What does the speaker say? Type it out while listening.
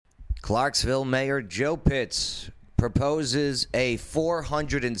Clarksville Mayor Joe Pitts proposes a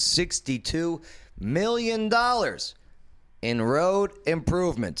 $462 million in road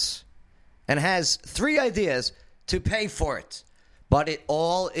improvements and has 3 ideas to pay for it. But it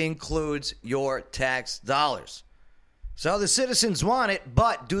all includes your tax dollars. So the citizens want it,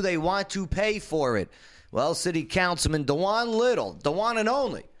 but do they want to pay for it? Well, City Councilman DeJuan Little, the one and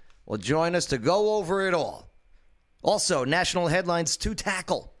only, will join us to go over it all. Also, national headlines to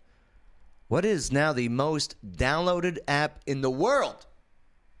tackle. What is now the most downloaded app in the world?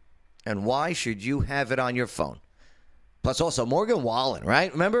 And why should you have it on your phone? Plus also Morgan Wallen,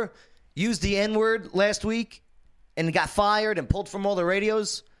 right? Remember? Used the N-word last week and got fired and pulled from all the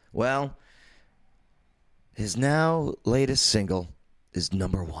radios? Well, his now latest single is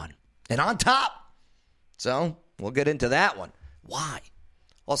 #1 and on top. So we'll get into that one. Why?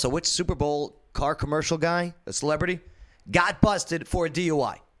 Also, which Super Bowl car commercial guy, a celebrity, got busted for a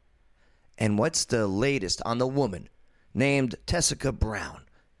DUI? And what's the latest on the woman named Tessica Brown,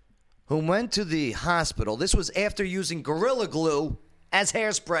 who went to the hospital? This was after using Gorilla Glue as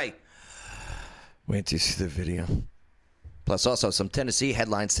hairspray. Wait till you see the video. Plus also some Tennessee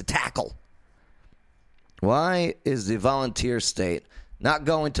headlines to tackle. Why is the volunteer state not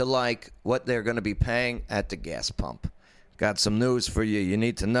going to like what they're going to be paying at the gas pump? Got some news for you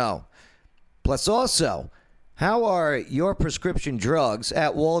need to know. Plus also, how are your prescription drugs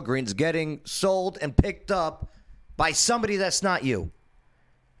at Walgreens getting sold and picked up by somebody that's not you?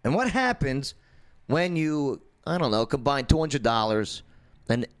 And what happens when you, combine $200,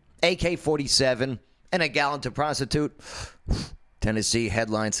 an AK-47, and a gallon to prostitute? Tennessee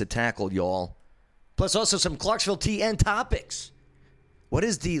headlines to tackle, y'all. Plus also some Clarksville TN topics. What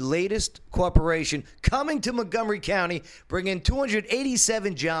is the latest corporation coming to Montgomery County, bringing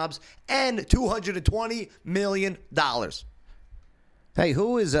 287 jobs and $220 million? Hey,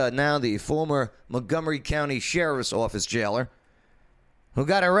 who is now the former Montgomery County Sheriff's Office jailer who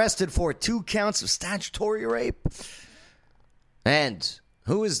got arrested for 2 counts of statutory rape? And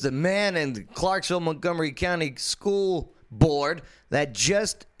who is the man in the Clarksville Montgomery County School Board that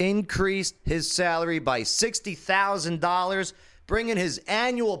just increased his salary by $60,000, bringing his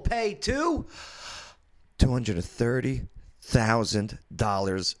annual pay to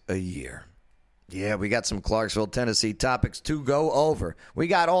 $230,000 a year? Yeah, we got some Clarksville, Tennessee topics to go over. We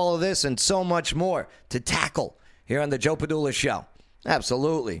got all of this and so much more to tackle here on the Joe Padula Show.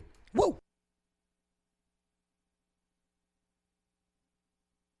 Absolutely. Woo!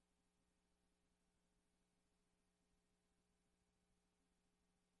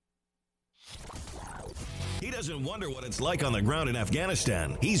 He doesn't wonder what it's like on the ground in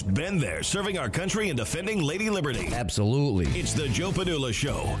Afghanistan. He's been there, serving our country and defending Lady Liberty. Absolutely. It's the Joe Padula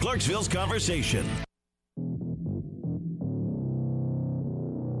Show, Clarksville's conversation.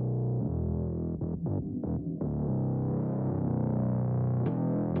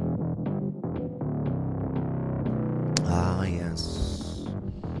 Ah, yes.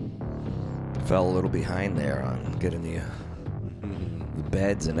 Fell a little behind there on getting the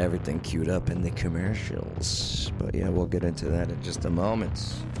beds and everything queued up in the commercials. But yeah, we'll get into that in just a moment.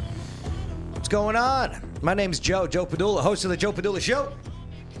 What's going on? My name's Joe Padula, host of the Joe Padula Show.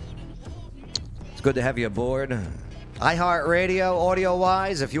 It's good to have you aboard. iHeartRadio,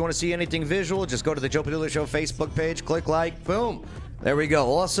 audio-wise, if you want to see anything visual, just go to the Joe Padula Show Facebook page, click like, boom. There we go.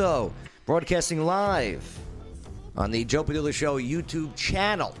 Also, broadcasting live on the Joe Padula Show YouTube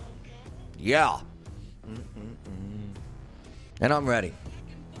channel. Yeah. And I'm ready.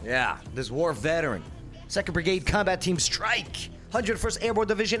 Yeah, this war veteran, 2nd Brigade Combat Team Strike, 101st Airborne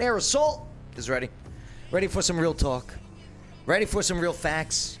Division Air Assault is ready. Ready for some real talk. Ready for some real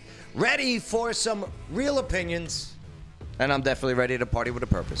facts. Ready for some real opinions. And I'm definitely ready to party with a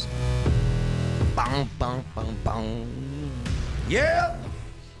purpose. Bong, bong, bong, bong. Yeah!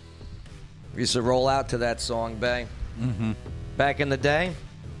 We used to roll out to that song, Bay. Mm-hmm. Back in the day,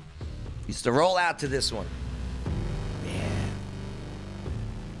 used to roll out to this one.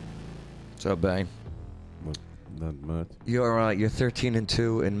 What's up, Bay? Not much. You're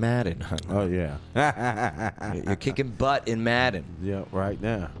 13-2 in Madden, huh? Oh, yeah. You're kicking butt in Madden. Yeah, right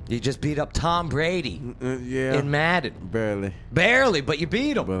now. You just beat up Tom Brady Yeah. in Madden. Barely. Barely, but you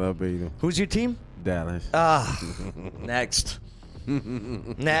beat him. But I beat him. Who's your team? Dallas. Next.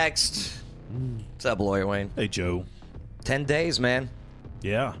 Next. What's up, Lawyer Wayne? Hey, Joe. 10 days, man.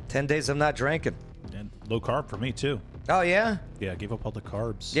 Yeah. 10 days of not drinking. And low carb for me, too. Oh, yeah? Yeah, I gave up all the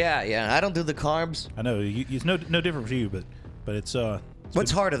carbs. Yeah. I don't do the carbs. I know. It's no different for you, but it's...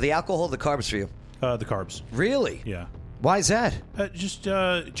 What's harder, the alcohol or the carbs for you? The carbs. Really? Yeah. Why is that? Just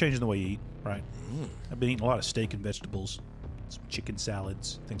changing the way you eat, right? I've been eating a lot of steak and vegetables. some chicken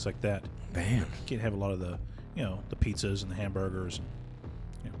salads, things like that. Man. You can't have a lot of the, the pizzas and the hamburgers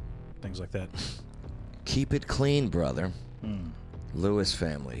and things like that. Keep it clean, brother. Lewis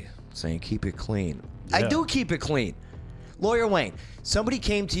family saying keep it clean. I Yeah. do keep it clean. Lawyer Wayne, somebody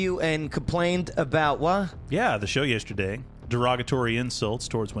came to you and complained about what? Yeah, the show yesterday, derogatory insults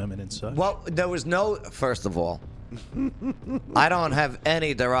towards women and such. Well, there was no, first of all, I don't have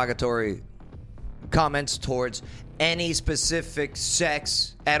any derogatory comments towards any specific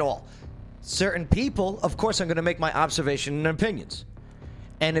sex at all. Certain people, of course, I'm going to make my observation and opinions.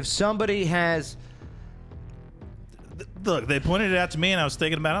 And if somebody has... Look, they pointed it out to me, and I was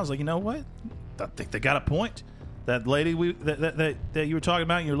thinking about it. I was like, you know what? I think they got a point. That lady that you were talking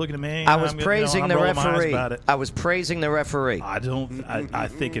about, and you were looking at me. I was praising the referee. About it. I was praising the referee. I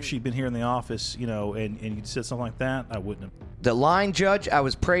think if she'd been here in the office, and you said something like that, I wouldn't have. The line judge, I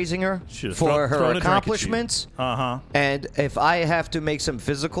was praising her Should've for thrown her a drink at you. accomplishments. And if I have to make some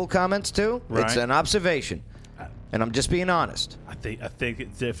physical comments too, it's Right. an observation. And I'm just being honest. I think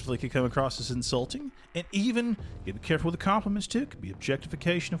it definitely could come across as insulting, and even be careful with the compliments too. It could be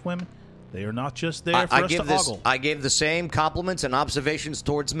objectification of women. They are not just there for us to ogle. I gave the same compliments and observations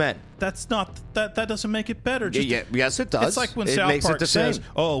towards men. That's not that doesn't make it better. Just, Yes, it does. It's like when It South makes it Park the says, same.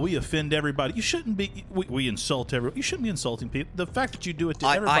 "Oh, we offend everybody." You shouldn't be. We insult everyone. You shouldn't be insulting people. The fact that you do it to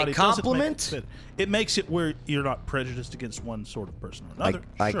everybody compliment? doesn't make it makes it where you're not prejudiced against one sort of person or another.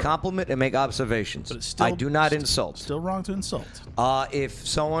 I Sure. compliment and make observations. But it's still, I do not insult. Still wrong to insult. If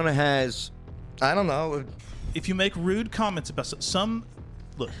someone has, I don't know, If you make rude comments about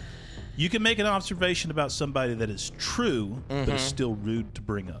look, you can make an observation about somebody that is true, but is still rude to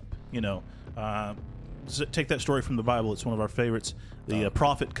bring up. Take that story from the Bible. It's one of our favorites. The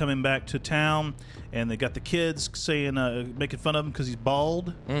prophet coming back to town, and they got the kids saying, making fun of him because he's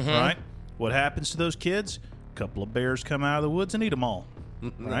bald. Right? What happens to those kids? A couple of bears come out of the woods and eat them all.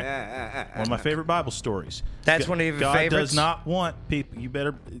 Right? One of my favorite Bible stories. That's one of your God favorites? does not want people. You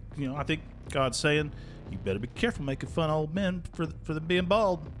better, I think God's saying, you better be careful making fun of old men for them being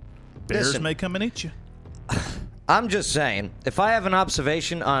bald. Bears Listen. may come and eat you. I'm just saying, if I have an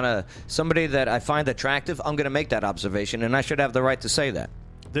observation on somebody that I find attractive, I'm going to make that observation, and I should have the right to say that.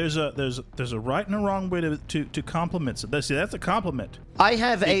 There's a right and a wrong way to compliment. See, that's a compliment. I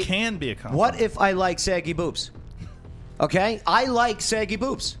have It can be a compliment. What if I like saggy boobs? Okay? I like saggy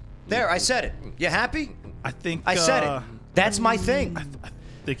boobs. There, I said it. You happy? I think I said it. That's my thing. I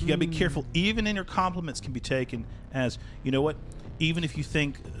think you got to be careful. Even in your compliments can be taken as, you know what? Even if you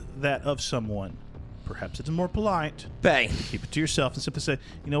think that of someone, perhaps it's more polite. Bay. Keep it to yourself and simply say,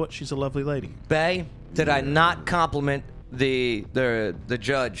 you know what? She's a lovely lady. Bay, did I not compliment the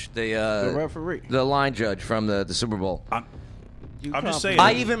judge, the referee, the line judge from the Super Bowl? I'm just saying.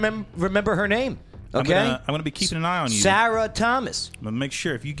 I even remember her name. Okay, I'm gonna be keeping an eye on you. Sarah Thomas. I'm gonna make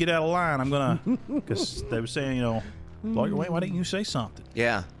sure if you get out of line, I'm gonna because they were saying, Lawyer Wayne, why didn't you say something?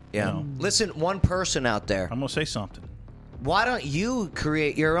 Yeah. No. Listen, one person out there. I'm gonna say something. Why don't you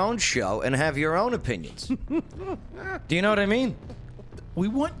create your own show and have your own opinions? Do you know what I mean? We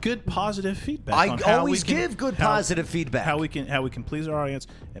want good, positive feedback. I on how always we can- give good, how- positive feedback. How we can please our audience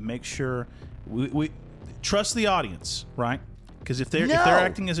and make sure we trust the audience, right? Because if they're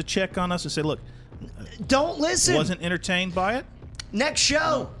acting as a check on us and say, look, Don't listen. wasn't entertained by it, Next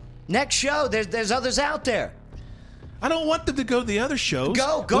show. Next show. There's others out there. I don't want them to go to the other shows.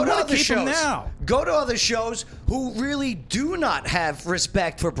 Go We to wanna other keep them shows. now. Go to other shows who really do not have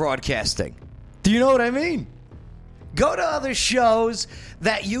respect for broadcasting. Do you know what I mean? Go to other shows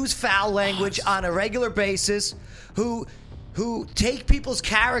that use foul language on a regular basis, who take people's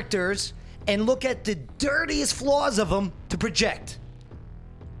characters and look at the dirtiest flaws of them to project.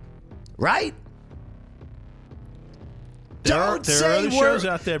 Right? There are other shows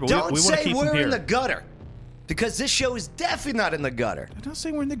out there, but we don't wanna say keep them we're in here. the gutter, because this show is definitely not in the gutter. I'm not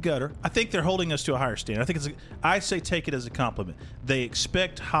saying we're in the gutter. I think they're holding us to a higher standard. I think I say take it as a compliment. They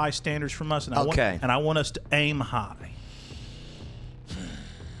expect high standards from us, and Okay. I want us to aim high.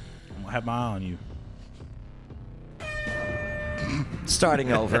 I'm gonna have my eye on you.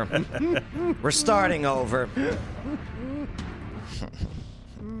 Starting over. We're starting over.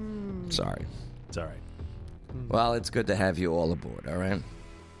 Sorry. It's all right. Well, it's good to have you all aboard, all right?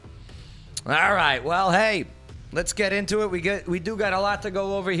 All right. Well, hey, let's get into it. We do got a lot to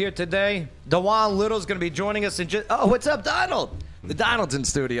go over here today. DeJuan Little's going to be joining us in just... Oh, what's up, Donald? The Donald's in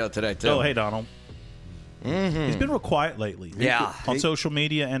studio today, too. Oh, hey, Donald. Mm-hmm. He's been real quiet lately. Yeah. On social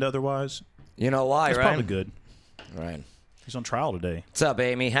media and otherwise. You know why, That's right? probably good. Right. She's on trial today. What's up,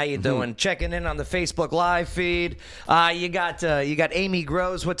 Amy? How you doing? Checking in on the Facebook Live feed. You got Amy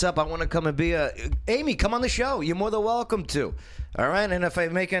Groves. What's up? I want to come and be Amy, come on the show. You're more than welcome to. All right, and if I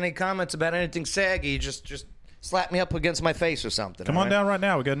make any comments about anything saggy, just slap me up against my face or something. Come on down right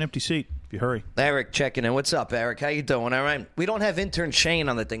now. We got an empty seat. If you hurry. Eric checking in. What's up, Eric? How you doing? All right. We don't have intern Shane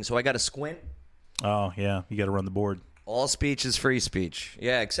on the thing, so I got to squint. Oh yeah, you got to run the board. All speech is free speech.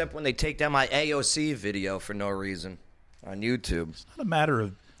 Yeah, except when they take down my AOC video for no reason on YouTube. It's not a matter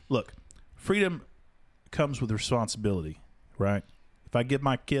of look. Freedom comes with responsibility, right? If I give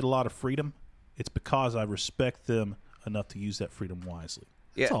my kid a lot of freedom, it's because I respect them enough to use that freedom wisely.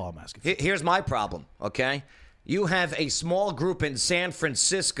 That's all I'm asking for. Here's my problem, okay? You have a small group in San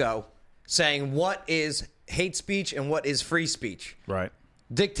Francisco saying what is hate speech and what is free speech. Right.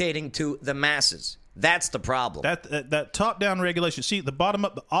 Dictating to the masses. That's the problem. That top-down regulation. See, the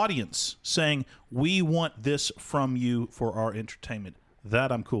bottom-up, the audience saying, we want this from you for our entertainment. That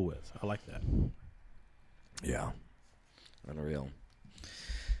I'm cool with. I like that. Yeah. Unreal.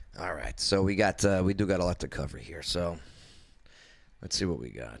 All right. So we do got a lot to cover here. So let's see what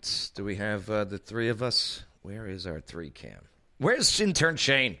we got. Do we have the three of us? Where is our 3-cam? Where's intern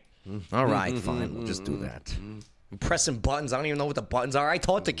Shane? All right, fine. We'll just do that. I'm pressing buttons. I don't even know what the buttons are. I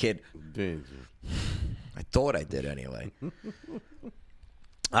taught the kid. I thought I did anyway.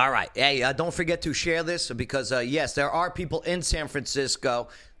 All right. Hey, don't forget to share this because, yes, there are people in San Francisco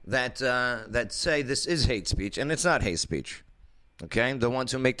that say this is hate speech, and it's not hate speech. Okay? The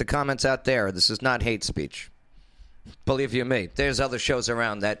ones who make the comments out there, this is not hate speech. Believe you me, there's other shows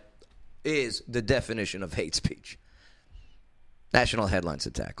around that is the definition of hate speech. National headlines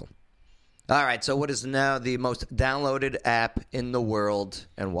to tackle. All right, so what is now the most downloaded app in the world,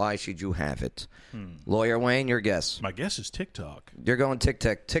 and why should you have it? Lawyer Wayne, your guess. My guess is TikTok. You're going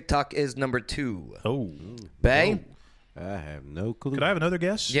TikTok. TikTok is number 2. Oh. Bay? I have no clue. Could I have another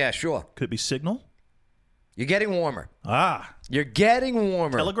guess? Yeah, sure. Could it be Signal? You're getting warmer. Ah. You're getting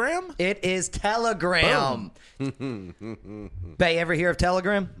warmer. Telegram? It is Telegram. Bay, ever hear of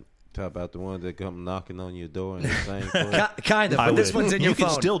Telegram? Talk about the ones that come knocking on your door in the same place. Kind of, but this one's in your phone. You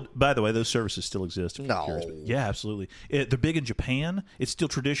can still, by the way, those services still exist. If No. you're curious. Yeah, absolutely. They're big in Japan. It's still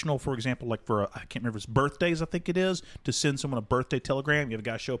traditional, for example, like for, I can't remember, it's birthdays, I think it is, to send someone a birthday telegram. You have a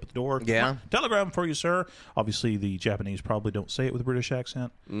guy show up at the door. Yeah. Telegram for you, sir. Obviously, the Japanese probably don't say it with a British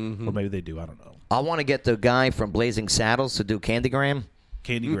accent. Or maybe they do. I don't know. I want to get the guy from Blazing Saddles to do Candygram.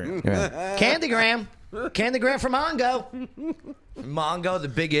 Candygram. Candygram. Candygram from Mongo. Mongo, the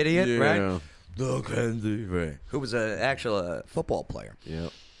big idiot, right? The Candygram. Who was an actual football player.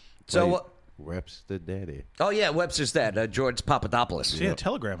 Yep. So, Webster Daddy. oh, yeah, Webster's dad, George Papadopoulos. Yeah,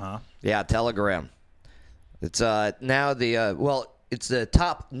 Telegram, huh? Yeah, Telegram. It's now it's the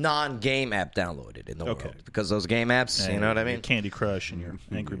top non-game app downloaded in the world. Because those game apps, you know what I mean? Candy Crush and your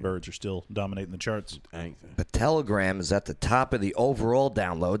Angry Birds are still dominating the charts. But Telegram is at the top of the overall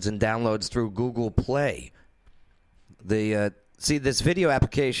downloads and downloads through Google Play. See this video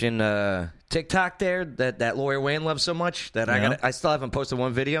application TikTok there that Lawyer Wayne loves so much that I still haven't posted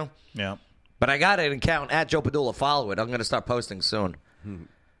one video. Yeah. But I got an account at Joe Padula. Follow it. I'm going to start posting soon.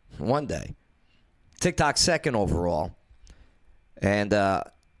 One day. TikTok's second overall. And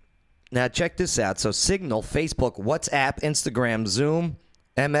now check this out. So Signal, Facebook, WhatsApp, Instagram, Zoom,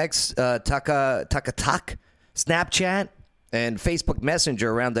 MX, TikTok, Snapchat, and Facebook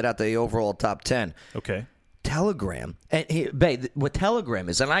Messenger rounded out the overall top 10. Okay. Telegram, and here, babe, what Telegram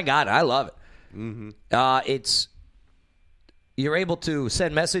is, and I got it, I love it. It's you're able to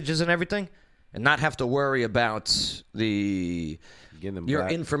send messages and everything, and not have to worry about your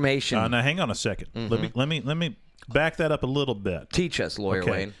information. Now, hang on a second. Let me back that up a little bit. Teach us, Lawyer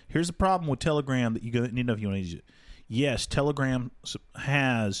Wayne. Here's the problem with Telegram that you need to know if you want to use it. Yes, Telegram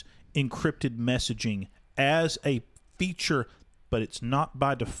has encrypted messaging as a feature, but it's not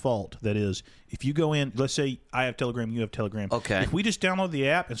by default. That is, if you go in, let's say I have Telegram, you have Telegram. Okay. If we just download the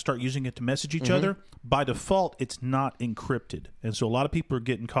app and start using it to message each other, by default, it's not encrypted. And so a lot of people are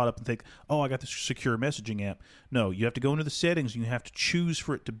getting caught up and think, oh, I got this secure messaging app. No, you have to go into the settings and you have to choose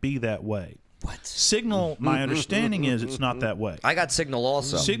for it to be that way. What? Signal, my understanding is it's not that way. I got Signal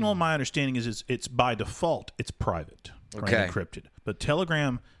also. Signal, my understanding is it's by default, it's private, right, encrypted. But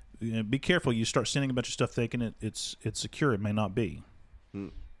Telegram, be careful. You start sending a bunch of stuff thinking it's secure. It may not be.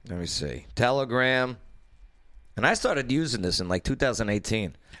 Let me see. Telegram. And I started using this in like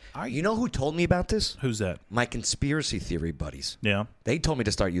 2018. You know who told me about this? Who's that? My conspiracy theory buddies. Yeah. They told me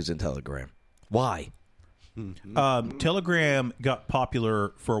to start using Telegram. Why? Telegram got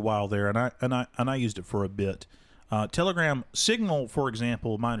popular for a while there, and I used it for a bit. Telegram Signal, for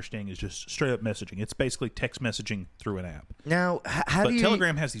example, my understanding is just straight up messaging. It's basically text messaging through an app. Now, how But do you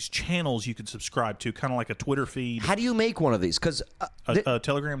Telegram has these channels you can subscribe to, kind of like a Twitter feed. how do you make one of these? Because A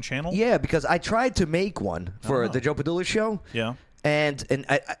Telegram channel? yeah, because I tried to make one for the Joe Padula show. Yeah. And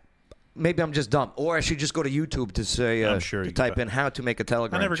I maybe I'm just dumb, or I should just go to YouTube to say I'm sure to you type could. in how to make a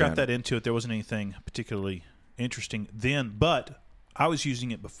Telegram. I never channel. got that into it. There wasn't anything particularly interesting then, but I was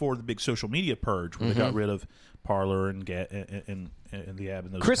using it before the big social media purge where they got rid of Parler and the app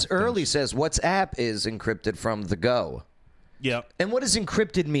and those Chris kind of Early things. says WhatsApp is encrypted from the go. Yeah. And what does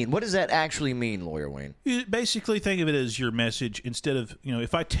encrypted mean? What does that actually mean, Lawyer Wayne? You basically think of it as your message. Instead of,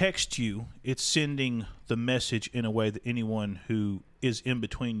 if I text you, it's sending the message in a way that anyone who is in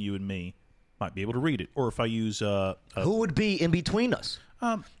between you and me might be able to read it. Or if I use Who would be in between us?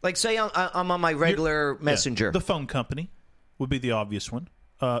 Like, say I'm on my regular messenger. the phone company would be the obvious one.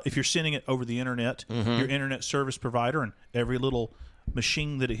 If you're sending it over the internet, your internet service provider, and every little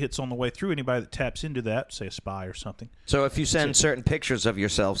machine that it hits on the way through, anybody that taps into that, say a spy or something, So if you send certain pictures of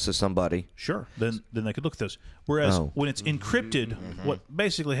yourselves to somebody, sure, then they could look at those. Whereas when it's encrypted, what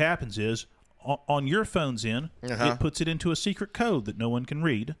basically happens is on your phone's end, it puts it into a secret code that no one can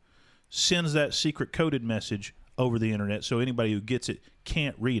read, sends that secret coded message over the internet so anybody who gets it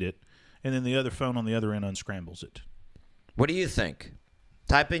can't read it, and then the other phone on the other end unscrambles it. what do you think?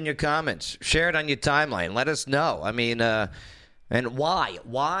 Type in your comments. Share it on your timeline. Let us know. I mean, and why?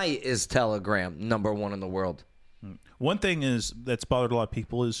 Why is Telegram number one in the world? One thing is that's bothered a lot of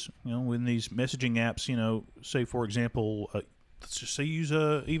people is, when these messaging apps, say, for example, let's just say use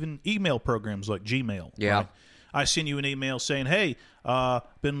even email programs like Gmail. Yeah. Right? I send you an email saying, hey,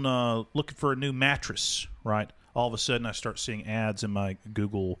 been looking for a new mattress, right? All of a sudden I start seeing ads in my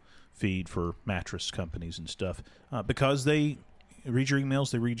Google feed for mattress companies and stuff because they read your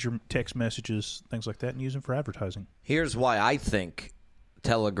emails, they read your text messages, things like that, and use them for advertising. Here's why I think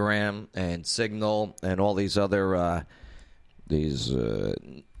Telegram and Signal and all these other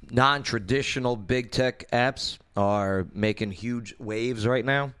non-traditional big tech apps are making huge waves right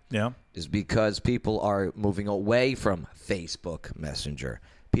now. Yeah. Is because people are moving away from Facebook Messenger.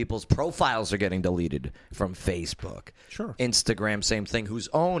 People's profiles are getting deleted from Facebook. Sure. Instagram, same thing, who's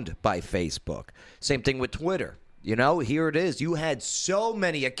owned by Facebook. Same thing with Twitter. Here it is. You had so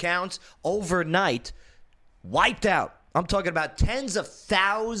many accounts overnight wiped out. I'm talking about tens of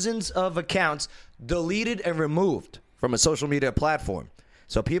thousands of accounts deleted and removed from a social media platform.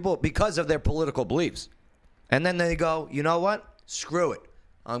 So people, because of their political beliefs. And then they go, you know what? Screw it.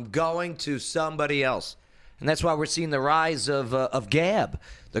 I'm going to somebody else. And that's why we're seeing the rise of Gab,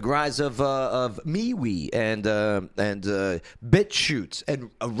 the rise of MeWe and BitChute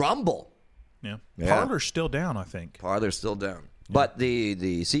and Rumble. Yeah. Yeah. Parler's still down, I think. Parler's still down. But the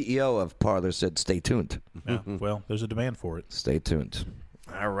CEO of Parler said, stay tuned. Yeah. Well, there's a demand for it. Stay tuned.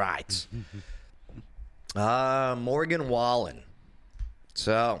 All right. Morgan Wallen.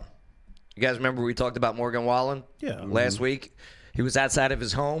 So, you guys remember we talked about Morgan Wallen? Yeah. Last week. He was outside of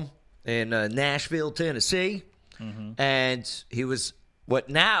his home in Nashville, Tennessee. And he was, what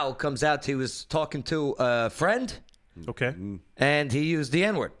now comes out, he was talking to a friend. Okay. And he used the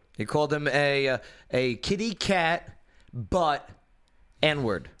N-word. He called him a kitty cat butt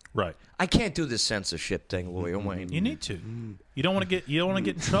N-word. Right. I can't do this censorship thing, Lawyer Wayne. You need to. You don't want to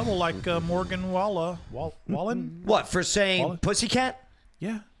get in trouble like Morgan Wallen. What, for saying Wallen? pussycat?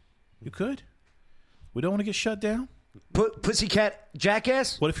 Yeah, you could. We don't want to get shut down. Pussycat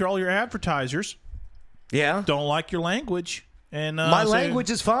jackass? What if all your advertisers Yeah. don't like your language? And My say- language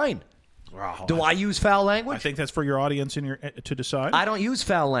is fine. Oh, Do I use foul I language? think that's for your audience and to decide. I don't use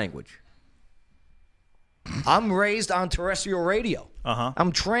foul language. I'm raised on terrestrial radio. Uh-huh.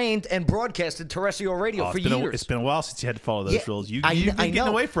 I'm trained and broadcasted terrestrial radio for years. It's been a while since you had to follow those Yeah, rules. You've I been getting know.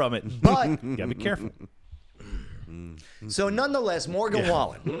 away from it. But, You gotta be careful. so nonetheless, Morgan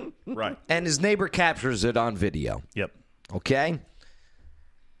Wallen Right. and his neighbor captures it on video. Yep. Okay?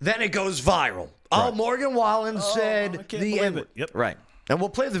 Then it goes viral. Oh, Right. Morgan Wallen I said can't the believe N-word. it. Yep. Right. And we'll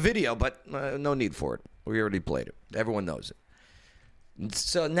play the video, but no need for it. We already played it. Everyone knows it.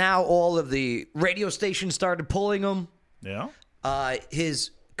 So now all of the radio stations started pulling him. Yeah.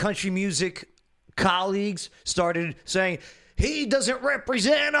 His country music colleagues started saying, he doesn't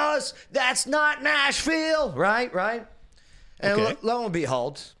represent us. That's not Nashville. Right? And Okay. lo and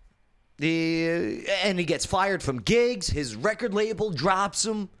behold, and he gets fired from gigs. His record label drops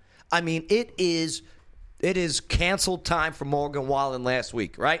him. I mean, it is canceled time for Morgan Wallen last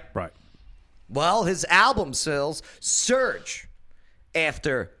week, right? Right. Well, his album sales surge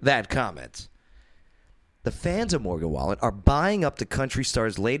after that comment. the fans of Morgan Wallen are buying up the country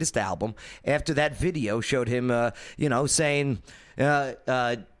star's latest album after that video showed him, saying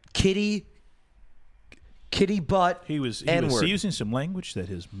kitty butt He was N-word. using some language that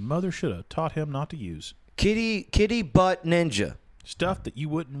his mother should have taught him not to use. Kitty butt ninja. Stuff that you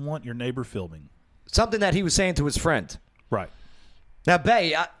wouldn't want your neighbor filming. Something that he was saying to his friend. Right. Now,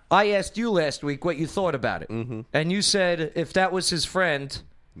 Bay, I asked you last week what you thought about it. Mm-hmm. And you said if that was his friend.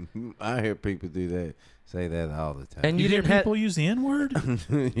 I hear people do that, say that all the time. And You you hear didn't people use the N-word?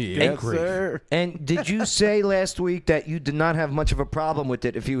 Yes, sir. And did you say last week that you did not have much of a problem with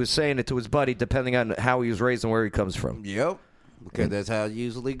it if he was saying it to his buddy, depending on how he was raised and where he comes from? Yep, because that's how it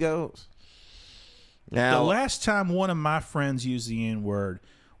usually goes. Now, The last time one of my friends used the N-word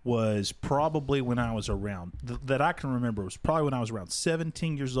was probably when I was around, that I can remember, was probably when I was around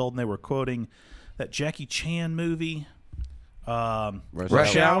 17 years old, and they were quoting that Jackie Chan movie,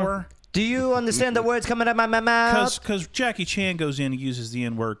 Rush Hour. do you understand the words coming out of my mouth? Because Jackie Chan goes in and uses the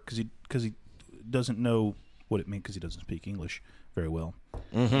N-word because he doesn't know what it means because he doesn't speak English very well.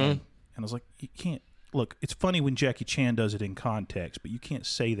 Mm-hmm. And I was like, you can't. Look, it's funny when Jackie Chan does it in context, but you can't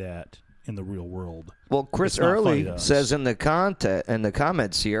say that in the real world. Well, Chris It's not funny Early to us. says in the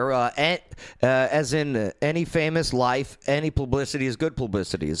comments here, as in any famous life, any publicity is good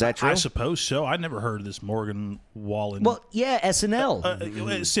publicity. Is that true? I suppose so. I never heard of this Morgan Wallen. Well, yeah,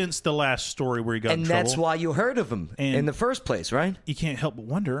 SNL. Since the last story where he got and in trouble. that's why you heard of him And- in the first place, right? You can't help but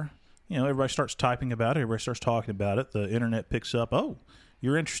wonder. Everybody starts typing about it. Everybody starts talking about it. The internet picks up. Oh,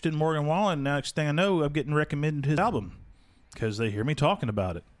 you're interested in Morgan Wallen. Next thing I know, I'm getting recommended his album because they hear me talking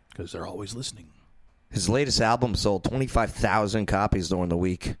about it because they're always listening. His latest album sold 25,000 copies during the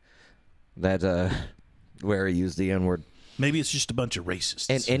week that where he used the N-word. Maybe it's just a bunch of racists.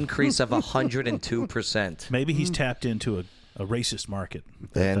 An increase of 102%. Maybe he's tapped into a racist market.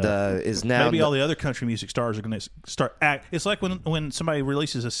 And is now... Maybe all the other country music stars are going to start act. It's like when somebody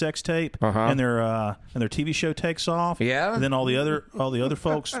releases a sex tape and their TV show takes off. Yeah. And then all the other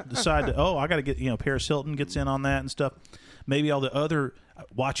folks decide to I got to get Paris Hilton gets in on that and stuff. Maybe all the other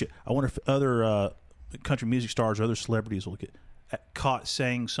watch it. I wonder if other country music stars or other celebrities will get caught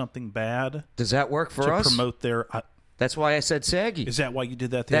saying something bad. Does that work for to us? promote their? That's why I said Saggy. Is that why you did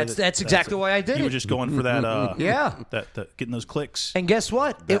that? That's exactly why I did You it. were just going for that. Yeah. That getting those clicks. And guess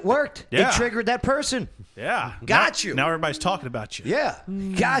what? It worked. Yeah. It triggered that person. Yeah, Got you. Now everybody's talking about you. Yeah.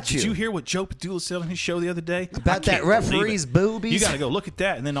 Got you. Did you hear what Joe Padula said on his show the other day? About I that can't believe referee's it. boobies? You got to go look at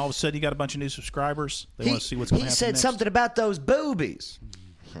that, and then all of a sudden you got a bunch of new subscribers. They want to see what's going to He happen said next. something about those boobies.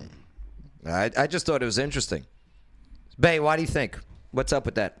 I just thought it was interesting. Bay, why do you think? What's up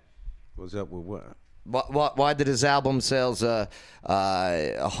with that? What's up with what? Why did his album sales 104%,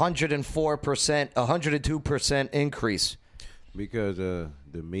 102% increase? Because the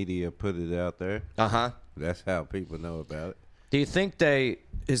media put it out there. Uh-huh. That's how people know about it. Do you think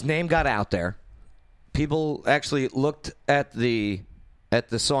his name got out there? People actually looked at the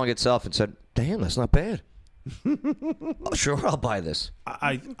song itself and said, "Damn, that's not bad." Oh, sure, I'll buy this.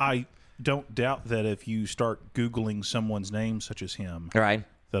 I don't doubt that if you start Googling someone's name, such as him, All right.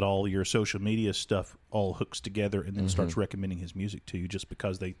 that all your social media stuff all hooks together and then Mm-hmm. starts recommending his music to you just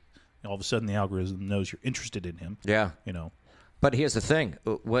because all of a sudden the algorithm knows you're interested in him. Yeah. But here's the thing.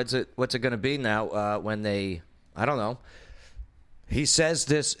 What's it going to be now when they, I don't know, he says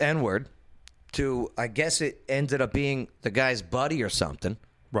this N-word to, I guess it ended up being the guy's buddy or something.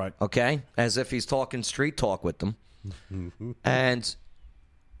 Right. Okay? As if he's talking street talk with them. And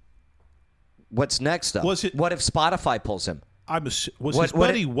what's next, though? Was it- What if Spotify pulls him? Was What- his what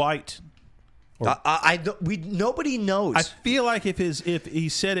buddy it- white? Nobody knows. I feel like if he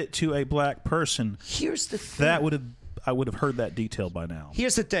said it to a black person, Here's the thing. I would have heard that detail by now.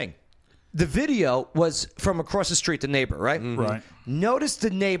 Here's the thing. The video was from across the street, the neighbor, right? Right. Notice the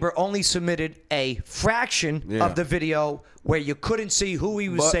neighbor only submitted a fraction of the video where you couldn't see who he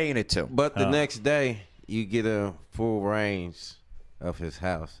was saying it to. But the next day, you get a full range of his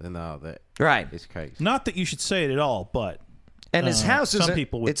house and all that. Right. It's crazy. Not that you should say it at all, but And his house is some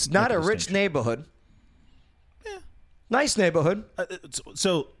people would it's not make a a rich distinction. neighborhood. Yeah. Nice neighborhood.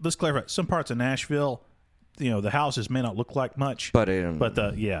 so let's clarify. Some parts of Nashville, the houses may not look like much, But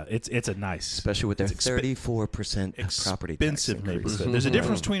it's a nice, especially with their it's 34% property tax expensive increase. neighborhood. There's a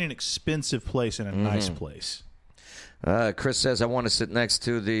difference between an expensive place and a nice place. Chris says, I want to sit next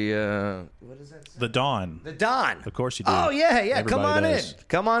to the what is that? The Dawn. The Don. Of course you do. Oh, yeah. Come on Everybody does. in.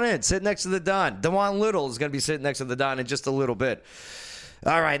 Come on in. Sit next to the Don. DeJuan Little is going to be sitting next to the Don in just a little bit.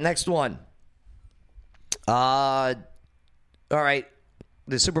 All right, next one. All right.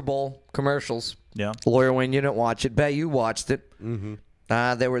 The Super Bowl commercials. Yeah. Lawyer Wayne, you didn't watch it. Bay, you watched it.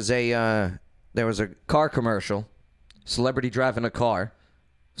 Mm-hmm. There was a there was a car commercial, celebrity driving a car.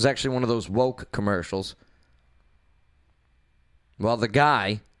 It was actually one of those woke commercials. Well, the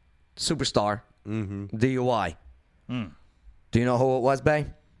guy, superstar, DUI. Do you know who it was, Bay?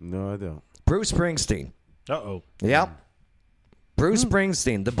 No, I don't. Bruce Springsteen. Uh-oh. Yep. Bruce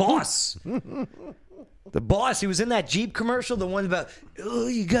Springsteen, the boss. The boss. He was in that Jeep commercial, the one about, oh,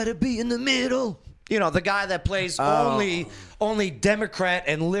 you got to be in the middle. You know, the guy that plays only Democrat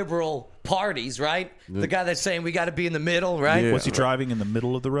and liberal parties, right? The guy that's saying we got to be in the middle, right? Yeah. Was he driving in the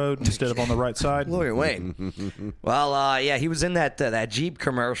middle of the road instead of on the right side? Lawyer Wayne. Well, yeah, he was in that Jeep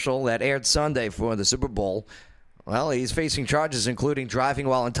commercial that aired Sunday for the Super Bowl. Well, he's facing charges including driving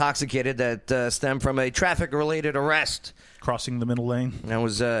while intoxicated that stem from a traffic-related arrest. Crossing the middle lane. That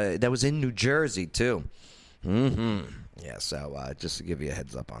was in New Jersey, too. Yeah, so just to give you a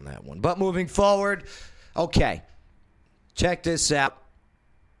heads up on that one. But moving forward, okay, check this out.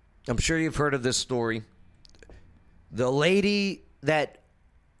 I'm sure you've heard of this story. The lady that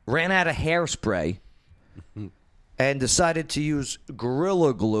ran out of hairspray and decided to use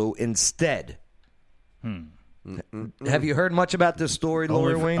Gorilla Glue instead. Have you heard much about this story,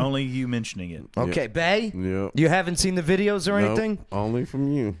 Lawyer Wayne? Only you mentioning it. Okay, Bay? Yeah. You haven't seen the videos or Nope, anything? only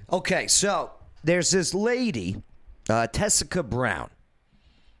from you. Okay, so there's this lady, Tessica Brown.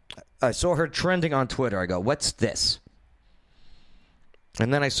 I saw her trending on Twitter. I go, what's this?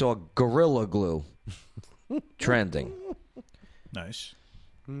 And then I saw Gorilla Glue trending. Nice.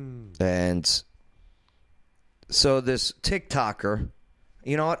 And so this TikToker,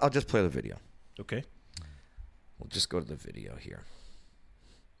 you know what? I'll just play the video. Okay. We'll just go to the video here.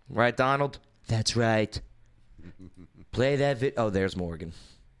 Right, Donald? That's right. Play that video. Oh, there's Morgan.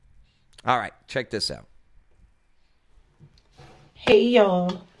 All right, check this out. Hey,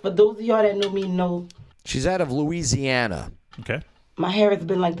 y'all. For those of y'all that know me, know She's out of Louisiana. Okay. my hair has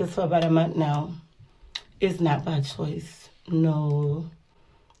been like this for about a month now. It's not by choice. No,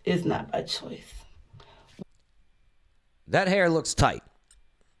 it's not by choice. That hair looks tight.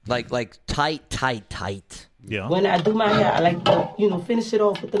 Like tight. Yeah. When I do my hair, I like to, finish it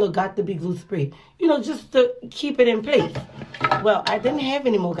off with a little Got to Be glue spray. Just to keep it in place. Well, I didn't have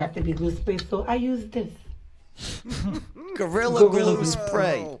any more Got to Be glue spray, so I used this. Gorilla Glue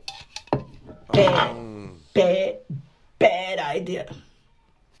spray. Bad idea.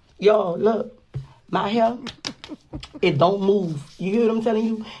 Y'all, look. My hair, it don't move. You hear what I'm telling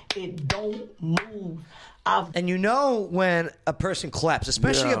you? It don't move. And you know when a person claps,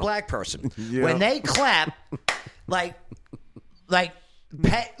 especially a black person, when they clap,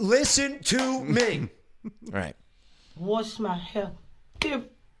 listen to me. Right. Wash my hair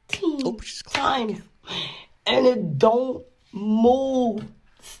 15 times, and it don't move.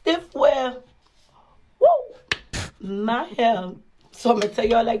 Stiff wear. Woo! My hair. So I'm going to tell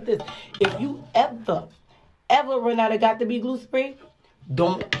y'all like this. If you ever run out of Got to Be glue spray,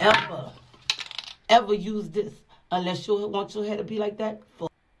 don't ever use this unless you want your hair to be like that.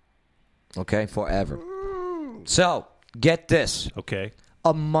 Okay, forever. So, get this. Okay.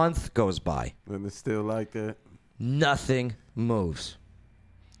 A month goes by. And it's still like that? Nothing moves.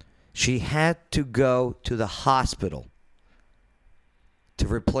 She had to go to the hospital to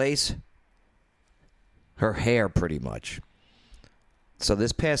replace her hair pretty much. So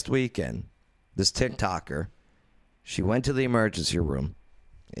this past weekend, this TikToker, she went to the emergency room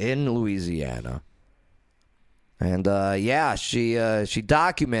in Louisiana. And, she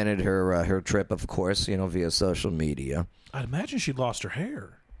documented her trip, of course, via social media. I'd imagine she lost her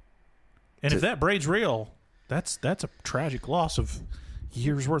hair. And if that braid's real, that's a tragic loss of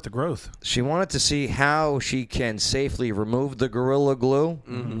years' worth of growth. She wanted to see how she can safely remove the Gorilla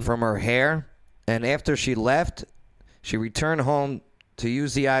Glue from her hair. And after she left, she returned home to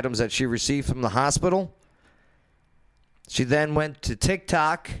use the items that she received from the hospital. She then went to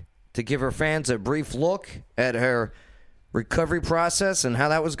TikTok to give her fans a brief look at her recovery process and how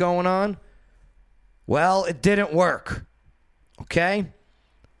that was going on. Well, it didn't work. Okay?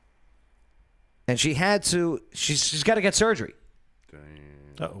 And she's got to get surgery.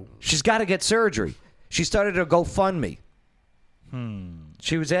 Uh-oh. She's got to get surgery. She started a GoFundMe.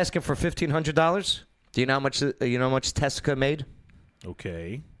 She was asking for $1,500. Do you know how much Tessica made?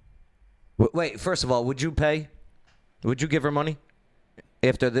 Okay. Wait, first of all, would you pay? Would you give her money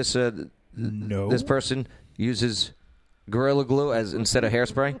after this? No. This person uses Gorilla Glue as instead of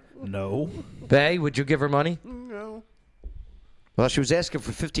hairspray. No. Bay, would you give her money? No. Well, she was asking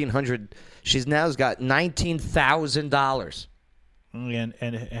for $1,500. She's now got $19,000.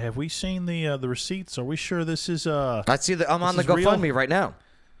 And have we seen the receipts? Are we sure this is I see that I'm on the this is GoFundMe real? right now.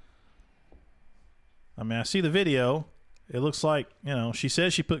 I mean, I see the video. It looks like, she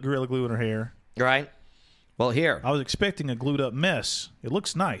says she put Gorilla Glue in her hair. Right? Well, here. I was expecting a glued up mess. It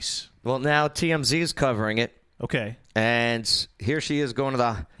looks nice. Well, now TMZ is covering it. Okay. And here she is going to the...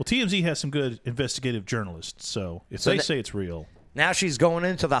 Well, TMZ has some good investigative journalists, so if they say it's real. Now she's going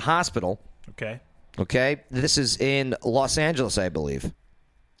into the hospital. Okay. Okay? This is in Los Angeles, I believe.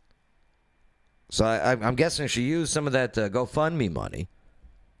 So I'm guessing she used some of that GoFundMe money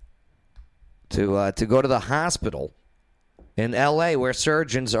to go to the hospital in L.A. where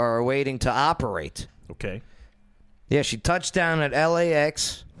surgeons are waiting to operate. Okay. Yeah, she touched down at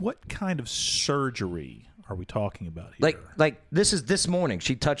LAX. What kind of surgery are we talking about here? Like this is this morning.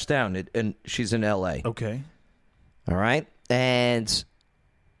 She touched down and she's in L.A. Okay. All right? And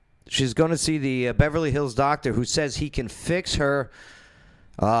she's going to see the Beverly Hills doctor who says he can fix her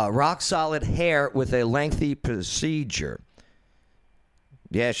rock-solid hair with a lengthy procedure.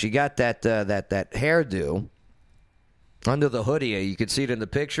 Yeah, she got that hairdo under the hoodie. You can see it in the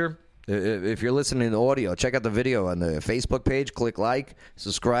picture. If you're listening to the audio, check out the video on the Facebook page. Click like,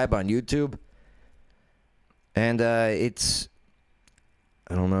 subscribe on YouTube. And it's,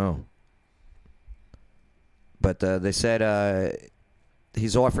 I don't know. But they said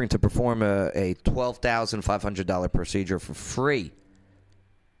he's offering to perform a $12,500 procedure for free.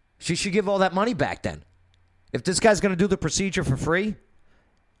 She should give all that money back then. If this guy's going to do the procedure for free.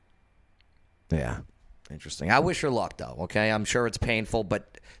 Yeah. Interesting. I wish her luck, though, okay? I'm sure it's painful,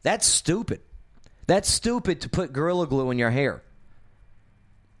 but that's stupid. That's stupid to put Gorilla Glue in your hair.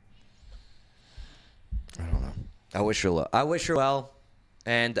 I don't know. I wish her luck. I wish her well,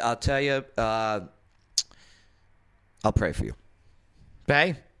 and I'll tell you, I'll pray for you.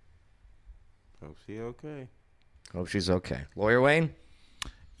 Bay? Hope she okay. Hope she's okay. Lawyer Wayne?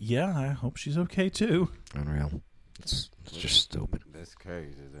 Yeah, I hope she's okay, too. Unreal. It's just stupid. That's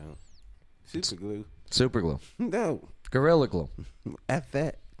crazy, though. Super glue. Super glue. No. Gorilla Glue. F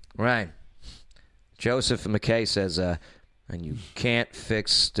that. Right. Joseph McKay says, and you can't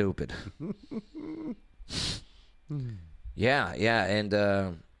fix stupid. Yeah,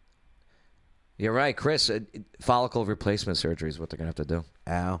 and you're right, Chris. Follicle replacement surgery is what they're going to have to do.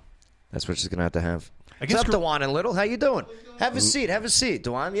 Ow. That's what she's going to have. I guess What's up, Dewan and Little? How you doing? Have a seat,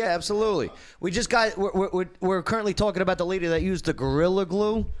 Dewan. Yeah, absolutely. We just got. We're currently talking about the lady that used the Gorilla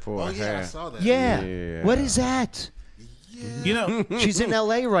Glue. For her hair. I saw that. Yeah. What is that? Yeah. You know, She's in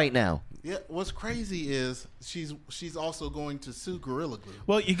L.A. right now. Yeah. What's crazy is she's also going to sue Gorilla Glue.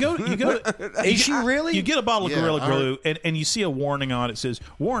 well, you go. Is she really? You get a bottle of Yeah, Gorilla I Glue, and you see a warning on it. It says,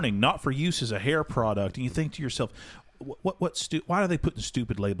 "Warning: not for use as a hair product." And you think to yourself, why are they putting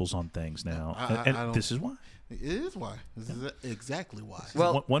stupid labels on things now? I don't- This is why. It is why. This is exactly why.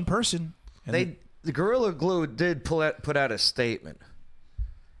 Well, One person. And the Gorilla Glue did put out a statement.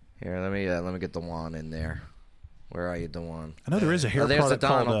 Here, let me get Dewan in there. Where are you, Dewan? I know there is a hair there's the product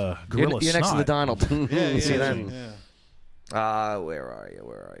called Donald. Gorilla You're next to the Snot. Donald. You see that? Yeah. Where are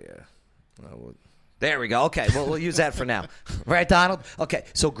you? Oh, there we go. Okay, well, we'll use that for now. Right, Donald? Okay,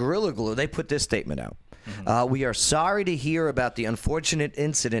 so Gorilla Glue, they put this statement out. We are sorry to hear about the unfortunate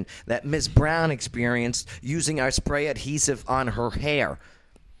incident that Ms. Brown experienced using our spray adhesive on her hair.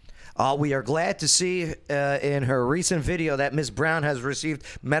 We are glad to see in her recent video that Ms. Brown has received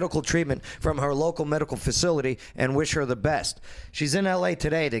medical treatment from her local medical facility and wish her the best. She's in L.A.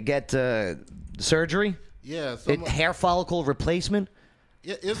 today to get surgery. Yeah. Hair follicle replacement.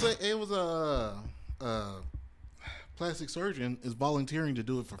 Yeah. It was a plastic surgeon is volunteering to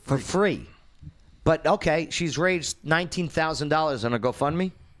do it for free. For free. But, okay, she's raised $19,000 on a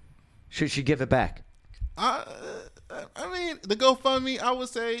GoFundMe. Should she give it back? I mean, the GoFundMe, I would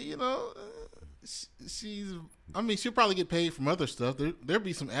say, she'll probably get paid from other stuff. There'll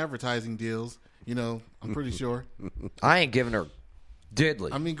be some advertising deals, I'm pretty sure. I ain't giving her diddly.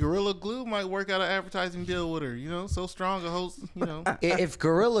 I mean, Gorilla Glue might work out an advertising deal with her, so strong a host, If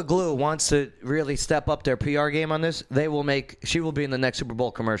Gorilla Glue wants to really step up their PR game on this, she will be in the next Super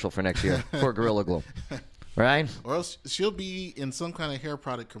Bowl commercial for next year for Gorilla Glue. Right? Or else she'll be in some kind of hair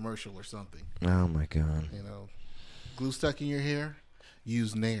product commercial or something. Oh, my God. Glue stuck in your hair,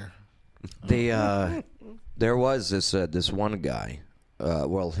 use Nair. There was this one guy,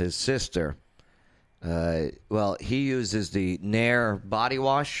 his sister, he uses the Nair body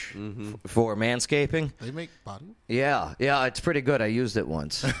wash for manscaping. They make body. Yeah, it's pretty good. I used it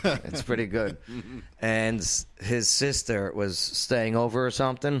once. It's pretty good. And his sister was staying over or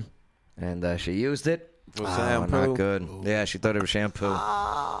something, and she used it. For Oh, shampoo? not good. Yeah, she thought it was shampoo.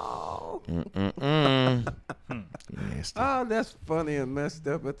 Nasty. Oh, that's funny and messed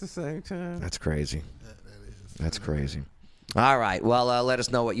up at the same time. That's crazy. That's crazy. All right. Well, let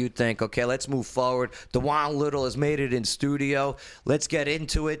us know what you think. Okay, let's move forward. DeJuan Little has made it in studio. Let's get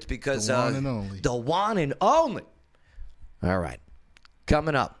into it because The one and only. The one and only. All right.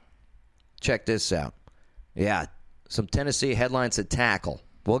 Coming up, check this out. Yeah, some Tennessee headlines to tackle.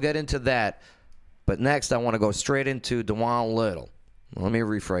 We'll get into that. But next, I want to go straight into DeJuan Little. Let me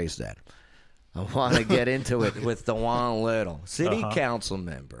rephrase that. I want to get into it with DeJuan Little, city council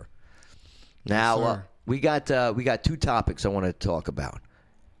member. Now, we got two topics I want to talk about.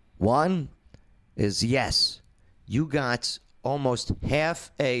 One is, yes, you got almost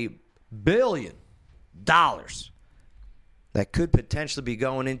 $500 million that could potentially be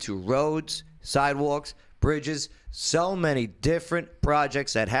going into roads, sidewalks, bridges, so many different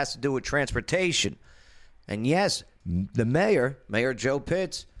projects that has to do with transportation. And yes, the Mayor Joe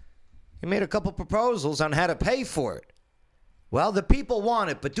Pitts, he made a couple proposals on how to pay for it. Well, the people want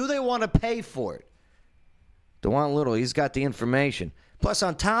it, but do they want to pay for it? DeJuan Little, he's got the information. Plus,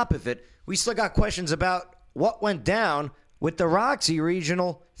 on top of it, we still got questions about what went down with the Roxy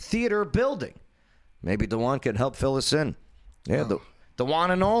Regional Theater building. Maybe DeJuan can help fill us in. Yeah, the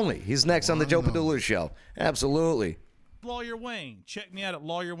one and only. He's next on the Joe Padula Show. Absolutely. Lawyer Wayne. Check me out at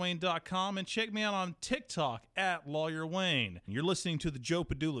lawyerwayne.com and check me out on TikTok at Lawyer Wayne. You're listening to the Joe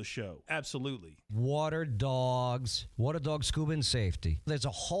Padula Show. Absolutely. Water Dog Scuba and Safety. There's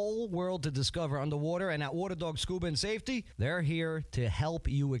a whole world to discover underwater, and at Water Dog Scuba and Safety, they're here to help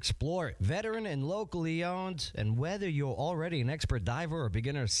you explore it. Veteran and locally owned, and whether you're already an expert diver or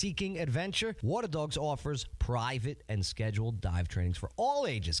beginner seeking adventure, Water Dogs offers private and scheduled dive trainings for all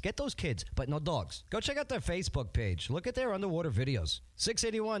ages. Get those kids, but no dogs. Go check out their Facebook page. Look at their underwater videos.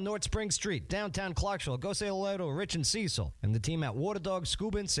 681 North Spring Street, downtown Clarksville. Go say hello to Rich and Cecil and the team at Water Dog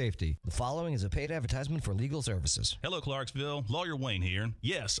Scuba and Safety. The following is a paid advertisement for legal services. Hello, Clarksville. Lawyer Wayne here.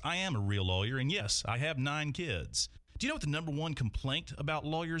 Yes, I am a real lawyer, and yes, I have 9 kids. Do you know what the number one complaint about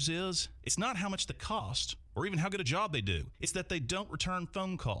lawyers is? It's not how much they cost or even how good a job they do. It's that they don't return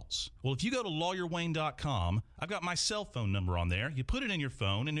phone calls. Well, if you go to lawyerwayne.com, I've got my cell phone number on there. You put it in your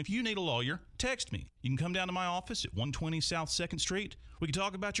phone, and if you need a lawyer, text me. You can come down to my office at 120 South 2nd Street. We can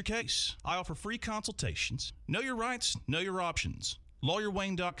talk about your case. I offer free consultations. Know your rights, know your options.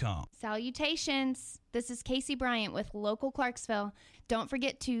 LawyerWayne.com. Salutations. This is Casey Bryant with Local Clarksville. Don't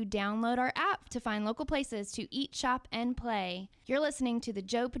forget to download our app to find local places to eat, shop, and play. You're listening to The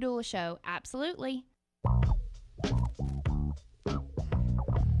Joe Padula Show. Absolutely.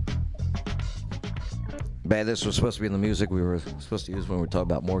 Man, this was supposed to be in the music we were supposed to use when we were talking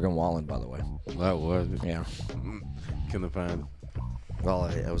about Morgan Wallen, by the way. That was it. Yeah. Couldn't find it. Well,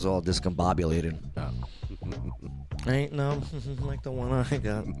 it was all discombobulated. Oh. Ain't no like the one I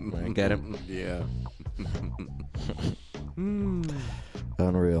got. I get it. Yeah.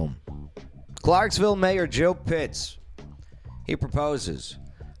 Unreal. Clarksville Mayor Joe Pitts, he proposes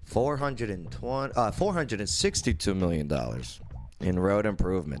 $462 million in road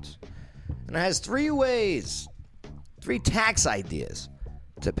improvements. And it has 3 tax ideas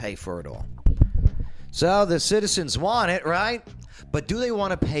to pay for it all. So the citizens want it, right? But do they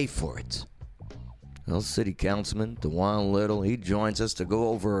want to pay for it? Well, City Councilman DeJuan Little, he joins us to go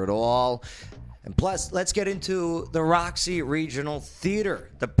over it all. And plus, let's get into the Roxy Regional Theater,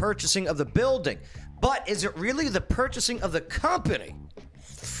 the purchasing of the building. But is it really the purchasing of the company?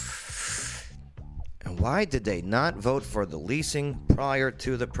 And why did they not vote for the leasing prior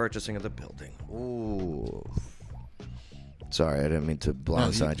to the purchasing of the building? Ooh. Sorry, I didn't mean to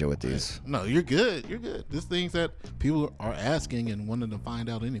blindside you with these. No, you're good. You're good. There's things that people are asking and wanting to find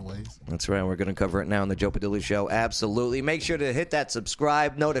out anyways. That's right. We're going to cover it now on the Joe Padula Show. Absolutely. Make sure to hit that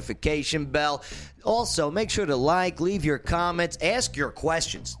subscribe notification bell. Also, make sure to leave your comments, ask your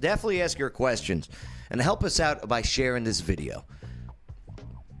questions. Definitely ask your questions. And help us out by sharing this video.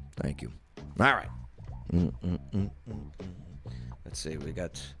 Thank you. All right. Let's see. We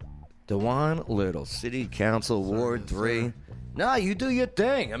got DeJuan Little, City Council, Ward 3. No, you do your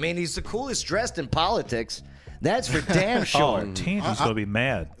thing. I mean, he's the coolest dressed in politics. That's for damn sure. Oh, Tangi's going to be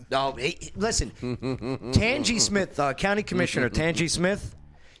mad. Oh, listen. Tangi Smith, County Commissioner Tangi Smith,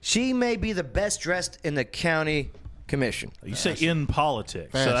 she may be the best dressed in the county commission. You say in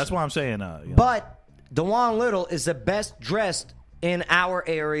politics, so that's why I'm saying. But DeJuan Little is the best dressed in our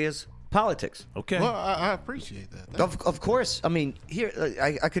area's politics. Okay. Well, I appreciate that. Of course. I mean, here,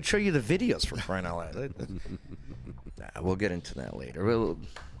 I could show you the videos for crying out loud. We'll get into that later. We'll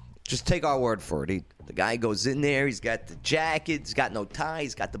just take our word for it. The guy goes in there. He's got the jacket. He's got no tie.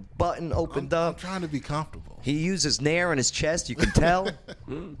 He's got the button opened up. I'm trying to be comfortable. He uses Nair on his chest. You can tell.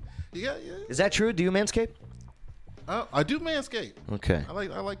 Yeah. Is that true? Do you manscape? I do manscape. Okay. I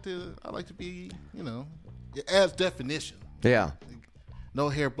like to be, it adds definition. Yeah. No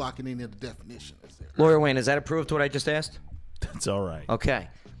hair blocking any of the definitions there. Lawyer Wayne, is that approved what I just asked? That's all right. Okay.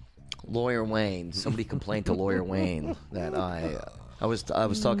 Lawyer Wayne. Somebody complained to Lawyer Wayne that I was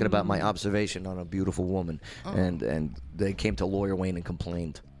talking about my observation on a beautiful woman, and they came to Lawyer Wayne and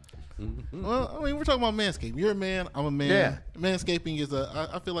complained. Well, I mean, we're talking about manscaping. You're a man. I'm a man. Yeah. Manscaping is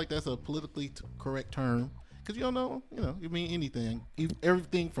I feel like that's a politically correct term because you don't know. You mean anything.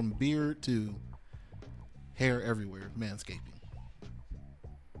 Everything from beard to hair everywhere. Manscaping.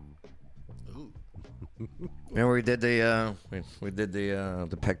 Ooh. Remember we did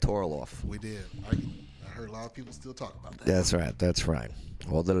the pectoral off. We did. I heard a lot of people still talk about that. That's right. That's right.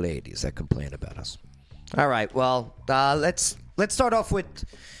 All the ladies that complain about us. All right. Well, let's start off with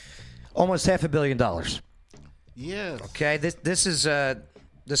almost $500 million. Yes. Okay. This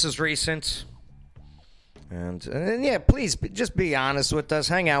is recent. And yeah, please just be honest with us.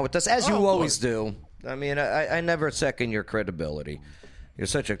 Hang out with us as you always do. I mean, I never second your credibility. You're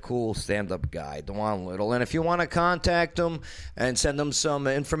such a cool stand-up guy, DeJuan Little. And if you want to contact him and send him some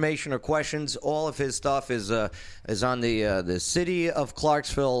information or questions, all of his stuff is on the City of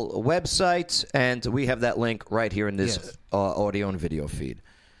Clarksville website, and we have that link right here in this audio and video feed.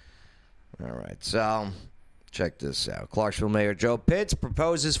 All right, so check this out. Clarksville Mayor Joe Pitts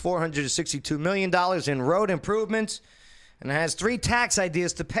proposes $462 million in road improvements and has 3 tax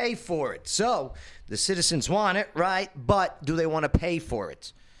ideas to pay for it. So the citizens want it, right? But do they want to pay for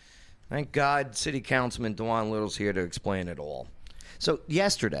it? Thank God City Councilman DeJuan Little's here to explain it all. So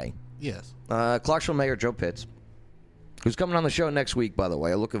yesterday, yes, Clarksville Mayor Joe Pitts, who's coming on the show next week, by the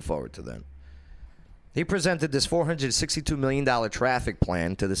way, I'm looking forward to that. He presented this $462 million traffic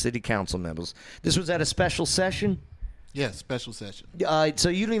plan to the city council members. This was at a special session? Yes, special session. So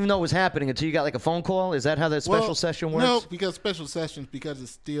you didn't even know what was happening until you got like a phone call? Is that how the special session works? No, because special sessions, because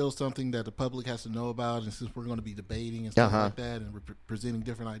it's still something that the public has to know about, and since we're going to be debating and stuff like that and we're presenting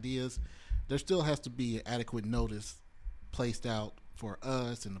different ideas, there still has to be adequate notice placed out for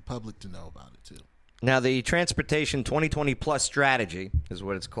us and the public to know about it too. Now, the Transportation 2020 Plus Strategy is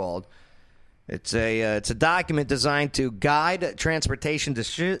what it's called. It's a document designed to guide transportation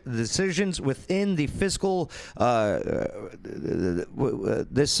decisions within the fiscal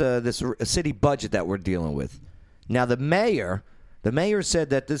this city budget that we're dealing with. Now, the mayor said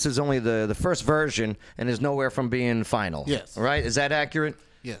that this is only the first version and is nowhere from being final. Yes. All right? Is that accurate?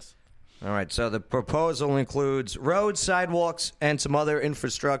 Yes. All right. So the proposal includes roads, sidewalks, and some other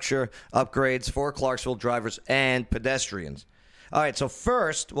infrastructure upgrades for Clarksville drivers and pedestrians. All right, so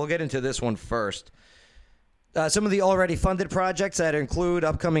first, we'll get into this one first. Some of the already funded projects that include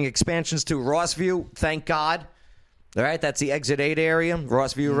upcoming expansions to Rossview, thank God. All right, that's the Exit 8 area,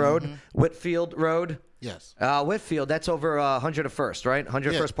 Rossview Road, Whitfield Road. Yes. Whitfield, that's over 101st, right?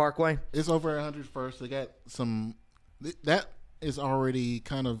 101st Parkway? It's over 101st. They got some – that is already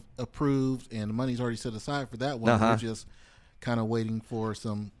kind of approved, and the money's already set aside for that one. We're just kind of waiting for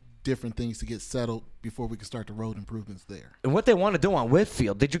some – different things to get settled before we can start the road improvements there. And what they want to do on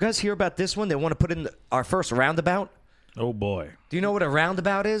Whitfield, did you guys hear about this one? They want to put in our first roundabout. Oh, boy. Do you know what a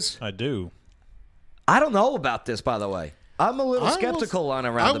roundabout is? I do. I don't know about this, by the way. I'm a little skeptical on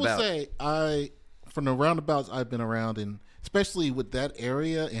a roundabout. I would say from the roundabouts I've been around, and especially with that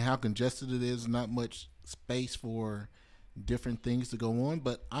area and how congested it is, not much space for different things to go on,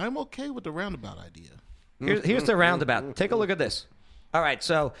 but I'm okay with the roundabout idea. Here's the roundabout. Take a look at this. All right,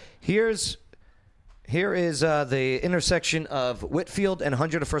 so here is the intersection of Whitfield and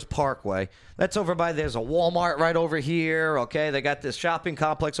 101st Parkway. That's over by, there's a Walmart right over here, okay? They got this shopping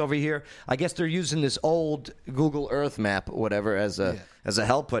complex over here. I guess they're using this old Google Earth map or whatever as a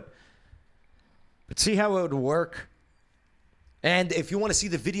help, but see how it would work? And if you want to see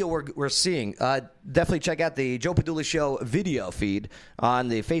the video we're seeing, definitely check out the Joe Padula Show video feed on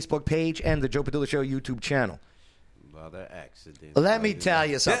the Facebook page and the Joe Padula Show YouTube channel. Accidents. Let me tell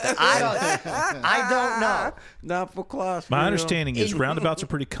you something. I don't know. Not for Clarksville. My understanding is roundabouts are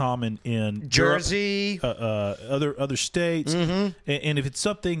pretty common in Jersey, Europe, other states, and if it's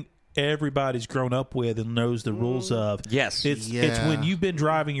something everybody's grown up with and knows the rules of, yes, it's when you've been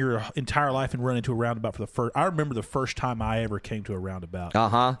driving your entire life and run into a roundabout for the first. I remember the first time I ever came to a roundabout.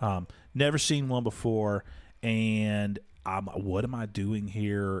 Never seen one before, and what am I doing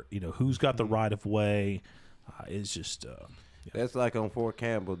here? You know, who's got the right of way? It's just that's like on Fort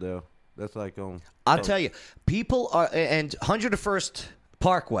Campbell, though. That's like on. I'll tell you, people are, and 101st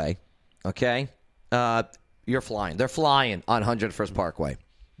Parkway. Okay, you're flying. They're flying on 101st Parkway.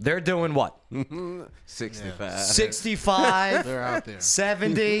 They're doing what? 65. 65. They're out there.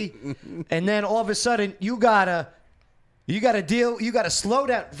 70, and then all of a sudden you gotta You got to deal. You got to slow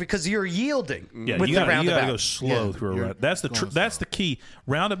down because you're yielding. Yeah, with you the got roundabout. to go slow through a round. That's the key.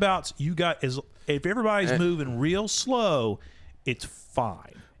 Roundabouts, if everybody's moving real slow, it's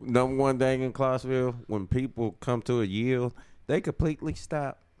fine. Number one thing in Clarksville, when people come to a yield, they completely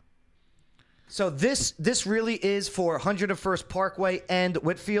stop. So this really is for 101st Parkway and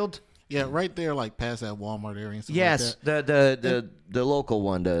Whitfield. Yeah, right there, like past that Walmart area. And stuff Yes, like that. the local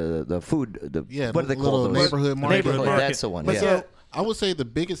one, the food. What do they call little those? neighborhood market. Neighborhood. market. That's the one. But Yeah. so I would say the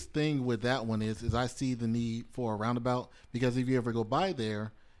biggest thing with that one is I see the need for a roundabout because if you ever go by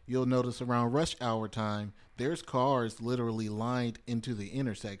there, you'll notice around rush hour time, there's cars literally lined into the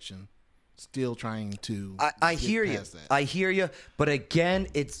intersection, still trying to. I get hear you. past that. I hear you. But again,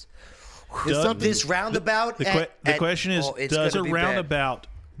 it's something- this roundabout. The question is, it's does a gonna be bad. roundabout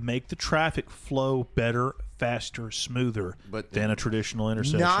make the traffic flow better, faster, smoother than a traditional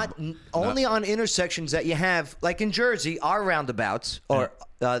intersection? Not only on intersections that you have, like in Jersey, our roundabouts or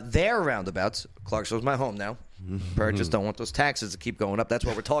their roundabouts. Clarksville's my home now. Purchase don't want those taxes to keep going up. That's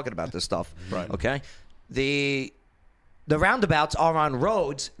why we're talking about this stuff. Right. Okay. The roundabouts are on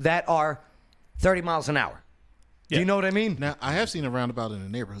roads that are 30 miles an hour. Do you know what I mean? Now I have seen a roundabout in a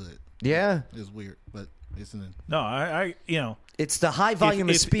neighborhood. Yeah. It's weird, but it's in. No, I It's the high volume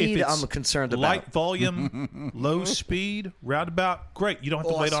of speed if it's I'm concerned about. Light volume, low speed, roundabout, great. You don't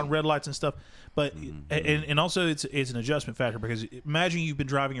have to wait on red lights and stuff. But and also it's an adjustment factor because imagine you've been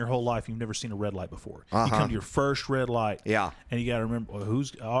driving your whole life, you've never seen a red light before. You come to your first red light, and you got to remember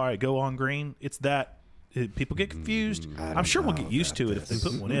who's all right. Go on green. It's that people get confused. I'm sure we'll get used to it if they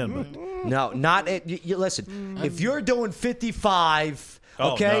put one in. But No, not it. You listen. If you're doing 55.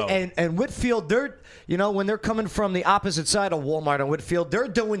 Okay, and Whitfield, they're when they're coming from the opposite side of Walmart and Whitfield, they're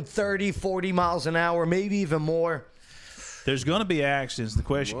doing 30, 40 miles an hour, maybe even more. There's going to be accidents. The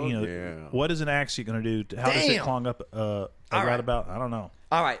question, what is an accident going to do? How does it clog up a roundabout? I don't know.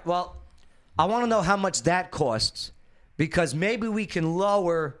 All right, well, I want to know how much that costs because maybe we can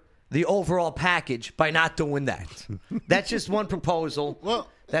lower the overall package by not doing that. That's just one proposal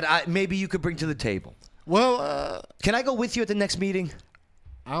that maybe you could bring to the table. Well, can I go with you at the next meeting?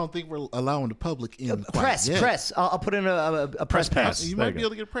 I don't think we're allowing the public in. Press. I'll put in a press pass. You might be able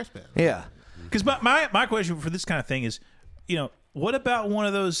to get a press pass. Yeah. Because my question for this kind of thing is, what about one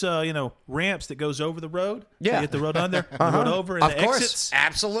of those ramps that goes over the road? Yeah. So you get the road under, the road over, and of the course. exits.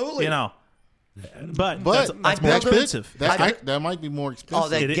 But that's more expensive. That might be more expensive. Oh,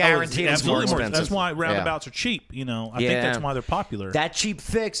 they guaranteed it's more expensive. That's why roundabouts are cheap. I think that's why they're popular. That cheap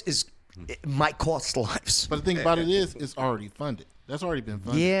fix it might cost lives. But the thing about it is, it's already funded. That's already been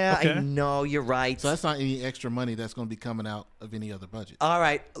funded. Yeah, Okay. I know. You're right. So that's not any extra money that's going to be coming out of any other budget. All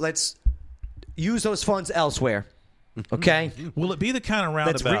right, let's use those funds elsewhere. Okay. Will it be the kind of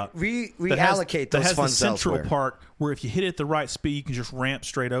Let's roundabout reallocate that those has funds the central elsewhere. part where if you hit it at the right speed, you can just ramp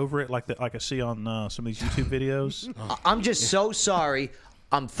straight over it, like I see on some of these YouTube videos? I'm just so sorry.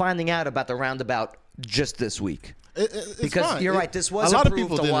 I'm finding out about the roundabout just this week. It's because fine. You're right. This was a lot of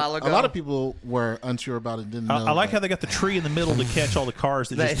approved people a while ago. A lot of people were unsure about it. Didn't know. I like how they got the tree in the middle to catch all the cars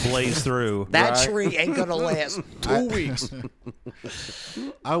that just blaze through. That tree ain't gonna last 2 weeks.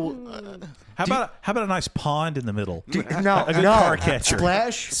 I will. How about a nice pond in the middle? No, a good no. car catcher.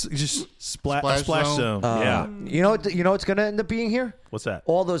 Splash. Just splash Splash zone. zone. Yeah. You know what's gonna end up being here? What's that?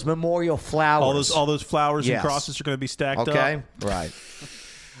 All those memorial flowers. All those flowers Yes. and crosses are going to be stacked Okay. up. Right.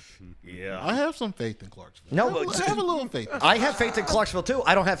 Yeah. I have some faith in Clarksville. No, I have a little faith. I have faith in Clarksville too.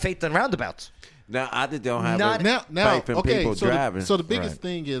 I don't have faith in roundabouts. Now I just don't have Not- Now, faith in okay. people So driving. the biggest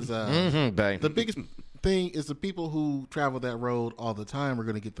thing is babe. the biggest thing is the people who travel that road all the time are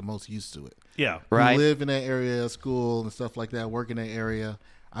going to get the most used to it. Yeah. Right. Who live in that area, school and stuff like that, work in that area.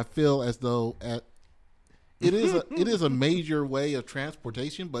 I feel as though it is a major way of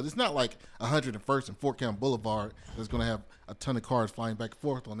transportation, but it's not like 101st and Fort Campbell Boulevard that's going to have a ton of cars flying back and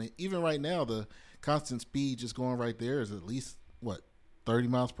forth on it. Even right now, the constant speed just going right there is at least 30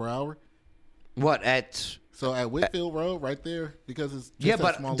 miles per hour. What at? So at Whitfield Road, right there, because it's just Yeah, that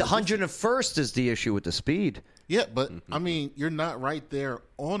but small the location. 101st is the issue with the speed. Yeah, but I mean, you're not right there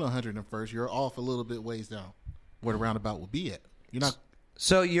on 101st. You're off a little bit ways down, where the roundabout will be at. You're not.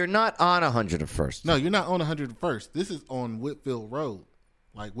 So you're not on 101st. No, you're not on 101st. This is on Whitfield Road,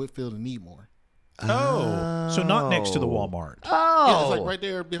 like Whitfield and Needmore. Oh. So not next to the Walmart. Oh, Yeah, it's like right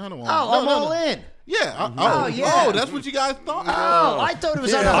there behind the Walmart. Oh, I'm all in. Yeah. yeah. Oh, that's what you guys thought. Oh, I thought it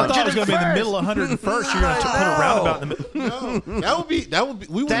was on I 101st. thought it was going to be in the middle of 101st. You're going to put a roundabout in the middle. No, that would be.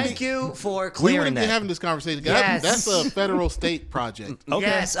 We wouldn't Thank be, you for We clearing wouldn't that. be having this conversation. Yes. That's a federal state project. Okay.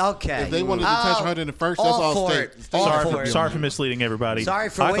 Yes, okay. If they wanted to touch 101st, that's all for state. it. State All project. for it. Sorry for misleading everybody. Sorry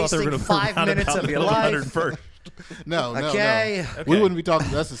for I thought they were wasting gonna put 5 minutes roundabout of in the your middle life. 101st. No. Okay. We wouldn't be talking.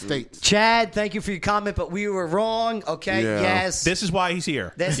 That's the states. Chad, thank you for your comment, but we were wrong. Okay, Yeah. yes. This is why he's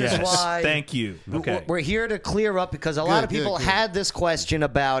here. This is why. Thank you. Okay. We're here to clear up because a lot of people good. had this question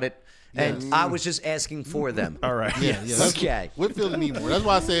about it, and I was just asking for them. All right. Yeah. That's Okay. Whitfield need more. That's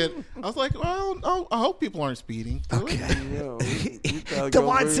why I said, I was like, well, I hope people aren't speeding.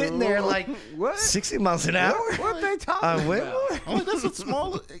 Dewan's sitting there like What? 60 miles an hour. What they talking about? I'm like, that's a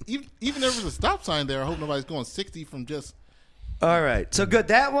small, even if there's a stop sign there, I hope nobody's going 60 from just. All right. So good.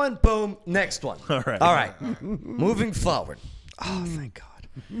 That one. Boom. Next one. All right. All right. Moving forward. Oh, thank God.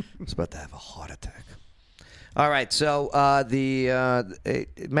 I was about to have a heart attack. All right. So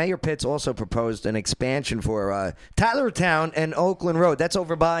Mayor Pitts also proposed an expansion for Tylertown and Oakland Road. That's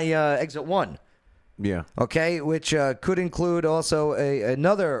over by Exit 1. Yeah. Okay, which could include also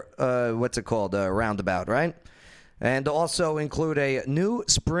another, what's it called, roundabout, right? And also include a new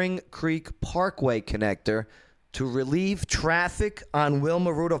Spring Creek Parkway connector to relieve traffic on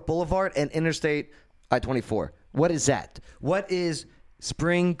Wilma Rudolph Boulevard and Interstate I-24. What is that? What is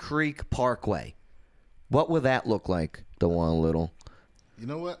Spring Creek Parkway? What will that look like, DeJuan Little? You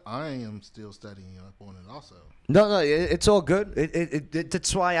know what? I am still studying up on it also. No, it's all good.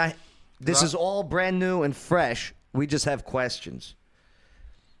 That's why this is all brand new and fresh. We just have questions.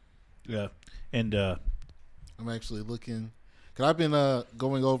 Yeah. And I'm actually looking, because I've been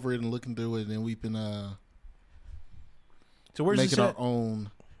going over it and looking through it, and we've been so where's making this our at?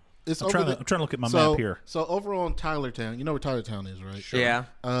 own. It's I'm over trying to look at my so, map here. So over on Tylertown, you know where Tylertown is, right? Sure. Yeah.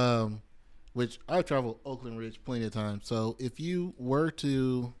 Which I've traveled Oakland Ridge plenty of times. So if you were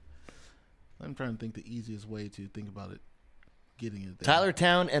to, I'm trying to think the easiest way to think about it, getting it there.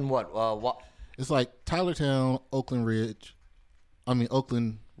 Tylertown and what? What? It's like Tylertown, Oakland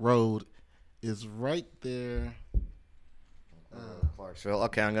Road is right there. Clarksville.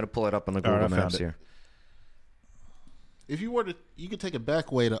 Okay, I'm going to pull it up on the All right, Google I found Maps it. here. If you were to, you could take a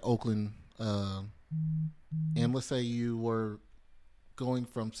back way to Oakland, and let's say you were going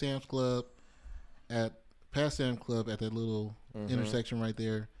from Sam's Club past Sam's Club at that little intersection right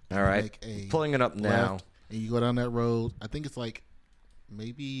there. All right. Make a Pulling it up now. left, and you go down that road. I think it's like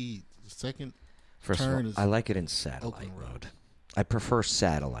maybe the second First turn of all, is I like it in satellite Oakland Road. mode. I prefer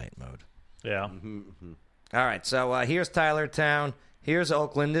satellite mode. Yeah. All right, so here's Tylertown. Here's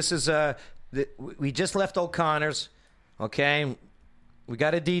Oakland. This is we just left O'Connor's. Okay, we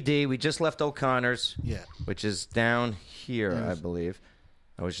got a DD. We just left O'Connor's. Yeah. Which is down here, I believe.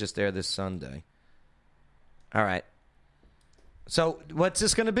 I was just there this Sunday. All right. So what's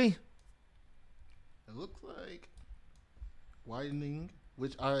this going to be? It looks like widening,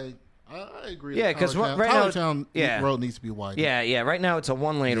 which I agree. Yeah, 'cause right now- Tylertown yeah. Road needs to be widened. Yeah. Right now it's a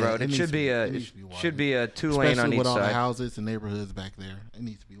one-lane Yeah, road. It needs should to be it needs to be should widened. be a two-lane Especially on each with all the side. houses and neighborhoods back there. It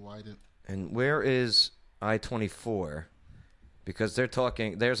needs to be widened. And where is I-24? Because they're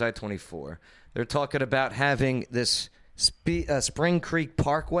talking. There's I-24. They're talking about having this Spring Creek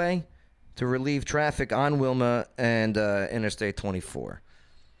Parkway to relieve traffic on Wilma and Interstate 24.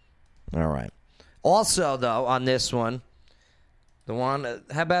 All right. Also, though, on this one, the one.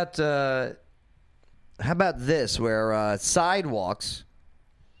 How about this? Where sidewalks.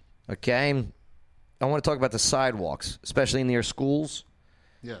 Okay. I want to talk about the sidewalks, especially near schools.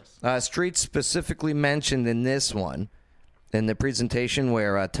 Yes. Streets specifically mentioned in this one, in the presentation,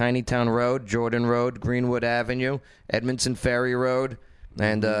 where Tinytown Road, Jordan Road, Greenwood Avenue, Edmondson Ferry Road,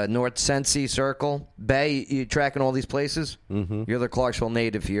 and North Sensi Circle. Bay, you tracking all these places? Mm-hmm. You're the Clarksville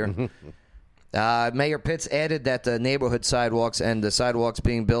native here. Mayor Pitts added that the neighborhood sidewalks and the sidewalks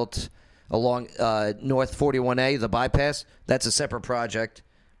being built along North 41A, the bypass, that's a separate project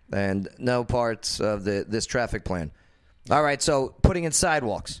and no parts of this traffic plan. All right, so putting in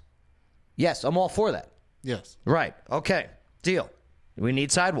sidewalks. Yes, I'm all for that. Yes. Right. Okay. Deal. We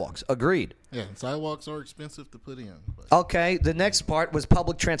need sidewalks. Agreed. Yeah, and sidewalks are expensive to put in. But. Okay, the next part was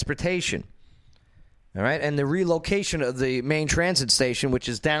public transportation. All right, and the relocation of the main transit station, which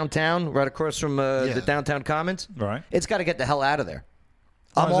is downtown, right across from the downtown Commons. Right. It's got to get the hell out of there.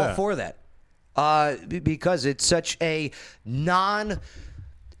 Why I'm is all that? for that. Because it's such a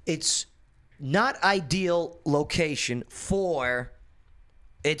it's not ideal location for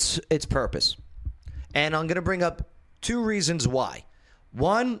its purpose. And I'm going to bring up two reasons why.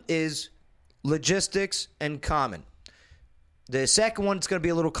 One is logistics and common. The second one is going to be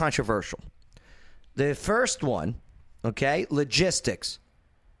a little controversial. The first one, okay, logistics.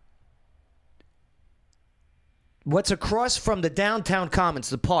 What's across from the downtown Commons,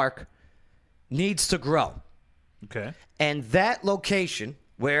 the park, needs to grow. Okay. And that location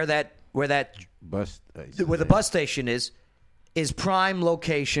where the Bus. bus station is prime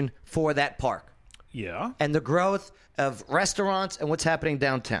location for that park. Yeah. and the growth of restaurants and what's happening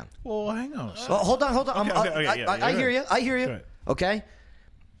downtown. Well, hang on. Well, hold on. Okay, yeah, I hear you. I hear you. Go ahead. Okay.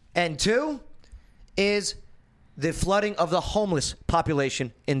 And 2 is the flooding of the homeless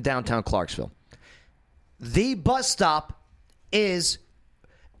population in downtown Clarksville. The bus stop is.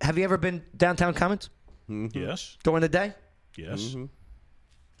 Have you ever been downtown Commons Yes. during the day? Yes.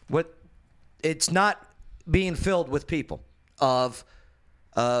 What? It's not being filled with people of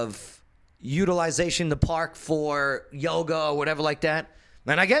utilization the park for yoga or whatever like that.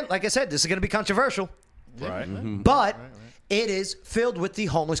 And again, like I said, this is going to be controversial, Right. but it is filled with the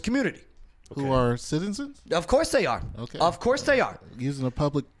homeless community. Who are citizens Of course they are. Okay. Of course they are. using a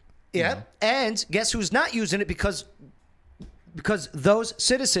public. Yeah. And guess who's not using it because those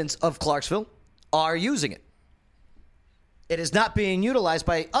citizens of Clarksville are using it. It is not being utilized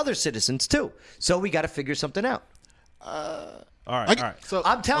by other citizens too. So we got to figure something out. All right. So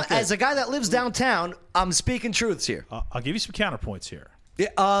I'm telling, okay. as a guy that lives downtown, I'm speaking truths here. I'll give you some counterpoints here.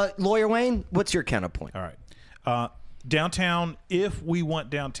 Lawyer Wayne, what's your counterpoint? All right. Downtown, if we want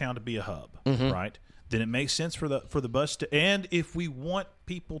downtown to be a hub, right, then it makes sense for the bus to, and if we want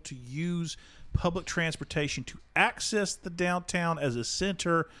people to use public transportation to access the downtown as a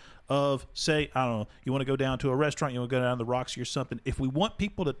center of, say, I don't know, you want to go down to a restaurant, you want to go down to the Roxy or something. If we want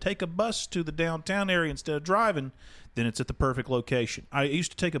people to take a bus to the downtown area instead of driving, then it's at the perfect location. I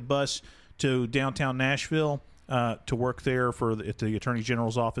used to take a bus to downtown Nashville to work there at the Attorney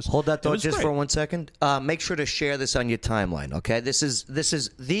General's office. Hold that It thought was just great. for 1 second. Make sure to share this on your timeline, okay? This is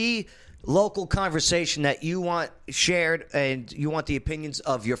the local conversation that you want shared, and you want the opinions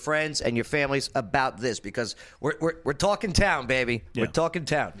of your friends and your families about this, because we're talking town, baby. Yeah. We're talking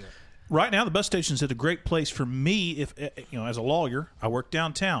town. Yeah. Right now, the bus station's at a great place for me. If as a lawyer, I work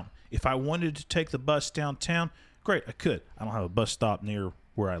downtown. If I wanted to take the bus downtown, great, I could. I don't have a bus stop near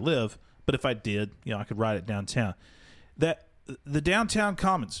where I live, but if I did, I could ride it downtown. That the downtown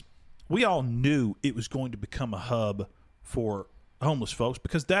Commons, we all knew it was going to become a hub for homeless folks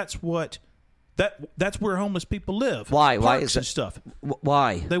because that's where homeless people live. Why? Parks Why is and that? stuff?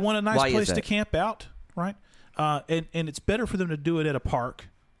 Why? They want a nice Why is place to that? camp out, right? And it's better for them to do it at a park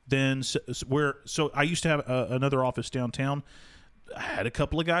than where. So I used to have another office downtown. I had a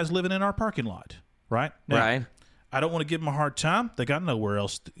couple of guys living in our parking lot, right? Now, Right. I don't want to give them a hard time. They got nowhere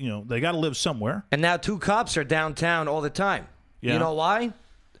else. They got to live somewhere. And now 2 cops are downtown all the time. Yeah. You know why?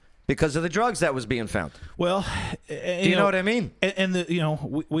 Because of the drugs that was being found. Well, Do you know what I mean? And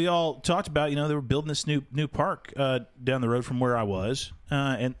we all talked about they were building this new park down the road from where I was,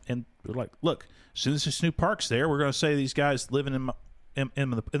 and we're like, look, as soon as this new park's there, we're going to say these guys living in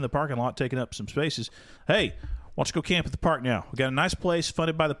the parking lot taking up some spaces. Hey, why don't you go camp at the park now? We got a nice place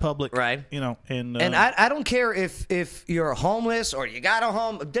funded by the public, Right? And I don't care if you're homeless or you got a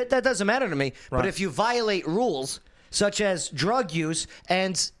home. That doesn't matter to me. But Right. if you violate rules such as drug use,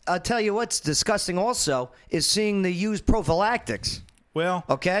 and I'll tell you what's disgusting also is seeing the use prophylactics. well,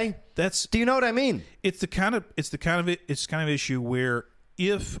 Okay, do you know what I mean? It's the kind of issue where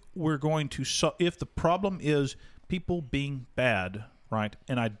if we're going to if the problem is people being bad, right?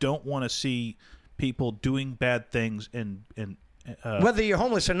 And I don't want to see people doing bad things and Whether you're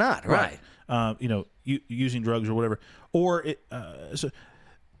homeless or not, right? Using drugs or whatever, or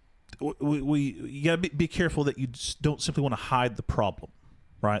you got to be careful that you just don't simply want to hide the problem.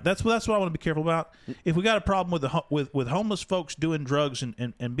 Right, that's what I want to be careful about. If we got a problem with homeless folks doing drugs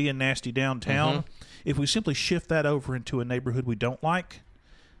and being nasty downtown, if we simply shift that over into a neighborhood we don't like,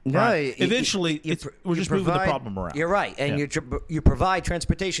 No, right, eventually we're just moving the problem around. You're right, and you provide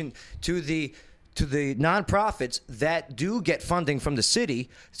transportation to the nonprofits that do get funding from the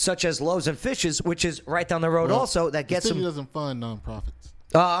city, such as Loaves and Fishes, which is right down the road. Also, that gets the city them. doesn't fund nonprofits.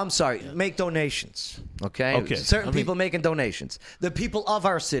 I'm sorry. Make donations. Okay. Okay. Certain people making donations. The people of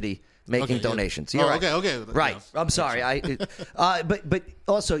our city making donations. You're right. Okay. Right. Yes. I'm sorry. But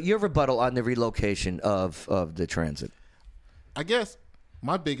also your rebuttal on the relocation of the transit. I guess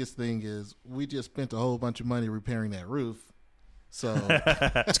my biggest thing is we just spent a whole bunch of money repairing that roof. So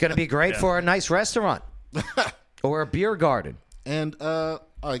It's going to be great for a nice restaurant or a beer garden. And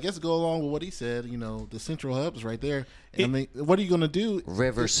I guess go along with what he said. The central hub is right there. I mean, what are you going to do?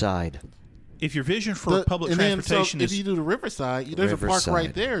 Riverside. If your vision for public transportation if you do the Riverside, there's a park Riverside.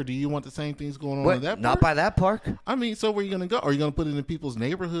 right there. Do you want the same things going on What? in that park? Not by that park. I mean, so where are you going to go? Are you going to put it in people's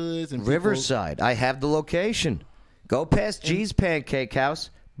neighborhoods and Riverside. I have the location. Go past G's Pancake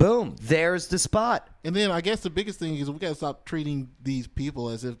House. Boom. There's the spot. And then I guess the biggest thing is we got to stop treating these people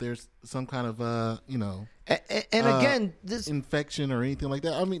as if there's some kind of And again, this infection or anything like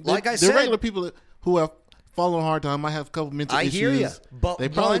that. I mean, Like I they're said- regular people who have fallen hard time. Might have a couple mental I issues. hear ya. But they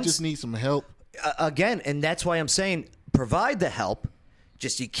probably once- just need some help. again, and that's why I'm saying provide the help.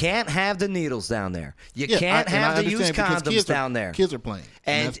 Just you can't have the needles down there. You can't have the used condoms down there. Kids are playing.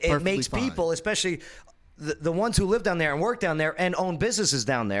 And it makes people, especially the ones who live down there and work down there and own businesses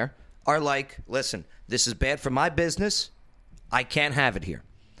down there, are like, listen, this is bad for my business. I can't have it here.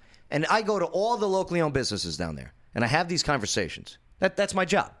 And I go to all the locally owned businesses down there, and I have these conversations. That's my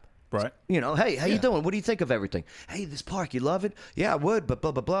job. Right. You know, hey, how you doing? What do you think of everything? Hey, this park, you love it? Yeah, I would, but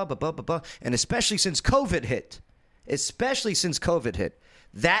blah, blah, blah, blah, blah, blah, blah. And especially since COVID hit,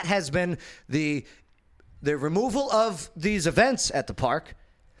 that has been the removal of these events at the park,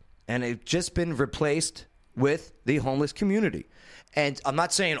 and it's just been replaced with the homeless community. And I'm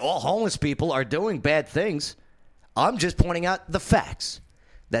not saying all homeless people are doing bad things. I'm just pointing out the facts,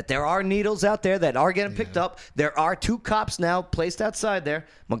 that there are needles out there that are getting picked up. There are 2 cops now placed outside there,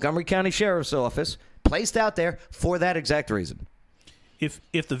 Montgomery County Sheriff's Office, placed out there for that exact reason.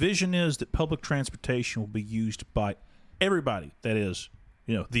 If the vision is that public transportation will be used by everybody, that is,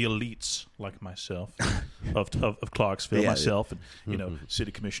 you know, the elites like myself of Clarksville, myself, and you know,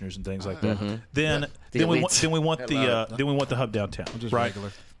 city commissioners and things like that. Then we want the hub downtown, right?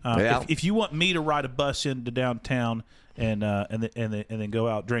 If you want me to ride a bus into downtown and then go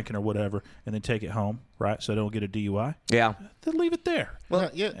out drinking or whatever, and then take it home, right? So I don't get a DUI. Yeah, then leave it there. Well,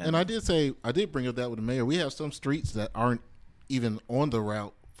 and I did bring up that with the mayor. We have some streets that aren't even on the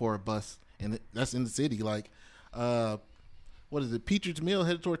route for a bus, and that's in the city. Like, what is it? Peachard's Mill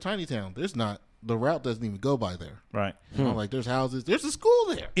headed toward Tiny Town. There's not. The route doesn't even go by there. Right. You know, like there's houses. There's a school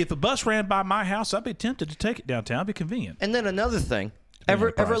there. If a bus ran by my house, I'd be tempted to take it downtown. It'd be convenient. And then another thing.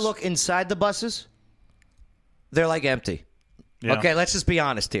 Ever look inside the buses? They're like empty. Yeah. Okay, let's just be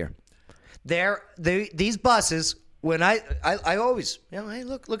honest here. These buses, when I always, you know, hey,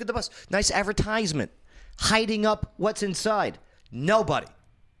 look at the bus. Nice advertisement. Hiding up what's inside. Nobody.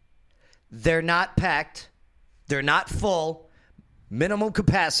 They're not packed. They're not full. Minimum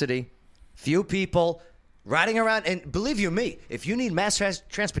capacity. Few people riding around. And believe you me, if you need mass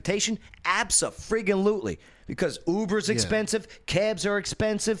transportation, abso-friggin-lutely. Because Uber's expensive, cabs are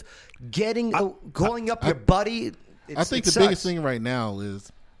expensive. Calling up your buddy. I think the biggest thing right now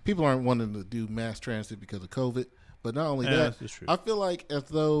is people aren't wanting to do mass transit because of COVID. But not only that, I feel like as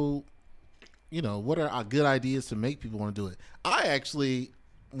though, you know, what are good ideas to make people want to do it? I actually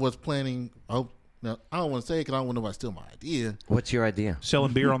was planning. Oh, no, I don't want to say it because I don't want nobody to steal my idea. What's your idea?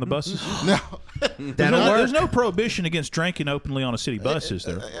 Selling beer on the buses? No. There's no prohibition against drinking openly on a city bus, is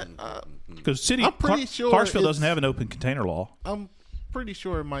there? Because Clarksville doesn't have an open container law. I'm pretty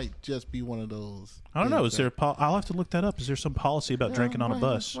sure it might just be one of those. I don't know. Is there? I'll have to look that up. Is there some policy about drinking on a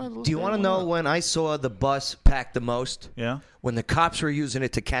bus? Do you want to know when I saw the bus packed the most? Yeah. When the cops were using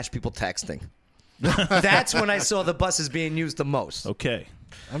it to catch people texting. That's when I saw the buses being used the most. Okay.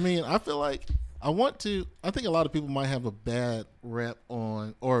 I mean, I feel like I think a lot of people might have a bad rep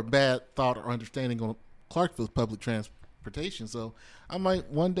on, or a bad thought or understanding on Clarksville's public transportation. So I might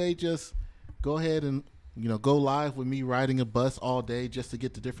one day just go ahead and, you know, go live with me riding a bus all day just to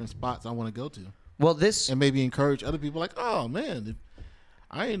get to different spots I want to go to. Well, and maybe encourage other people like, oh man,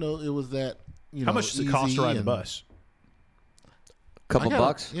 I didn't know it was that. You know, how much does it cost to ride the bus? Couple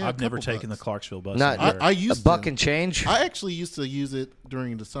bucks. Yeah, I've never taken the Clarksville bus. I used $1 and change. I actually used to use it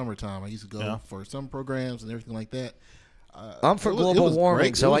during the summertime. I used to go for some programs and everything like that. I'm for global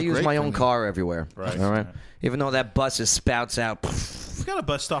warming, so I use my own car everywhere. Right. All right. Even though that bus spouts out. We got a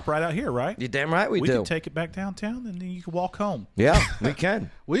bus stop right out here, right? You're damn right we do. We can take it back downtown, and then you can walk home. Yeah, we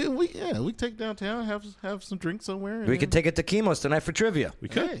can. we take downtown, have some drinks somewhere. We could take it to Chemo's tonight for trivia. We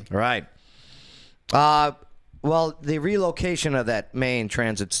could. Hey. Right. Well, the relocation of that main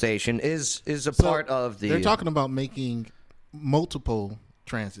transit station is a part of the. They're talking about making multiple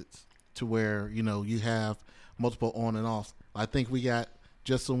transits to where, you know, you have multiple on and off. I think we got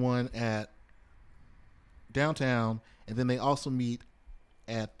just the one at downtown, and then they also meet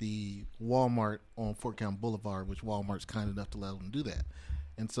at the Walmart on Fort County Boulevard, which Walmart's kind enough to let them do that.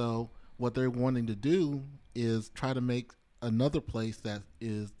 And so what they're wanting to do is try to make another place that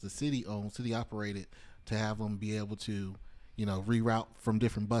is the city owned, city operated, to have them be able to, you know, reroute from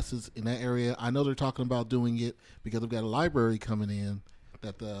different buses in that area. I know they're talking about doing it because we've got a library coming in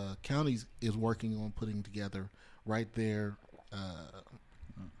that the county is working on putting together right there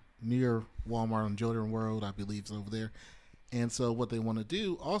near Walmart on Jordan Road, I believe is over there. And so what they want to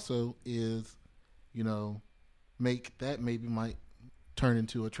do also is, you know, make that maybe might turn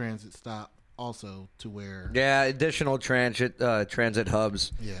into a transit stop also to where. Yeah, additional transit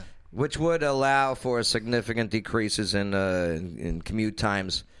hubs. Yeah. which would allow for significant decreases in commute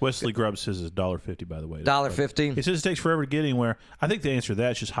times. Wesley Grubb says it's $1.50, by the way. $1.50? He says it takes forever to get anywhere. I think the answer to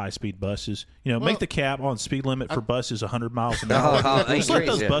that is just high-speed buses. Make the cap on speed limit for buses 100 miles an hour. Just let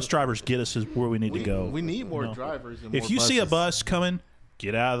those bus drivers get us where we need to go. We need more drivers and more If you see a bus coming,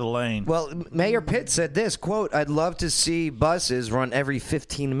 get out of the lane. Well, Mayor Pitt said this, quote, "I'd love to see buses run every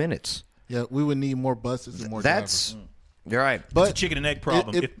 15 minutes." Yeah, we would need more buses and more drivers. You're right. But it's a chicken and egg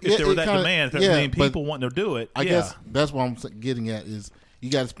problem. If there were that demand, if there were many people wanting to do it, I guess that's what I'm getting at is you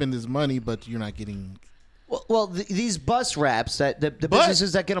got to spend this money, but you're not getting. Well, these bus wraps, the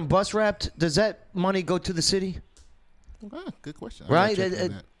businesses that get them bus wrapped, does that money go to the city? Good question. Right?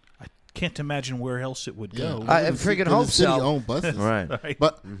 I can't imagine where else it would go. I freaking hope so. City-owned buses. Right.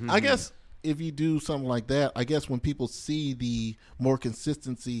 But I guess if you do something like that, I guess when people see the more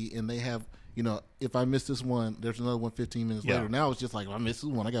consistency and they have, if I miss this one, there's another one 15 minutes later. Now it's just like, if I miss this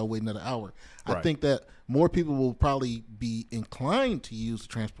one, I got to wait another hour. Right. I think that more people will probably be inclined to use the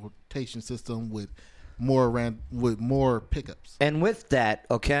transportation system with more pickups. And with that,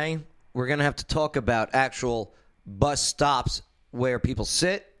 okay, we're going to have to talk about actual bus stops where people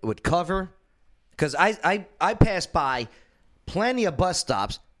sit with cover. Because I pass by plenty of bus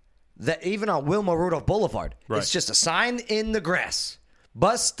stops that even on Wilma Rudolph Boulevard, it's just a sign in the grass.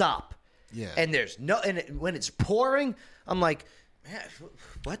 Bus stop. Yeah. And there's when it's pouring, I'm like, man,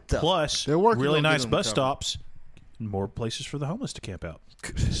 what the? Plus, They're working really on nice getting bus them stops, more places for the homeless to camp out.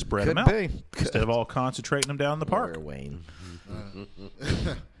 Spread Could them out be. instead of all concentrating them down in the park. Wayne.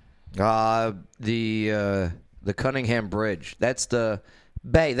 The Cunningham Bridge. That's the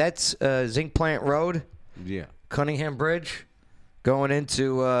Bay. That's Zinc Plant Road. Yeah. Cunningham Bridge, going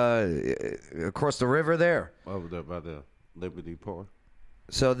into across the river there. Over there by the Liberty Park.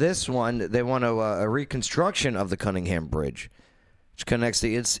 So this one, they want a reconstruction of the Cunningham Bridge, which connects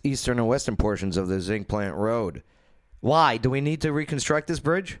the eastern and western portions of the Zinc Plant Road. Why? Do we need to reconstruct this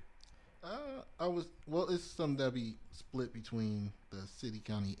bridge? It's something that'll be split between the city,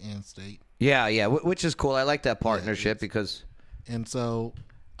 county, and state. Yeah, which is cool. I like that partnership because... And so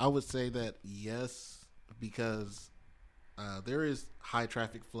I would say that yes, because there is high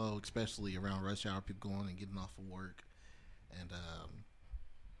traffic flow, especially around rush hour, people going and getting off of work. And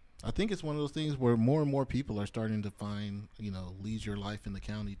I think it's one of those things where more and more people are starting to find, leisure life in the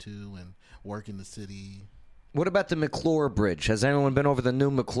county too and work in the city. What about the McClure Bridge? Has anyone been over the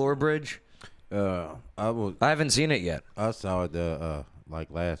new McClure Bridge? I haven't seen it yet. I saw it like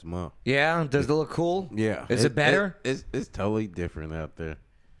last month. Yeah? Does it look cool? Yeah. Is it better? It's totally different out there.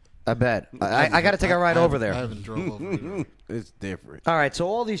 I bet. I got to take a ride over there. I haven't drove over there. It's different. All right, so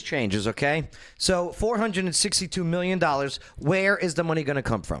all these changes, okay? So $462 million, where is the money going to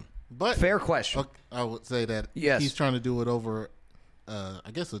come from? But fair question. I would say that he's trying to do it over,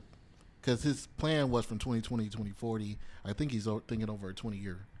 I guess, because his plan was from 2020 to 2040. I think he's thinking over a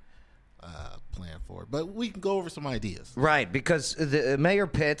 20-year plan for it. But we can go over some ideas. Right, because the Mayor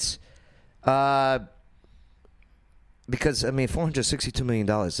Pitts, because, $462 million,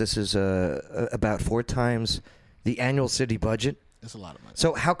 this is about 4 times the annual city budget. That's a lot of money.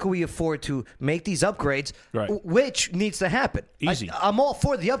 So how can we afford to make these upgrades, right, which needs to happen? Easy. I'm all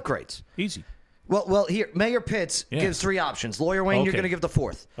for the upgrades. Easy. Well, here, Mayor Pitts gives 3 options. Lawyer Wayne, you're going to give the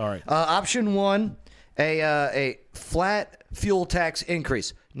 4th. All right. Option 1, a flat fuel tax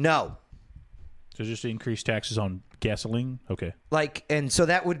increase. No. So just increase taxes on gasoline? Okay. And so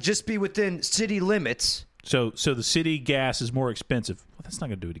that would just be within city limits. So the city gas is more expensive. Well, that's not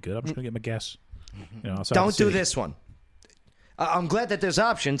going to do any good. I'm just going to get my gas. Don't do this one. I'm glad that there's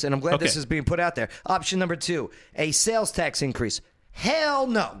options, and I'm glad this is being put out there. Option number 2, a sales tax increase. Hell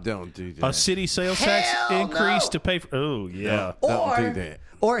no. Don't do that. A city sales tax increase to pay for... Oh, yeah. Don't do that.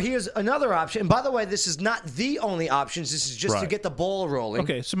 Or here's another option. And by the way, this is not the only options. This is just to get the ball rolling.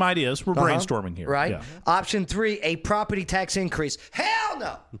 Okay, some ideas. We're brainstorming here. Right? Yeah. Option 3, a property tax increase. Hell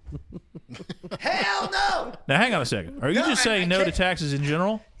no. Hell no. Now, hang on a second. Are you just saying no to taxes in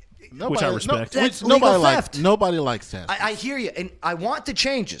general? Which I respect. Nobody likes taxes. I hear you, and I want the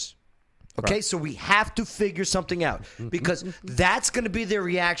changes. Okay, so we have to figure something out because that's going to be the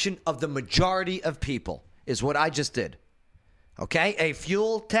reaction of the majority of people, is what I just did. Okay, a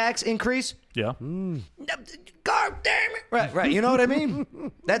fuel tax increase? Yeah. God damn it. Right. You know what I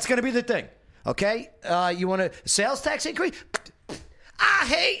mean? That's going to be the thing. Okay, you want a sales tax increase? I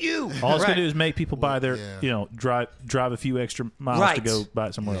hate you. All it's going to do is make people buy their, drive a few extra miles to go buy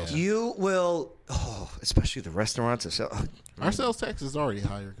it somewhere else. You will, especially the restaurants. Our sales tax is already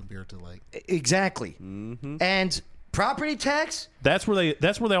higher compared to Exactly. And Property tax? That's where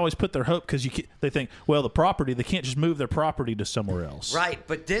they always put their hope, because they think, well, the property, they can't just move their property to somewhere else. Right,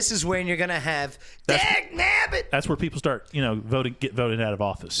 but this is when you're going to have dag nabbit. That's where people start, get voted out of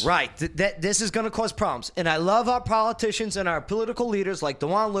office. Right. This is going to cause problems. And I love our politicians and our political leaders like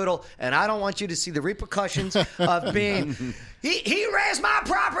DeJuan Little, and I don't want you to see the repercussions of being, he raised my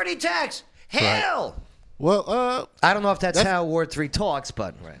property tax. Hell. Right. Well, I don't know if that's how Ward 3 talks,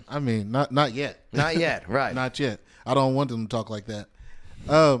 but right. I mean, not yet. Not yet, right. Not yet. I don't want them to talk like that.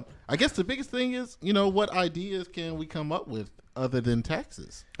 I guess the biggest thing is, what ideas can we come up with other than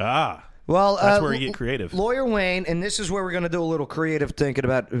taxes? Well, that's where you get creative. Lawyer Wayne, and this is where we're going to do a little creative thinking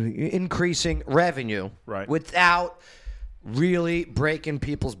about increasing revenue without really breaking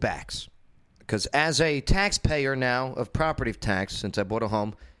people's backs. Because as a taxpayer now of property tax, since I bought a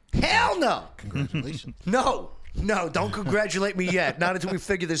home, hell no. Congratulations. No, don't congratulate me yet. Not until we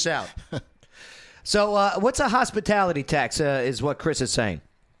figure this out. So what's a hospitality tax is what Chris is saying.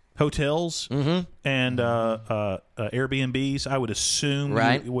 Hotels and Airbnbs, I would assume.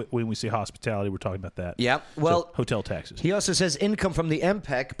 Right. When we say hospitality, we're talking about that. Yep. Well, so, hotel taxes. He also says income from the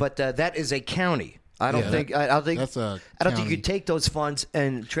MPEC, but that is a county. I don't think you could take those funds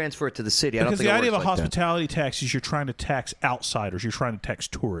and transfer it to the city. Because I don't think the idea of a like hospitality tax is you're trying to tax outsiders. You're trying to tax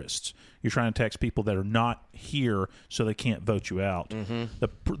tourists. You're trying to tax people that are not here, so they can't vote you out.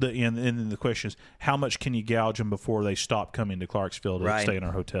 Mm-hmm. And then the question is, how much can you gouge them before they stop coming to Clarksville to stay in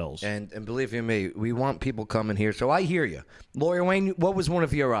our hotels? And believe you me, we want people coming here. So I hear you, Lawyer Wayne. What was one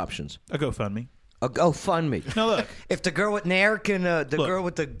of your options? A GoFundMe. A GoFundMe. No, look. If the girl with Nair can, girl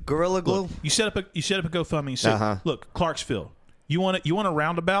with the Gorilla Glue. Look, you set up a GoFundMe. And say, look, Clarksville, you want a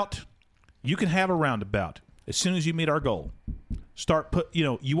roundabout? You can have a roundabout as soon as you meet our goal.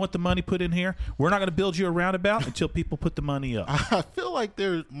 You want the money put in here? We're not going to build you a roundabout until people put the money up. I feel like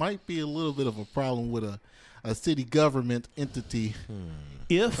there might be a little bit of a problem with a city government entity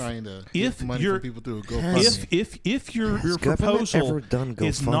trying to get money from people through a GoFundMe. If your proposal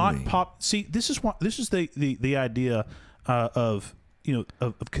is not see, this is the idea of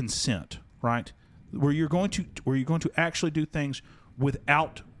consent, right? Where you're going to actually do things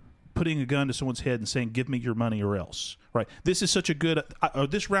without putting a gun to someone's head and saying, "Give me your money or else." Right? This is such a good,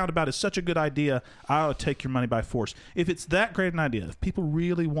 this roundabout is such a good idea. I ought to take your money by force. If it's that great an idea, if people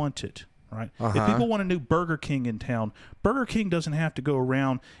really want it, right? If people want a new Burger King in town, Burger King doesn't have to go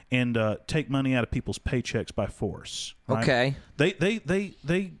around and take money out of people's paychecks by force. Right? Okay.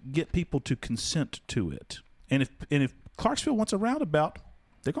 They get people to consent to it, and if Clarksville wants a roundabout,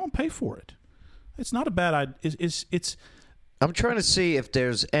 they're going to pay for it. It's not a bad idea. It's. I'm trying to see if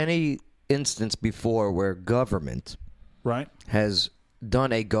there's any instance before where government has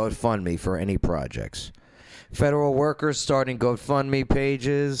done a GoFundMe for any projects. Federal workers starting GoFundMe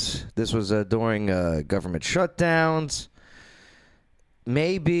pages. This was during government shutdowns.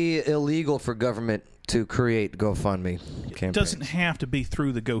 Maybe illegal for government to create GoFundMe campaigns. It doesn't have to be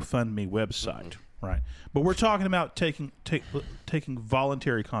through the GoFundMe website, right? But we're talking about taking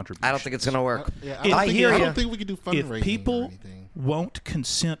voluntary contributions. I don't think it's going to work. I don't think we can do fundraising. If people won't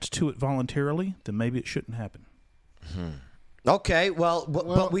consent to it voluntarily, then maybe it shouldn't happen. Okay,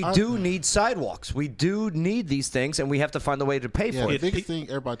 but we do need sidewalks. We do need these things, and we have to find a way to pay for it. The biggest thing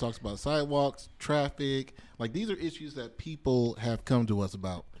everybody talks about, sidewalks, traffic. Like, these are issues that people have come to us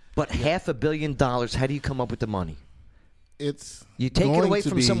about. But $500 million, how do you come up with the money? You take it away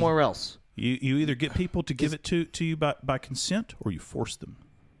from somewhere else. You either get people to give it to you by consent, or you force them.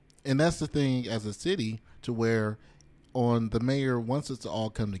 And that's the thing as a city, to where on the mayor wants us to all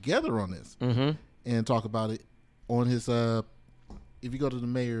come together on this and talk about it on his if you go to the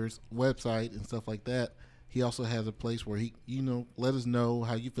mayor's website and stuff like that, he also has a place where he let us know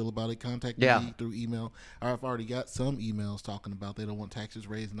how you feel about it. Contact me through email. I've already got some emails talking about they don't want taxes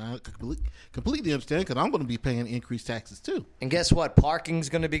raised, and I completely understand, because I'm going to be paying increased taxes too. And guess what? Parking's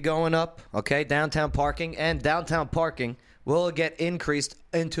going to be going up. Okay, downtown parking will get increased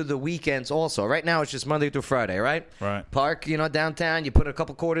into the weekends also. Right now, it's just Monday through Friday, right? Right. Park, downtown, you put a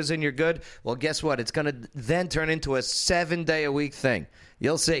couple quarters in, you're good. Well, guess what? It's going to then turn into a 7-day-a-week thing.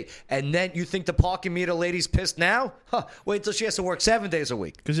 You'll see. And then you think the parking meter lady's pissed now? Wait till she has to work 7 days a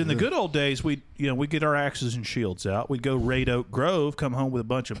week. Because in the good old days, we'd get our axes and shields out. We'd go raid Oak Grove, come home with a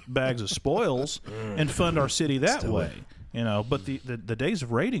bunch of bags of spoils, and fund our city that way. But the days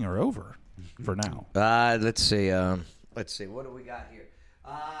of raiding are over for now. Let's see. What do we got here?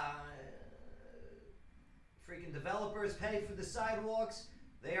 Freaking developers pay for the sidewalks.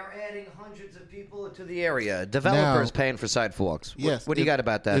 They are adding hundreds of people to the area. Developers paying for sidewalks. Yes. What do you got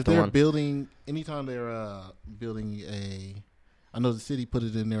about that? If they're building, anytime they're building I know the city put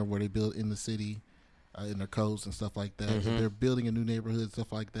it in there where they build in the city, in their codes and stuff like that. If they're building a new neighborhood,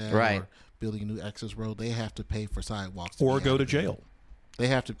 stuff like that, Right. or building a new access road, they have to pay for sidewalks. to Or be go to added. jail. They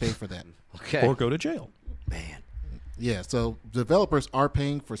have to pay for that. Okay. Or go to jail. Man. Yeah, so developers are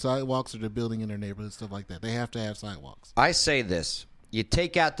paying for sidewalks, or they're building in their neighborhood, stuff like that. They have to have sidewalks. I say this. You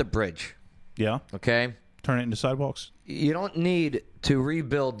take out the bridge, Yeah. okay? Turn it into sidewalks. You don't need to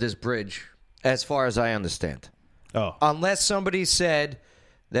rebuild this bridge, as far as I understand. Oh. Unless somebody said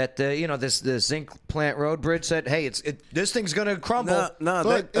that, the Zinc Plant Road Bridge said, hey, this thing's going to crumble.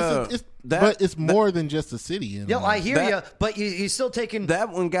 But it's more than just the city. In I hear that- you, but you're still taking... That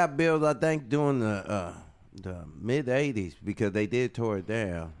one got built, I think, during the mid '80s because they did tore it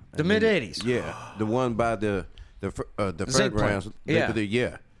down. The mid-'80s? Yeah, the one by the Zinc fairgrounds. plant.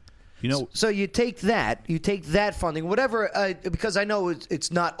 Yeah. You know, So you take that funding, whatever, because I know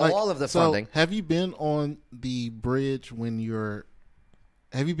it's not all of the funding. Have you been on the bridge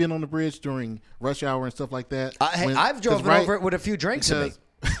Have you been on the bridge during rush hour and stuff like that? I've driven over it with a few drinks in me.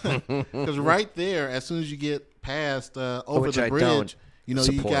 Because right there, as soon as you get past over Which the I bridge, don't you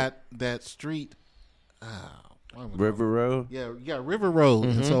support. got that street. River Road. Yeah, you got River Road,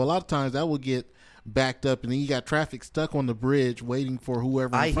 and so a lot of times that will get backed up, and then you got traffic stuck on the bridge waiting for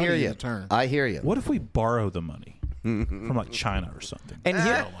whoever in I front hear of you you. to turn. I hear you. what if we borrow the money from like China or something? And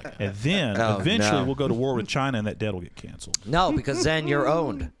here, And then Oh, eventually no. we'll go to war with China and that debt will get canceled. no, because then you're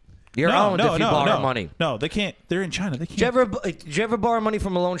owned. You're owned if you borrow money. No, they can't. They're in China. They can't. Did you ever borrow money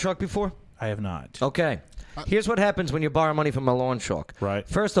from a loan shark before? I have not. Okay. Here's what happens when you borrow money from a loan shark. Right.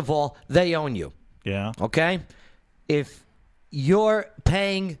 First of all, they own you. Yeah. Okay? If you're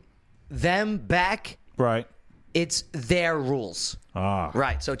paying them back, Right. it's their rules. Ah.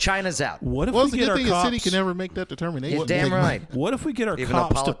 Right. So China's out. What if Well, we it's a get good our thing cops? a city can never make that determination. You're damn right. What if we get our Even though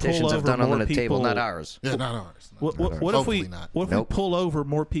cops to pull politicians over have done more them on the people? table, not ours. Yeah, not ours. What if we? Hopefully not. What if Nope. we pull over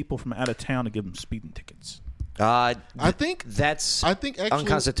more people from out of town to give them speeding tickets? I think That's actually,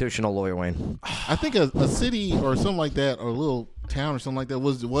 unconstitutional, Lawyer Wayne. I think a city or something like that, or a little town or something like that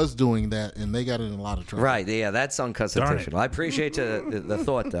was doing that, and they got in a lot of trouble. Right, yeah, that's unconstitutional. I appreciate the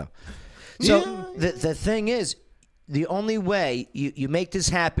thought, though. So the thing is, the only way you make this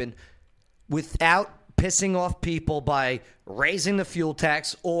happen without pissing off people by raising the fuel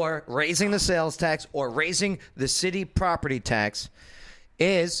tax or raising the sales tax or raising the city property tax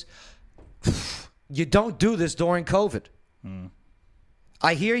is you don't do this during COVID.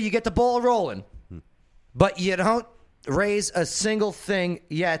 I hear you get the ball rolling, but you don't raise a single thing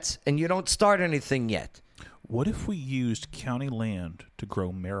yet, and you don't start anything yet. What if we used county land to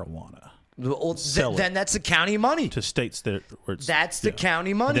grow marijuana Well, Sell it. then that's the county money. to states that where it's, That's the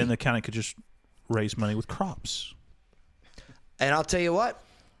county money. Then the county could just raise money with crops. And I'll tell you what,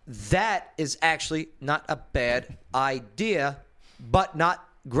 that is actually not a bad idea, but not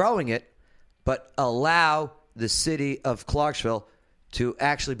growing it, but allow the city of Clarksville to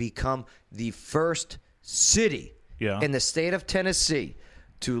actually become the first city in the state of Tennessee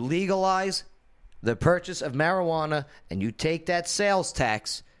to legalize the purchase of marijuana, and you take that sales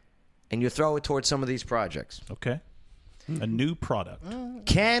tax and you throw it towards some of these projects. Okay. A new product.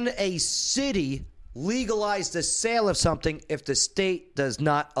 Can a city legalize the sale of something if the state does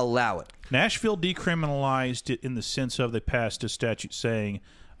not allow it? Nashville decriminalized it in the sense of they passed a statute saying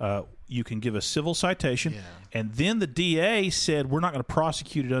you can give a civil citation, and then the DA said we're not going to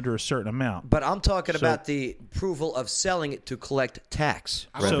prosecute it under a certain amount. But I'm talking about the approval of selling it to collect tax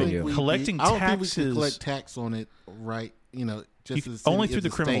revenue. Collecting I don't think we taxes- can collect tax on it, right? Just You- as the only city- through if the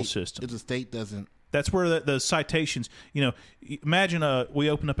criminal state- system. If the state doesn't, That's where the citations, imagine we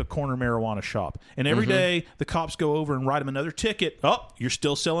open up a corner marijuana shop, and every day the cops go over and write them another ticket. Oh, you're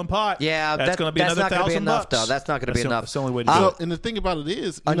still selling pot. Yeah, that's going to be that's another not gonna be $1,000 enough, bucks. though. That's not gonna be enough. That's the only way to do so, it. and the thing about it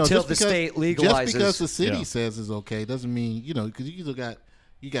is, Until just the because, state just legalizes- because the city Yeah. says it's okay doesn't mean because you either got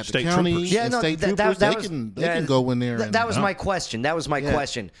the State county troopers. Yeah, and no, state that troopers. was- They can go in there. That was my question. That was my Yeah.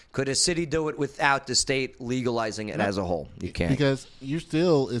 question. Could a city do it without the state legalizing it as a whole? You can't. because you're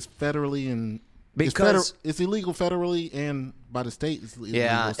still is federally and Because- it's illegal federally and by the state. It's illegal,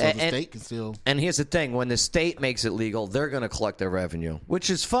 Yeah, so the state can still. And here's the thing: when the state makes it legal, they're going to collect their revenue, which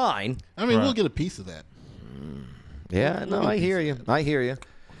is fine. I mean, Right. we'll get a piece of that. Yeah, no, I hear you. I hear you.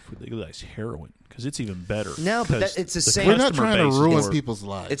 If we legalize heroin, because it's even better. No, but 'Cause it's the the same- We're not customer trying to base is ruin more- people's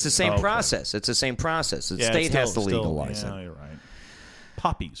lives. It's the same Okay. process. It's the same process. The Yeah, state it's has to still- legalize yeah, it. you're right.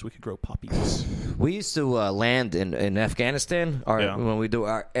 Poppies. We could grow poppies. We used to land in Afghanistan when we do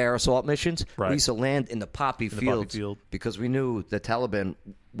our air assault missions. Right. We used to land in the poppy the poppy fields field. because we knew the Taliban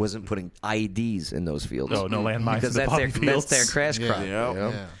wasn't putting IEDs in those fields. No landmines in because the that's poppy their fields. crash crop. Yeah. you know?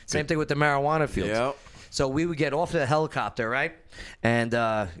 Yeah. Same thing with the marijuana fields. Yep. So we would get off the helicopter, right? And,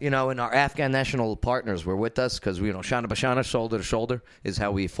 and our Afghan national partners were with us because, Shana Bashana, shoulder to shoulder is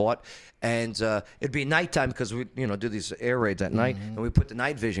how we fought. And it'd be nighttime because we, do these air raids at night. And we put the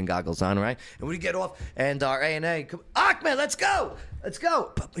night vision goggles on, right? And we'd get off and our A&A, Ahmed, let's go. Let's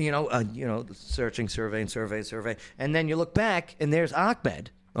go. Searching, survey. And then you look back and there's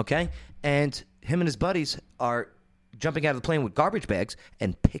Ahmed, okay? And him and his buddies are jumping out of the plane with garbage bags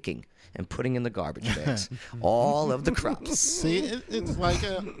and picking and putting in the garbage bags all of the crops. See, it's like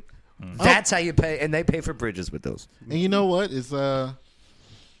that's how you pay, and they pay for bridges with those. And you know what? It's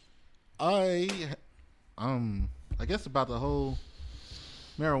I guess about the whole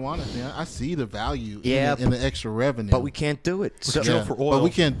marijuana thing. I see the value in the extra revenue, but we can't do it. For oil. But we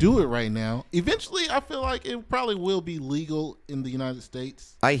can't do it right now. Eventually, I feel like it probably will be legal in the United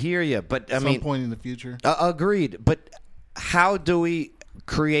States. I hear you, but at some point in the future. Agreed. But how do we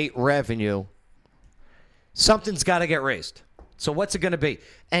create revenue? Something's got to get raised. So what's it going to be?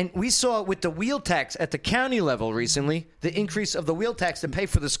 And we saw with the wheel tax at the county level recently, the increase of the wheel tax to pay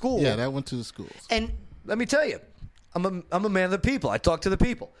for the school. Yeah, that went to the schools. And let me tell you, I'm a man of the people. I talk to the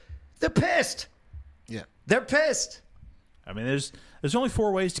people. They're pissed. Yeah. They're pissed. I mean, there's only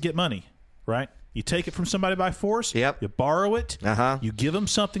 4 ways to get money, right? You take it from somebody by force. Yep. You borrow it. Uh-huh. You give them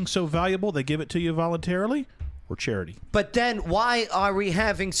something so valuable they give it to you voluntarily, or charity. But then why are we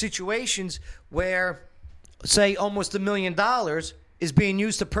having situations where, say, almost $1 million is being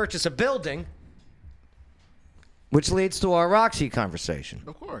used to purchase a building, which leads to our Roxy conversation?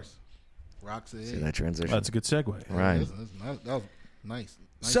 Of course. Roxy. See that transition? That's a good segue. Right. That was nice.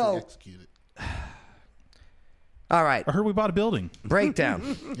 So, executed. All right. I heard we bought a building. Yeah,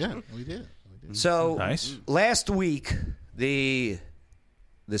 Breakdown. we did. So Nice. last week, the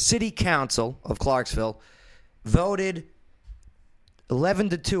city council of Clarksville voted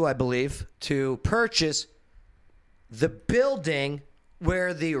 11-2, I believe, to purchase the building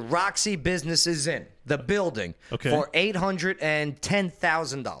where the Roxy business is in. The building for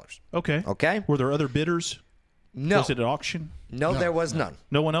 $810,000. Okay. Okay. Were there other bidders? No, Was it at auction? no, there was none.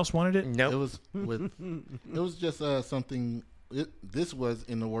 No one else wanted it? No, It was just something. This was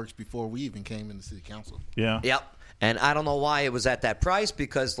in the works before we even came into city council. Yeah. Yep. And I don't know why it was at that price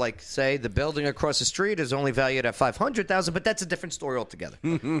because, like, say, the building across the street is only valued at $500,000, but that's a different story altogether.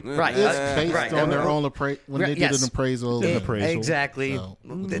 Right. It's based on their own appraisal when they did an appraisal. Exactly. So,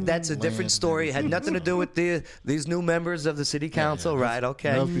 That's a different story. It had nothing to do with these new members of the city council, right?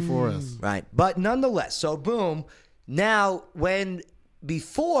 Okay. That was before us. Right. But nonetheless, so boom. Now,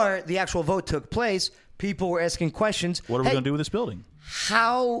 before the actual vote took place, people were asking questions. What are we going to do with this building?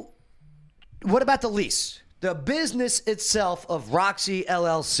 What about the lease? The business itself of Roxy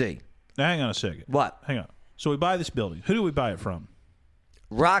LLC. Now, hang on a second. What? Hang on. So we buy this building. Who do we buy it from?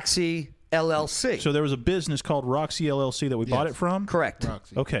 Roxy LLC. So there was a business called Roxy LLC that we bought it from? Correct.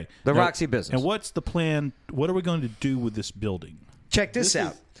 Roxy. Okay. The Now, Roxy business. And what's the plan? What are we going to do with this building? Check this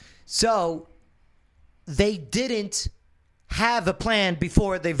out. So they didn't have a plan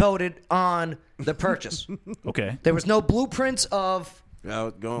before they voted on the purchase. Okay. There was no blueprints of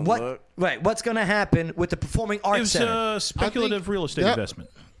What's going to happen with the Performing It Arts was Center. a speculative real estate investment.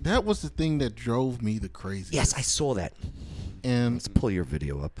 That was the thing that drove me the craziest. Yes, I saw that. And Let's pull your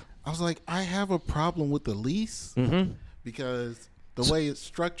video up. I was like, I have a problem with the lease because the way it's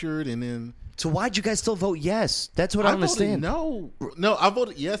structured, and then So why'd you guys still vote yes? That's what I don't understand. No, I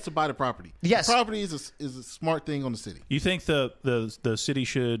voted yes to buy the property. Yes. The property is a smart thing on the city. You think the city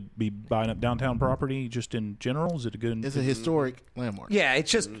should be buying up downtown property just in general? Is it a good? It's a historic landmark. Yeah,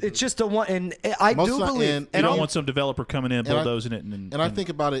 it's just a one, and I Most do of- believe. and you don't I'll- want some developer coming in, bulldozing it, And I think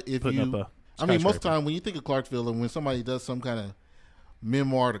about it, if putting you, up a I mean, most of skyscraper. the time when you think of Clarksville, and when somebody does some kind of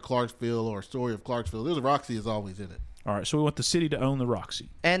memoir to Clarksville or a story of Clarksville, there's a Roxy is always in it. All right, so we want the city to own the Roxy.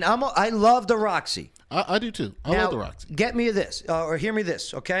 and I love the Roxy. I do too. I Now, love the Roxy. get me this, or hear me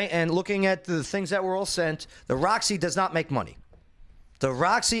this, okay? And looking at the things that were all sent, the Roxy does not make money. The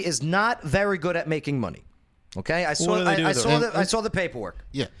Roxy is not very good at making money. Okay, I saw. What do they do I with saw it? the. I saw the paperwork.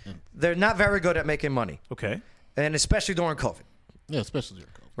 Yeah, They're not very good at making money, Okay. and especially during COVID. yeah, especially during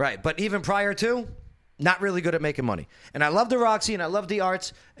COVID. Right, but even prior to, not really good at making money. And I love the Roxy, and I love the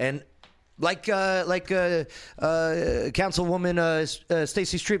arts, and like Councilwoman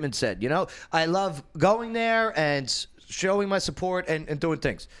Stacey Streetman said, I love going there and showing my support and doing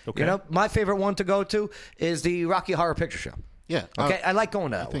things. Okay. My favorite one to go to is the Rocky Horror Picture Show. Yeah. Okay, I like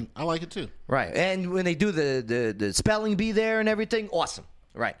going to that one. I like it too. Right, and when they do the spelling bee there and everything, awesome.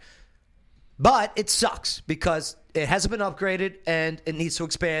 Right. But it sucks because it hasn't been upgraded and it needs to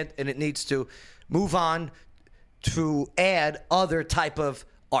expand and it needs to move on to add other type of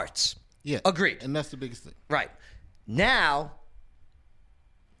arts. Yeah. Agreed. And that's the biggest thing. Right. Now,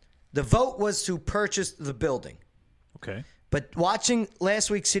 the vote was to purchase the building. Okay. But watching last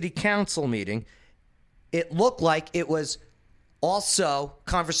week's city council meeting, it looked like it was also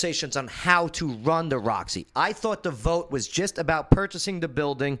conversations on how to run the Roxy. I thought the vote was just about purchasing the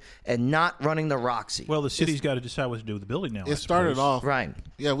building and not running the Roxy. Well, the city's got to decide what to do with the building now. It started off right.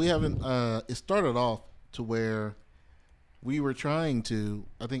 Yeah, we haven't. It started off to where we were trying to.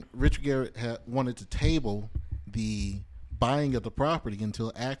 I think Richard Garrett wanted to table the buying of the property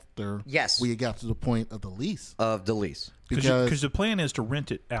until after we had got to the point of the lease. Because the plan is to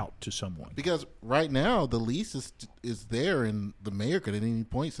rent it out to someone. Because right now the lease is there, and the mayor could at any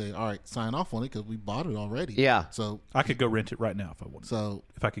point say, "All right, sign off on it because we bought it already." Yeah. So I could go rent it right now if I wanted. So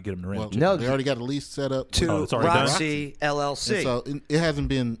if I could get them to rent it. No, they already got a lease set up to Roxy LLC. And so it hasn't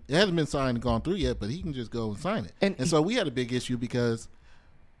been signed and gone through yet, but he can just go and sign it. And so we had a big issue because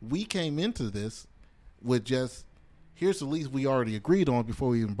we came into this with just, here's the lease we already agreed on before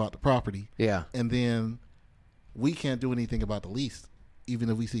we even bought the property. Yeah. And then we can't do anything about the lease, even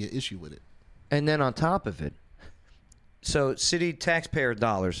if we see an issue with it. And then on top of it, so city taxpayer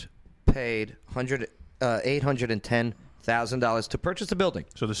dollars paid $810,000 to purchase the building.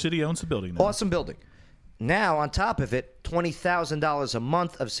 So the city owns the building now. Awesome building. Now, on top of it, $20,000 a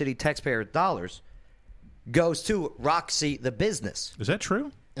month of city taxpayer dollars goes to Roxy, the business. Is that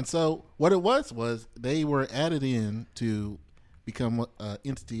true? And so what it was they were added in to become an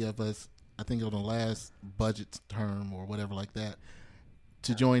entity of us, I think on the last budget term or whatever like that,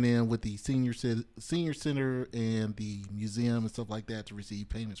 to join in with the senior center and the museum and stuff like that to receive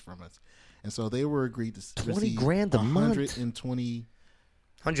payments from us. And so they were agreed to receive $20,000 a month.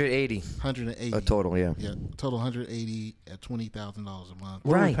 180 a total, yeah. Yeah, total 180 at $20,000 a month.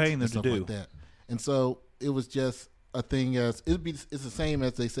 What are we paying them to do? Like that. And so it was just a thing as it's the same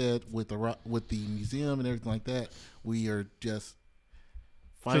as they said with the museum and everything like that. We are just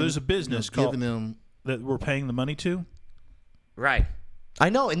so there's a business giving them that we're paying the money to, right? I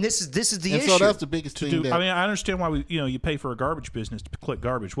know, and this is the issue. So that's the biggest thing. I mean, I understand why you pay for a garbage business to collect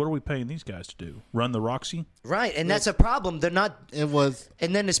garbage. What are we paying these guys to do? Run the Roxy? Right, and that's a problem. They're not. It was,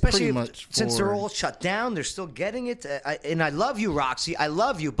 and then especially much since they're all shut down, they're still getting it. And I love you, Roxy. I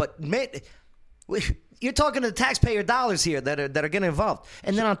love you, but you're talking to the taxpayer dollars here that are getting involved.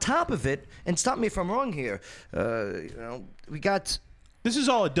 And then on top of it, and stop me if I'm wrong here, we got. This is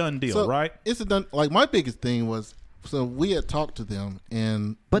all a done deal, right? It's a done. Like my biggest thing was. So we had talked to them,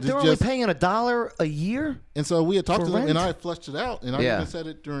 but they're only paying $1 a year. And so we had talked to them, rent? and I fleshed it out, and I even said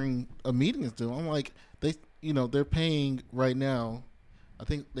it during a meeting with them. I'm like, they're paying right now. I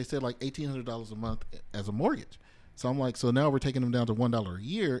think they said like $1,800 a month as a mortgage. So I'm like, so now we're taking them down to $1 a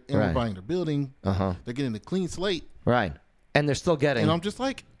year, and we're buying their building. They're getting a clean slate, right? And they're still getting. And I'm just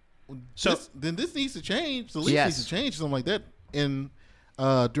like, then this needs to change. The lease needs to change, something like that. And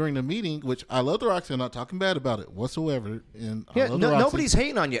during the meeting, which I love the Roxy, I'm not talking bad about it whatsoever. And nobody's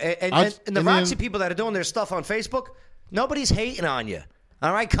hating on you. And the Roxy people that are doing their stuff on Facebook, nobody's hating on you.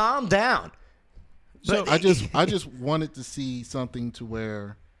 All right, calm down. So I just wanted to see something to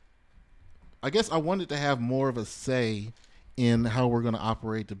where, I guess I wanted to have more of a say in how we're going to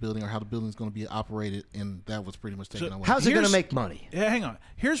operate the building or how the building is going to be operated, and that was pretty much taken away. How's it going to make money? Yeah, hang on.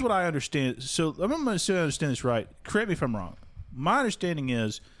 Here's what I understand. So I'm going to understand this right. Correct me if I'm wrong. My understanding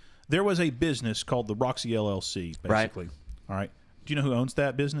is there was a business called the Roxy LLC, basically. Right. All right. Do you know who owns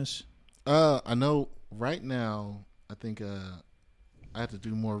that business? I know right now, I think I have to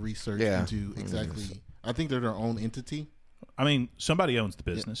do more research into exactly. I think they're their own entity. I mean, somebody owns the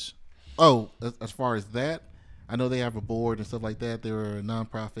business. Yeah. Oh, as far as that, I know they have a board and stuff like that. They're a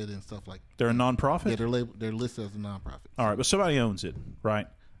nonprofit and stuff like that. They're a nonprofit? Yeah, they're listed as a nonprofit. All right, but somebody owns it, right?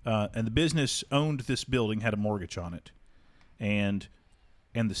 And the business owned this building, had a mortgage on it. And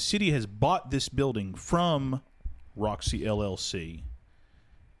the city has bought this building from Roxy LLC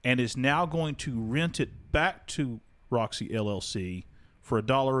and is now going to rent it back to Roxy LLC for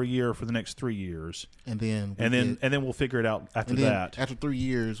 $1 a year for the next 3 years. And then we'll figure it out after that. After 3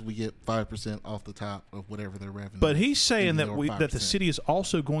 years, we get 5% off the top of whatever their revenue. But he's saying that the city is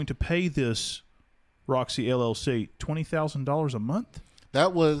also going to pay this Roxy LLC $20,000 a month.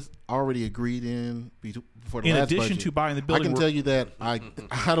 That was already agreed in before the in last addition budget. to buying the building. I can tell you that I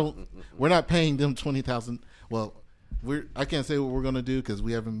don't. We're not paying them $20,000. Well, I can't say what we're going to do because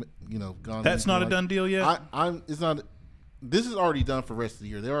we haven't gone. That's not a done deal yet. It's not. This is already done for the rest of the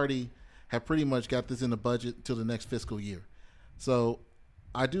year. They already have pretty much got this in the budget until the next fiscal year. So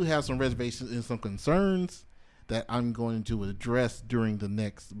I do have some reservations and some concerns that I'm going to address during the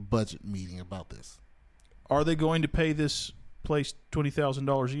next budget meeting about this. Are they going to pay this place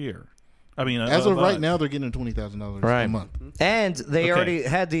 $20,000 a year? I mean, as of right now, they're getting $20,000 a month. And they Okay. already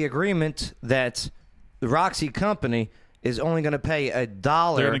had the agreement that the Roxy company is only going to pay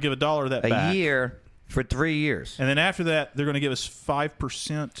 $1. They're going to give $1 of that a back. year for 3 years. And then after that, they're going to give us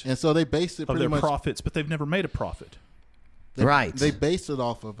 5% And so they based it of pretty their much. profits, but they've never made a profit. Right. They based it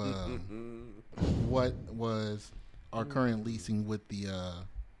off of what was our current leasing with the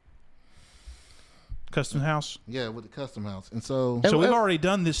Custom House. with the Custom House, and so So we've already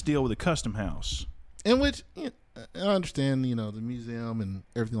done this deal with the Custom House. in which I understand, the museum and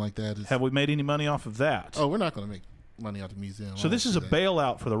everything like that is. Have we made any money off of that? Oh, we're not going to make money out of the museum. So this is a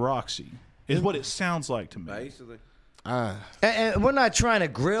bailout for the Roxy, is what it sounds like to me. Basically. And we're not trying to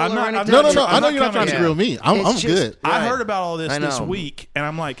grill I'm or not- I'm anything. not- No. I know I'm you're not coming trying to in. grill me. I'm It's just- good. I Right. heard about all this I this know. week, and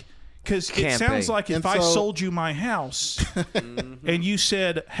I'm like, because it Can't sounds be. like if And I so- sold you my house and you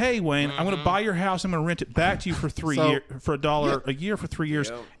said, "Hey, Wayne, I'm going to buy your house. I'm going to rent it back to you for for $1 a year for 3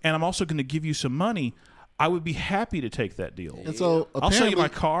 years, and I'm also going to give you some money," I would be happy to take that deal. And so I'll show you my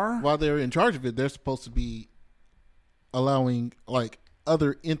apparently, car. While they're in charge of it, they're supposed to be allowing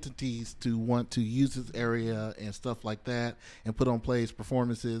other entities to want to use this area and stuff like that, and put on plays,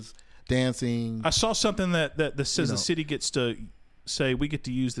 performances, dancing. I saw something that says the city gets to say we get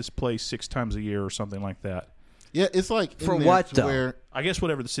to use this place 6 times a year or something like that. Yeah, it's like For in there what, to though? Where I guess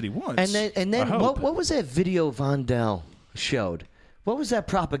whatever the city wants. And then I hope. what was that video Vondell showed? What was that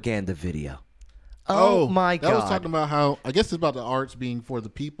propaganda video? Oh my God! That was talking about how I guess it's about the arts being for the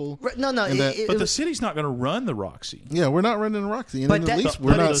people. No, And that- But the city's not going to run the Roxy. yeah, we're not running the Roxy, and But in the that- lease but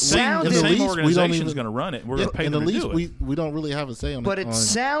we're it not. The same, sounded- the in the same lease, we don't organization's even- going to run it. We're Yeah, going to pay in them the to lease, do it. we don't really have a say on it. But it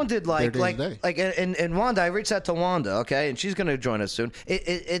sounded like their day-to-day. and Wanda. I reached out to Wanda, okay, and she's going to join us soon.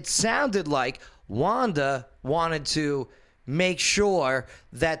 It sounded like Wanda wanted to make sure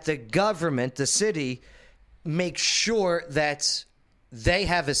that the government, the city, makes sure that they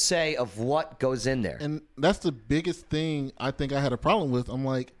have a say of what goes in there. And that's the biggest thing I think I had a problem with. I'm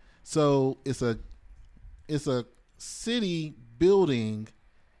like, so it's a city building,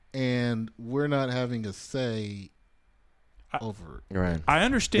 and we're not having a say over it. Right. I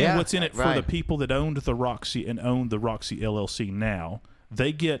understand Yeah, what's in it for right. the people that owned the Roxy and own the Roxy LLC now.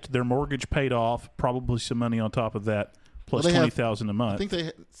 They get their mortgage paid off, probably some money on top of that, plus Well, they have- $20,000 a month. I think they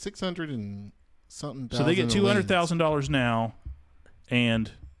had 600 and something. So they get thousand in liens. $200,000 now,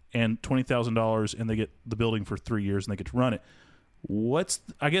 and $20,000, and they get the building for 3 years, and they get to run it.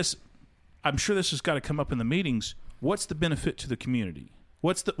 I guess I'm sure this has got to come up in the meetings. What's the benefit to the community?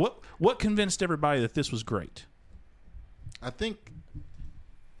 What convinced everybody that this was great I think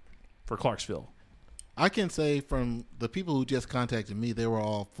for Clarksville? I can say from the people who just contacted me, they were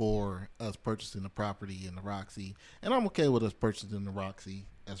all for us purchasing the property in the Roxy, and I'm okay with us purchasing the Roxy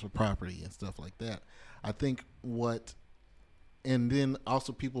as for property and stuff like that. I think and then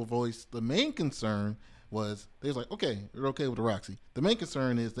also people voiced the main concern was they was like, okay, we're okay with the Roxy. The main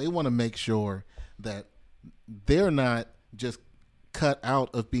concern is they want to make sure that they're not just cut out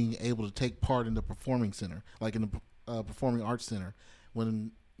of being able to take part in the performing center, like in the performing arts center,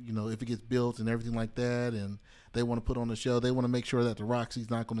 when if it gets built and everything like that, and they want to put on a show, they want to make sure that the Roxy's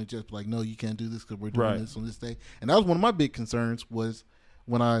not going to just be like, no, you can't do this because we're doing Right. this on this day. And that was one of my big concerns was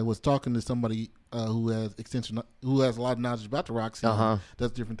when I was talking to somebody who has a lot of knowledge about the Roxy, and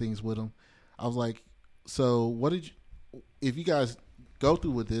does different things with them. I was like, so if you guys go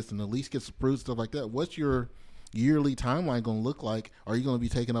through with this and the lease gets approved, stuff like that, what's your yearly timeline going to look like? Are you going to be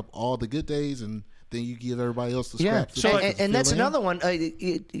taking up all the good days and then you give everybody else the scraps? And that's another one.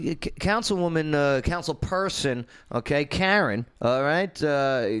 Councilperson, okay, Karen, all right,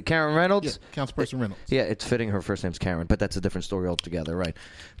 Karen Reynolds. Yeah, Councilperson Reynolds. Yeah, it's fitting her first name's Karen, but that's a different story altogether, right?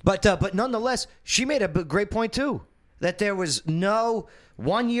 But nonetheless, she made a great point too, that there was no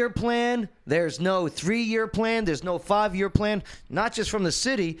 1-year plan, there's no 3-year plan, there's no 5-year plan, not just from the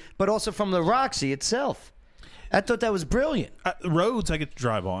city, but also from the Roxy itself. I thought that was brilliant. Roads I get to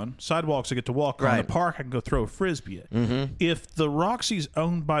drive on, sidewalks I get to walk on, Right. the park I can go throw a Frisbee at. Mm-hmm. If the Roxy's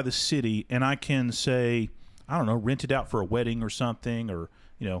owned by the city and I can say, I don't know, rent it out for a wedding or something, or,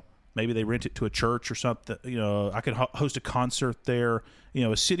 maybe they rent it to a church or something, I could host a concert there,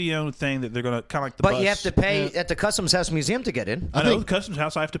 a city-owned thing that they're going to kind of like the bus. But you have to pay at the Customs House Museum to get in. I know, the Customs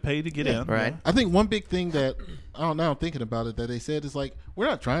House I have to pay to get in. Right. I think one big thing that, I don't know, I'm thinking about it, that they said is like, we're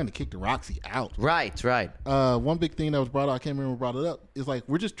not trying to kick the Roxy out. Right. One big thing that was brought up, I can't remember who brought it up, is like,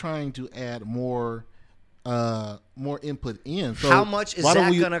 we're just trying to add more input in. So How much is why don't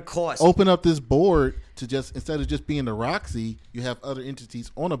that we going to cost? Open up this board to just, instead of just being the Roxy, you have other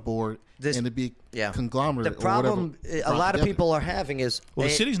entities on a board and it be conglomerate. The problem or whatever, a lot of together. people are having is Well,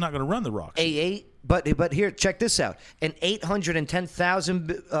 the city's not going to run the Roxy. But here, check this out. An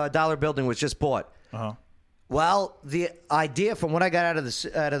 $810,000 building was just bought. Uh-huh. Well, the idea from what I got out of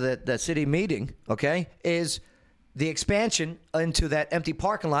the city meeting, okay, is the expansion into that empty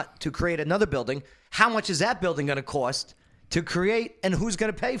parking lot to create another building. How much is that building going to cost to create, and who's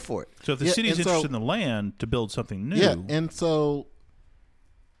going to pay for it? So if the city's interested in the land to build something new. Yeah, and so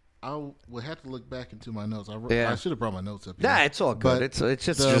I would have to look back into my notes. I should have brought my notes up here. Nah, it's all good. It's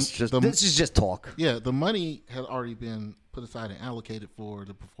just this is just talk. Yeah, the money had already been put aside and allocated for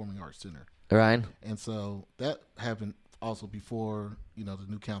the Performing Arts Center. Right. And so that happened also before, the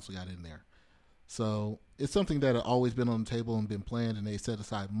new council got in there. So it's something that had always been on the table and been planned, and they set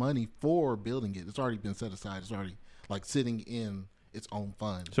aside money for building it. It's already been set aside. It's already sitting in its own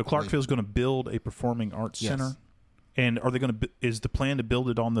fund. So Clarksville's going to build a performing arts center, and are they going to? Is the plan to build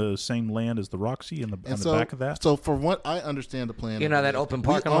it on the same land as the Roxy on the back of that? So from what I understand, the plan, that open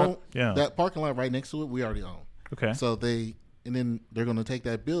parking lot, that parking lot right next to it, we already own. Okay. So then they're going to take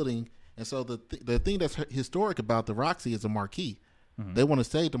that building, and so the thing that's historic about the Roxy is a marquee. Mm-hmm. They want to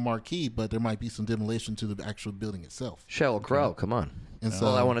save the marquee, but there might be some demolition to the actual building itself. Sheryl Crow, come on. And so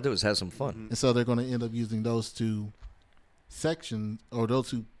all I want to do is have some fun. And so they're going to end up using those two sections or those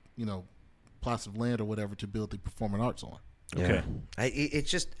two, plots of land or whatever to build the performing arts on. Okay.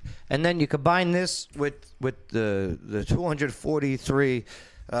 It's just, and then you combine this with the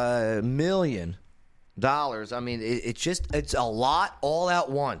 $243 million. I mean, it's a lot all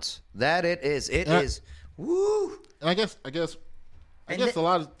at once. That it is. It is. Woo. And I guess a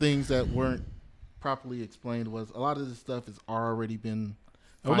lot of things that weren't properly explained was a lot of this stuff has already been.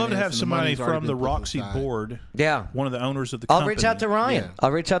 I would love to have somebody from the Roxy board. Yeah. One of the owners of the company. I'll reach out to Ryan. Yeah.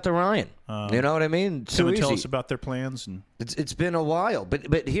 I'll reach out to Ryan. You know what I mean? Come tell us about their plans. And it's been a while.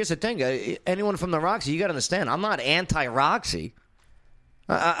 But here's the thing. Anyone from the Roxy, you got to understand, I'm not anti-Roxy.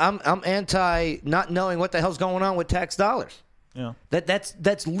 I'm anti not knowing what the hell's going on with tax dollars. Yeah.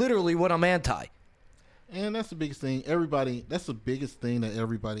 That's literally what I'm anti. And that's the biggest thing. That's the biggest thing that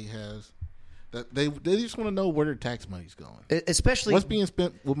everybody has. That they just want to know where their tax money's going. Especially what's being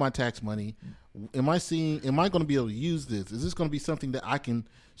spent with my tax money. Am I going to be able to use this? Is this going to be something that I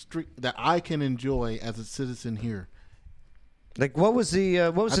can enjoy as a citizen here? Like what was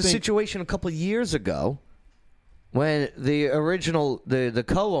the situation a couple of years ago when the original the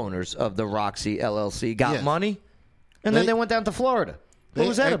co-owners of the Roxy LLC got money and then they went down to Florida? What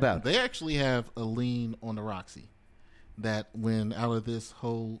was that about? They actually have a lien on the Roxy that when out of this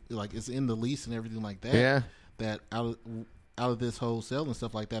whole, it's in the lease and everything like that. Yeah. That out of this whole sale and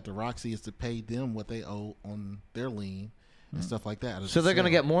stuff like that, the Roxy is to pay them what they owe on their lien and stuff like that. So they're going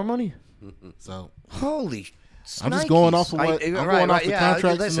to get more money? So holy I'm just going off of the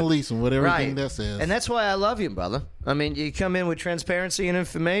contracts and the lease and what everything that says. And that's why I love you, brother. I mean, you come in with transparency and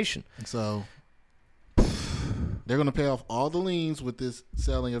information. So they're going to pay off all the liens with this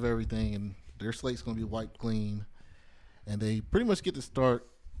selling of everything, and their slate's going to be wiped clean. And they pretty much get to start,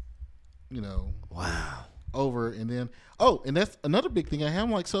 wow, over. And then, and that's another big thing I have.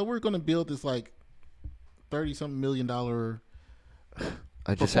 I'm like, so we're going to build this $30-something million.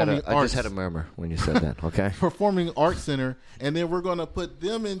 I just had a murmur when you said that. Okay, Performing Arts Center, and then we're going to put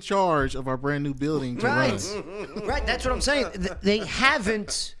them in charge of our brand new building to run. Right, that's what I'm saying. They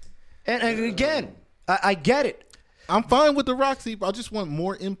haven't, and again, I get it. I'm fine with the Roxy, but I just want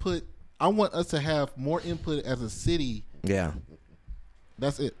more input. I want us to have more input as a city. Yeah.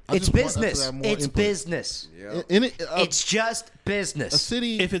 That's it. It's business. It's business. Yeah. It's just business. A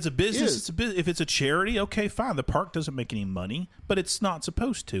city. If it's a business, if it's a charity, okay, fine. The park doesn't make any money, but it's not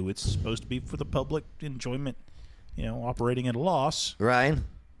supposed to. It's supposed to be for the public enjoyment, operating at a loss. Right.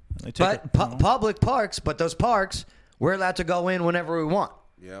 Public parks, but those parks, we're allowed to go in whenever we want.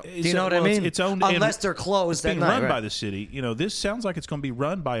 Yeah. Do you know what I mean? It's owned, unless they're closed. It's being run by the city. This sounds like it's going to be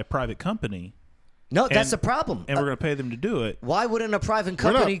run by a private company. No, that's the problem. And we're going to pay them to do it. Why wouldn't a private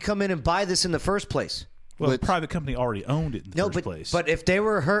company come in and buy this in the first place? Well, the private company already owned it in the first place. But if they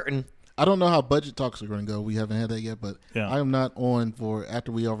were hurting... I don't know how budget talks are going to go. We haven't had that yet, but I am not on for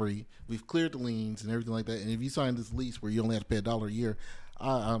after we've cleared the liens and everything like that. And if you sign this lease where you only have to pay $1 a year,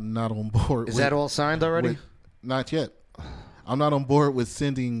 I'm not on board. Is that all signed already? Not yet. I'm not on board with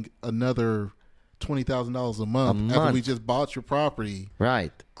sending another $20,000 a month after we just bought your property,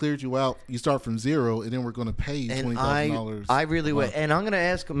 right? Cleared you out. You start from zero, and then we're going to pay you $20,000. I really would, and I'm going to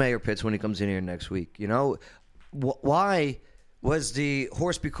ask Mayor Pitts when he comes in here next week. Why was the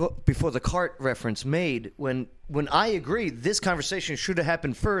horse before the cart reference made when I agree this conversation should have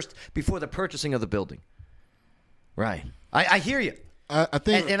happened first before the purchasing of the building? Right. I hear you. I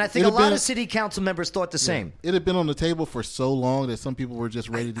think, and I think a lot of city council members thought the same. It had been on the table for so long that some people were just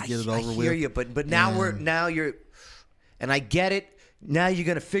ready to get it over with. I hear you, but now you're, and I get it. Now you're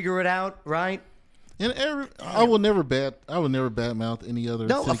going to figure it out, right? And I will never badmouth any other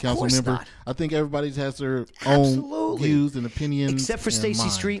city council member. Not. I think everybody has their own views and opinions, except for Stacey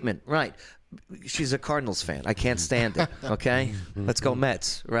Streetman, right? She's a Cardinals fan. I can't stand it. Okay, let's go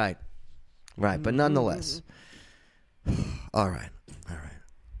Mets. Right. But nonetheless, all right.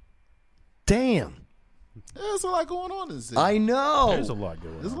 Damn. There's a lot going on in this city. I know. There's a lot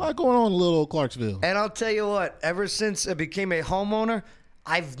going on. There's a lot going on in little old Clarksville. And I'll tell you what, ever since I became a homeowner,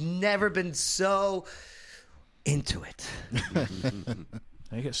 I've never been so into it.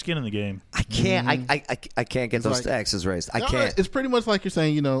 You got skin in the game. I can't. I can't get those taxes raised. I can't. It's pretty much like you're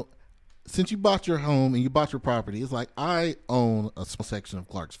saying, since you bought your home and you bought your property, it's like I own a small section of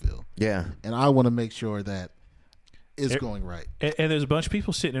Clarksville. Yeah. And I want to make sure that it's going right. And there's a bunch of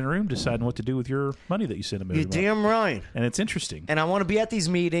people sitting in a room deciding what to do with your money that you send them every month. You're damn right. And it's interesting. And I want to be at these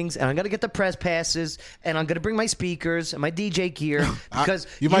meetings, and I'm going to get the press passes, and I'm going to bring my speakers and my DJ gear because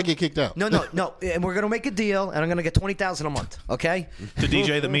you might get kicked out. No. And we're going to make a deal, and I'm going to get $20,000 a month. Okay. To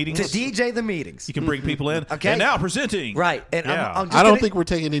DJ the meetings. To DJ the meetings. You can bring people in. Okay. And now presenting. Right. And I'm I don't think we're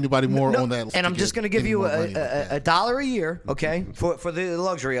taking anybody more on that. And I'm just going to give you a $1 a year, okay, for the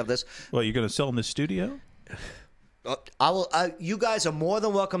luxury of this. Well, you're going to sell in this studio? I will. You guys are more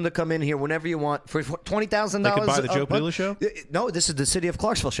than welcome to come in here whenever you want for $20,000. They can buy the Joe Padula show. No, this is the City of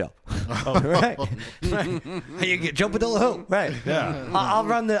Clarksville show. Oh. right. You get Joe Padula who? Right. Yeah. I'll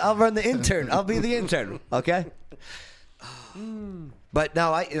run the intern. I'll be the intern. Okay. But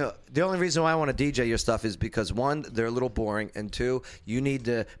no, the only reason why I want to DJ your stuff is because one, they're a little boring, and two, you need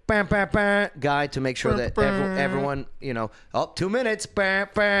the guy to make sure that everyone, 2 minutes. I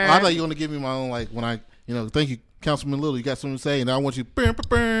thought you were going to give me my own, like when I, thank you, Councilman Little. You got something to say, and I want you.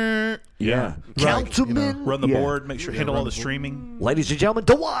 Yeah. Councilman. Run the board. Make sure handle all the streaming. Ladies and gentlemen,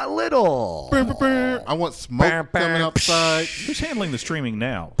 DeWan Little. I want smoke coming outside. Who's handling the streaming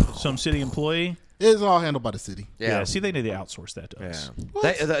now? Some city employee? It's all handled by the city. Yeah. See, they need to outsource that to us.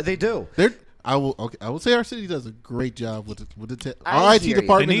 They do. I will say our city does a great job with our IT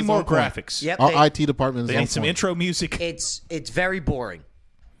department. They need more graphics. Yep, our IT department is they need some intro music. It's very boring.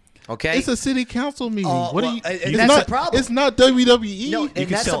 Okay, it's a city council meeting. What are you? That's the problem. It's not WWE. No, you can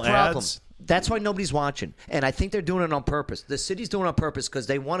that's sell the problem. ads. That's why nobody's watching, and I think they're doing it on purpose. The city's doing it on purpose because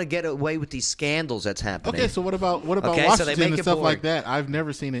they want to get away with these scandals that's happening. Okay, so what about Okay, so they Washington make and it stuff boring. like that? I've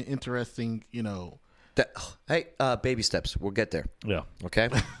never seen an interesting, Hey, baby steps. We'll get there. Yeah. Okay,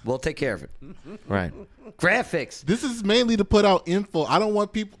 we'll take care of it. Right. Graphics. This is mainly to put out info. I don't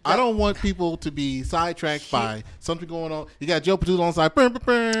want people to be sidetracked by something going on. You got Joe Padula on side.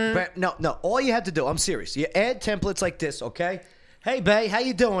 No. All you have to do, I'm serious. You add templates like this, okay? Hey, Bay, how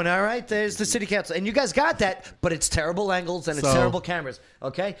you doing? All right, there's the city council. And you guys got that, but it's terrible angles and it's terrible cameras,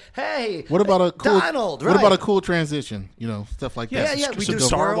 okay? Hey, what about a cool, Donald, What about a cool transition? Stuff like that. Yeah, we some do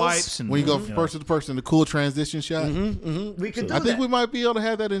star swirls. wipes. And, when you go from person to person, the cool transition shot. We can do that. I think we might be able to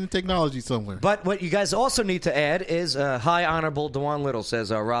have that in the technology somewhere. But what you guys also need to add is High Honorable DeWan Little,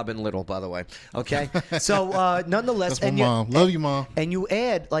 says Robin Little, by the way. Okay? So, nonetheless. That's my mom. Love you, Mom. And you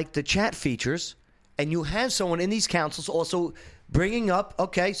add, like, the chat features, and you have someone in these councils also bringing up,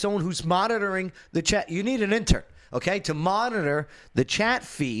 someone who's monitoring the chat. You need an intern, to monitor the chat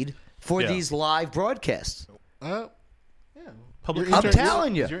feed for these live broadcasts. Public I'm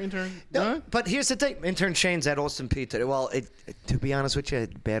telling you. Is your intern No, done? but here's the thing. Intern Shane's at Austin Peay today. Well, to be honest with you,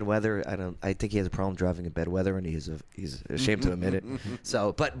 bad weather. I think he has a problem driving in bad weather, and he's ashamed to admit it.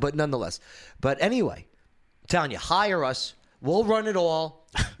 So, but nonetheless. But anyway, I'm telling you, hire us. We'll run it all,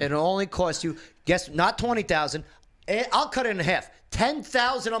 and it'll only cost you. Guess not $20,000. I'll cut it in half.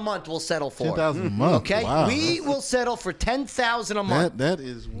 $10,000 a month we'll settle for. $10,000 a month. Okay, Wow. we will settle for $10,000 a month. That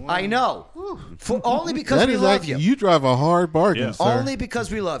is. I know. Only because we love you. You drive a hard bargain, sir. Only because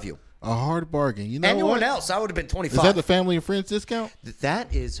we love you. A hard bargain. You know Anyone what? else, I would have been 25. Is that the family and friends discount?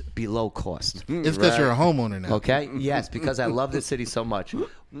 That is below cost. It's because you're a homeowner now. Okay. Yes, because I love this city so much.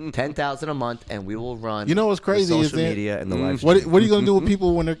 $10,000 a month, and we will run. You know what's crazy the is social that media and the live. What are you going to do with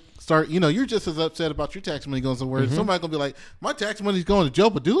people when they start? You're just as upset about your tax money going somewhere. Somebody's going to be like, my tax money's going to Joe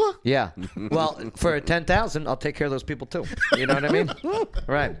Padula? Yeah. Well, for $10,000, I'll take care of those people too. You know what I mean?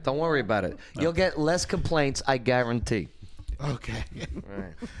 Right. Don't worry about it. You'll get less complaints, I guarantee. Okay.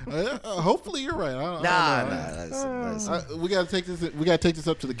 Right. Hopefully you're right. I don't know. Nah. We got to take this. We got to take this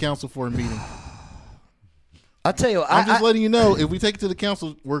up to the council for a meeting. I'll tell you. I'm just letting you know. If we take it to the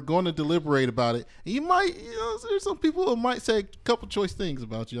council, we're going to deliberate about it. You might, there's some people who might say a couple choice things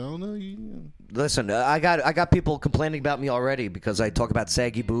about you. I don't know. Listen, I got people complaining about me already because I talk about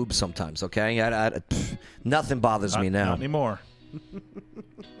saggy boobs sometimes. Okay, nothing bothers me now. Not anymore.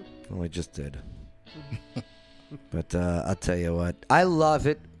 Well, I just did. But I'll tell you what, I love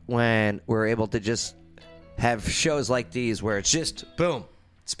it when we're able to just have shows like these where it's just boom,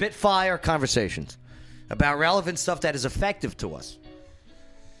 spitfire conversations about relevant stuff that is effective to us.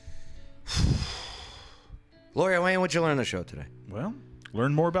 Lawyer Wayne, what'd you learn on the show today? Well,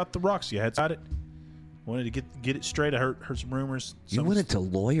 learn more about the Roxy. I had it. Wanted to get it straight. I heard some rumors. You went into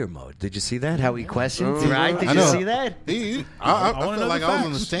lawyer mode. Did you see that? How he questioned? Right? Did you see that? I felt like I was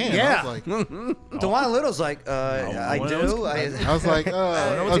on the stand. Yeah. I was like, DeJuan Little's like, I do. I was like,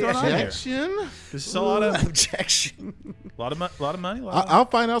 objection. This is a lot of objection. A lot of money. I'll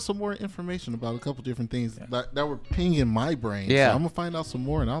find out some more information about a couple different things that were pinging my brain. Yeah. So I'm gonna find out some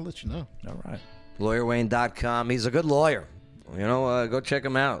more and I'll let you know. All right. LawyerWayne.com. He's a good lawyer. Go check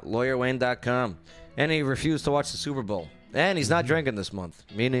him out. LawyerWayne.com. And he refused to watch the Super Bowl. And he's not drinking this month.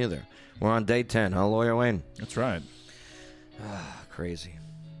 Me neither. We're on day 10, huh, Lawyer Wayne? That's right. Crazy.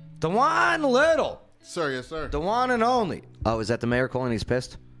 DeJuan Little. Sir, yes, sir. The one and only. Oh, is that the mayor calling? He's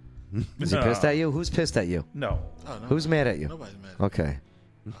pissed? Is he pissed at you? Who's pissed at you? No. Oh, no. Who's mad at you? Nobody's mad at me. Okay.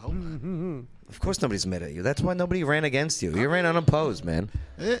 I hope not. Of course nobody's mad at you. That's why nobody ran against you. You ran unopposed, man.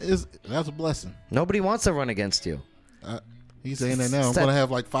 That's a blessing. Nobody wants to run against you. He's saying that now. I'm going to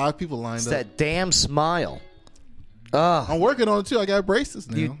have like 5 people lined It's up. that damn smile. I'm working on it too. I got braces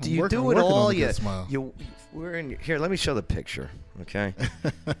now. You do it all. We're in here. Let me show the picture. Okay.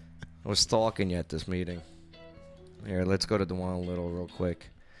 I was stalking you at this meeting. Here, let's go to DeJuan Little real quick.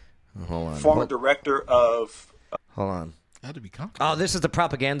 Hold on. Former director of. Hold on. Had to be comfortable. Oh, this is the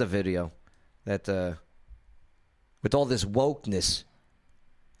propaganda video that with all this wokeness.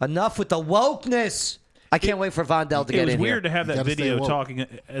 Enough with the wokeness. I can't wait for Vondell to get in here. It was weird to have that video talking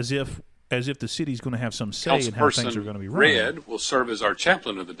as if the city's going to have some say in how things are going to be run. Red will serve as our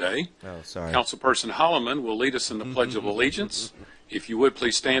chaplain of the day. Oh, sorry. Councilperson Holloman will lead us in the Pledge of Allegiance. If you would,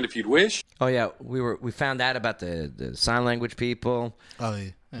 please stand if you'd wish. Oh, yeah. We found out about the sign language people. Oh,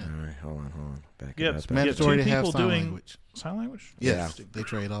 yeah. All right. Hold on. Back Yeah, it up. mandatory to have sign doing language. Sign language? Yeah. They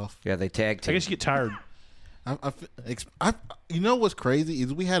trade off. Yeah, they tag team. I guess you get tired. You know what's crazy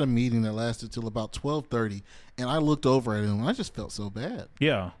is we had a meeting that lasted till about 12:30, and I looked over at him and I just felt so bad.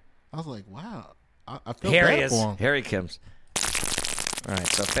 Yeah, I was like, "Wow, I felt Here bad he is. for him." Here he comes. All right,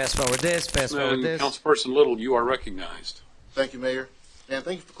 so fast forward this. Councilperson Little, you are recognized. Thank you, Mayor, and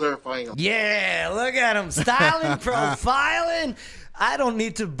thank you for clarifying. Yeah, look at him styling, profiling. I don't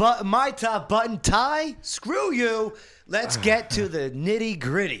need to button my top button tie. Screw you. Let's get to the nitty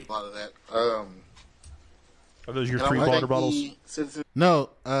gritty. A lot of that. Are those your 3 water bottles?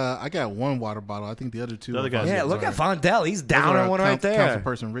 No, I got 1 water bottle. I think the other 2. The other guys. Yeah, look at Vondell. He's down on one right there.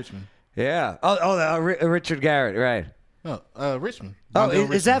 Councilperson Richmond. Yeah. Richard Garrett, right. No, Richmond. Oh,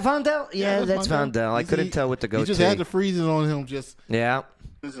 Vondell is that Vondell? Yeah, that's Vondell. Vondell. I couldn't tell with the goatee. He just had the freezing on him. Yeah.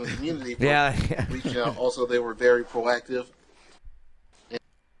 In the community. Yeah. Reaching out. Also, they were very proactive.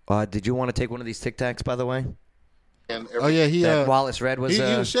 Did you want to take one of these Tic Tacs, by the way? He Wallace Red was. He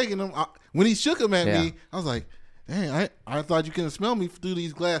was shaking them. When he shook them at Yeah. me, I was like, "Dang, I thought you couldn't smell me through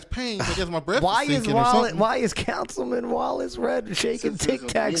these glass panes. I guess my breath Why was is sinking or something." Why is Councilman Wallace Red shaking Tic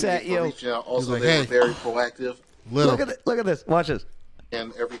Tacs at you? Also, they were very proactive. Look at this. Watch this.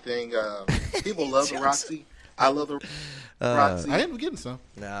 And everything. People love the Roxy. I love the Roxy. I ended up getting some.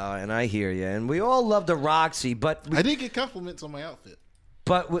 No, and I hear you. And we all love the Roxy, but I did get compliments on my outfit.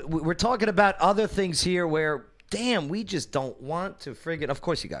 But we're talking about other things here where, damn, we just don't want to friggin'. Of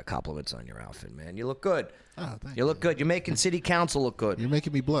course, you got compliments on your outfit, man. You look good. Oh, thank you look good. You're making city council look good. You're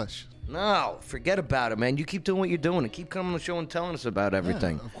making me blush. No, forget about it, man. You keep doing what you're doing and keep coming on the show and telling us about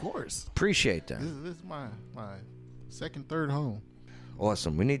everything. Yeah, of course. Appreciate that. This is my second, third home.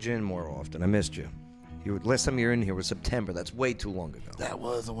 Awesome. We need you in more often. I missed you. Last time you were in here was September. That's way too long ago. That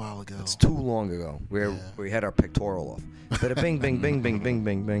was a while ago. It's too long ago. We had our pectoral off. But bing, bing, bing, bing, bing,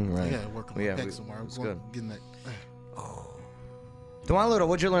 bing, bing. Right. Yeah, work on my pecs tomorrow. It's good. Getting that. DeJuan Little,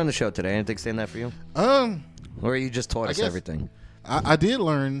 what'd you learn on the show today? Anything stand out for you? Or you just taught us everything? I did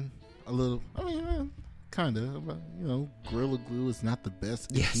learn a little. I mean, kind of. Gorilla Glue is not the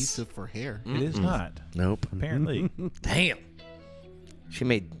best adhesive for hair. It is not. Nope. Apparently. Damn. She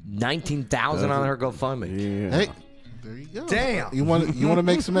made $19,000 on her GoFundMe. Yeah. Hey, there you go. Damn. You want to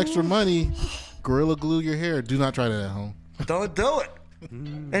make some extra money? Gorilla Glue your hair. Do not try that at home. Don't do it.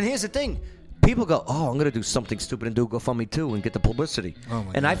 And here's the thing. people go, "Oh, I'm going to do something stupid and do GoFundMe too and get the publicity." Oh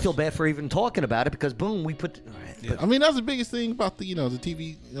my and I gosh. feel bad for even talking about it because boom, we put. I mean, that's the biggest thing about the the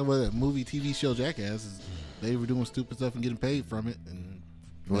TV, movie, TV show Jackass is they were doing stupid stuff and getting paid from it. And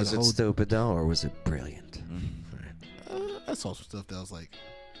Was it stupid though, or was it brilliant? I saw some stuff that was like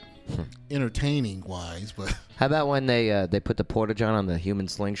entertaining wise, but How about when they put the porta-john on the human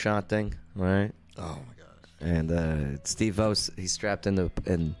slingshot thing, right? oh my gosh, And Steve O, he's strapped in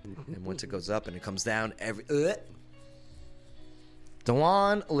and once it goes up and it comes down,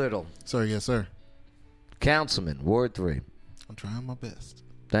 Dewan Little, sir, yes sir, Councilman, Ward 3. I'm trying my best.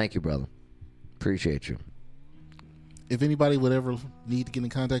 Thank you, brother. Appreciate you. If anybody would ever need to get in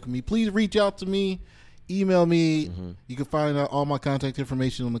contact with me, please reach out to me. Email me. You can find out all my contact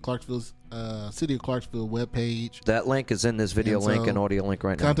information on the Clarksville, City of Clarksville webpage. That link is in this video And link so, and audio link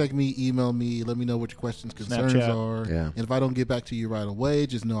right now. Contact me, email me, let me know what your questions, concerns Snapchat. are. Yeah. And if I don't get back to you right away,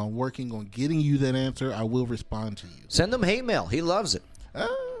 just know I'm working on getting you that answer. I will respond to you. Send him hate mail. He loves it.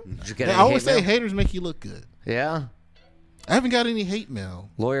 Did you get I any always hate say mail? haters make you look good. Yeah. I haven't got any hate mail.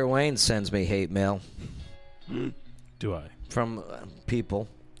 Lawyer Wayne sends me hate mail Do I? from people.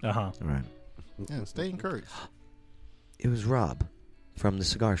 Uh-huh. All right. Yeah, stay encouraged. It was Rob from the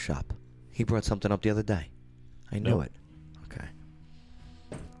cigar shop. He brought something up the other day. I knew Nope. it. Okay.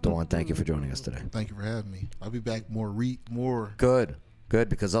 Dawn, thank you for joining us today. Thank you for having me. I'll be back more. Good. Good,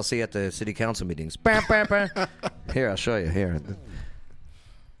 because I'll see you at the city council meetings. Bam, bam, bam. Here, I'll show you. Here,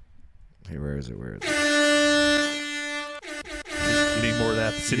 where is it? You need more of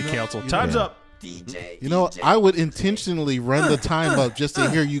that, the city council. Time's up. You know, I would intentionally run the time up just to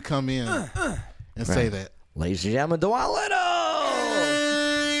hear you come in and say that. Ladies and gentlemen, Dewan Little!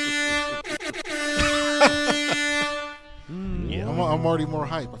 Yeah. I'm already more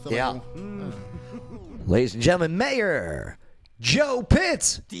hype. I feel Yeah. like Ladies and gentlemen, Mayor Joe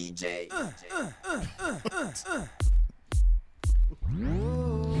Pitts!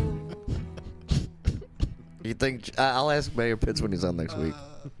 You think I'll ask Mayor Pitts when he's on next week?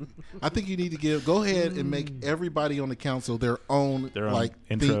 I think you need to go ahead and make everybody on the council their own like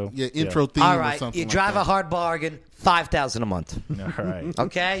intro theme. intro theme All or right, something. you like drive that. a hard bargain, $5,000 a month. All right.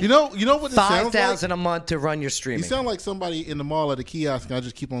 Okay, You know what it sounds like? $5,000 a month to run your You streaming. sound like somebody in the mall at a kiosk, and I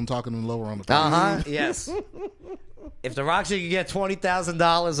just keep on talking and lower on the phone. Yes. If the Roxy could get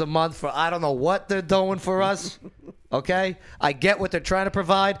 $20,000 a month for I don't know what they're doing for us, okay? I get what they're trying to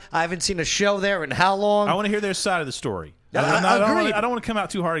provide. I haven't seen a show there in how long? I want to hear their side of the story. Agreed. I don't want to come out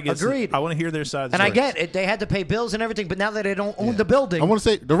too hard against Agreed. it. I want to hear their side of the And I story. get it. They had to pay bills and everything, but now that they don't own the building. I want to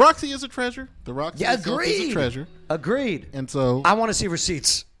say the Roxy is a treasure. The Roxy Yeah, itself is agreed. a treasure. Agreed. And so I want to see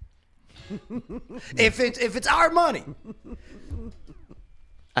receipts. if it's our money.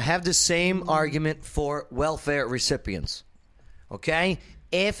 I have the same argument for welfare recipients. Okay?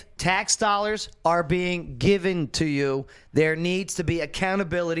 If tax dollars are being given to you, there needs to be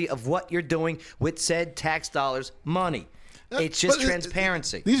accountability of what you're doing with said tax dollars money. It's just But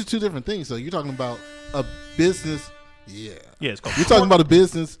transparency. these are two different things. So you're talking about a business. Yeah. Yeah, it's called You're talking about a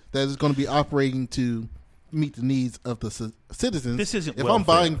business that is going to be operating to meet the needs of the citizens. This isn't if welfare. I'm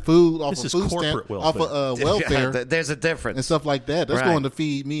buying food off This of is food corporate stamp, off of welfare There's a difference. and stuff like that, that's Right. going to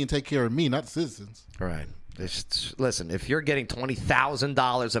feed me and take care of me, not the citizens. Right. Listen, if you're getting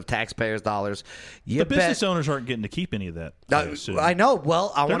 $20,000 of taxpayers' dollars, you The bet. business owners aren't getting to keep any of that. I assume. I know.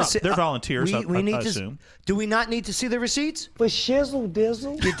 Well, I They're want to not- see. they're volunteers, We I need to. assume. Do we not need to see the receipts? For shizzle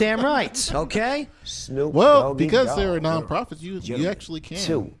dizzle. You're damn right. Okay. Snoop Well, Doggy because Dogg. they're nonprofits, you actually can.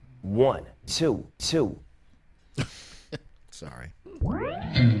 2, 1, 2, 2. Sorry.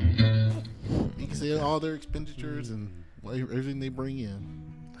 You can see all their expenditures and everything they bring in.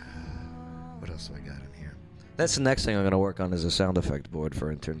 What else do I got in here? That's the next thing I'm going to work on is a sound effect board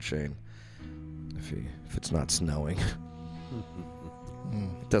for intern Shane. If it's not snowing,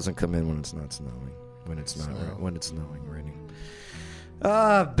 it doesn't come in when it's not snowing. When it's not. When it's snowing, raining.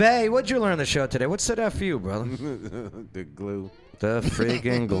 Bay, what'd you learn on the show today? What stood out for you, brother? The glue. The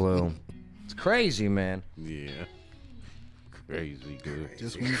friggin' glue. It's crazy, man. Yeah. Crazy good.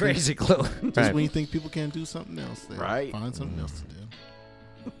 Just when you Crazy glue. Think, just when you think people can't do something else, they Right. find something else to do.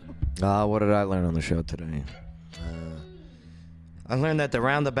 What did I learn on the show today? I learned that the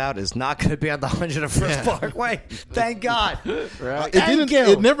roundabout is not going to be on the 101st Parkway. Thank God. It Thank you.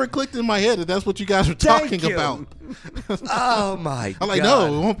 It never clicked in my head that that's what you guys were Thank talking you. about. Oh, my I'm like, God.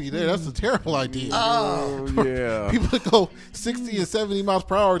 no, it won't be there. That's a terrible idea. Oh, yeah. People that go 60 and 70 miles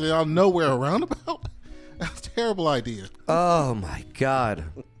per hour to out of nowhere a roundabout. That's a terrible idea. Oh, my God.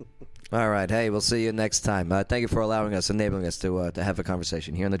 All right. Hey, we'll see you next time. Thank you for allowing us, enabling us to have a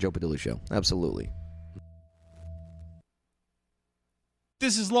conversation here on the Joe Padula Show. Absolutely.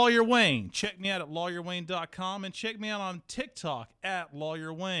 This is Lawyer Wayne. Check me out at lawyerwayne.com and check me out on TikTok at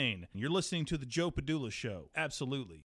Lawyer Wayne. You're listening to The Joe Padula Show. Absolutely.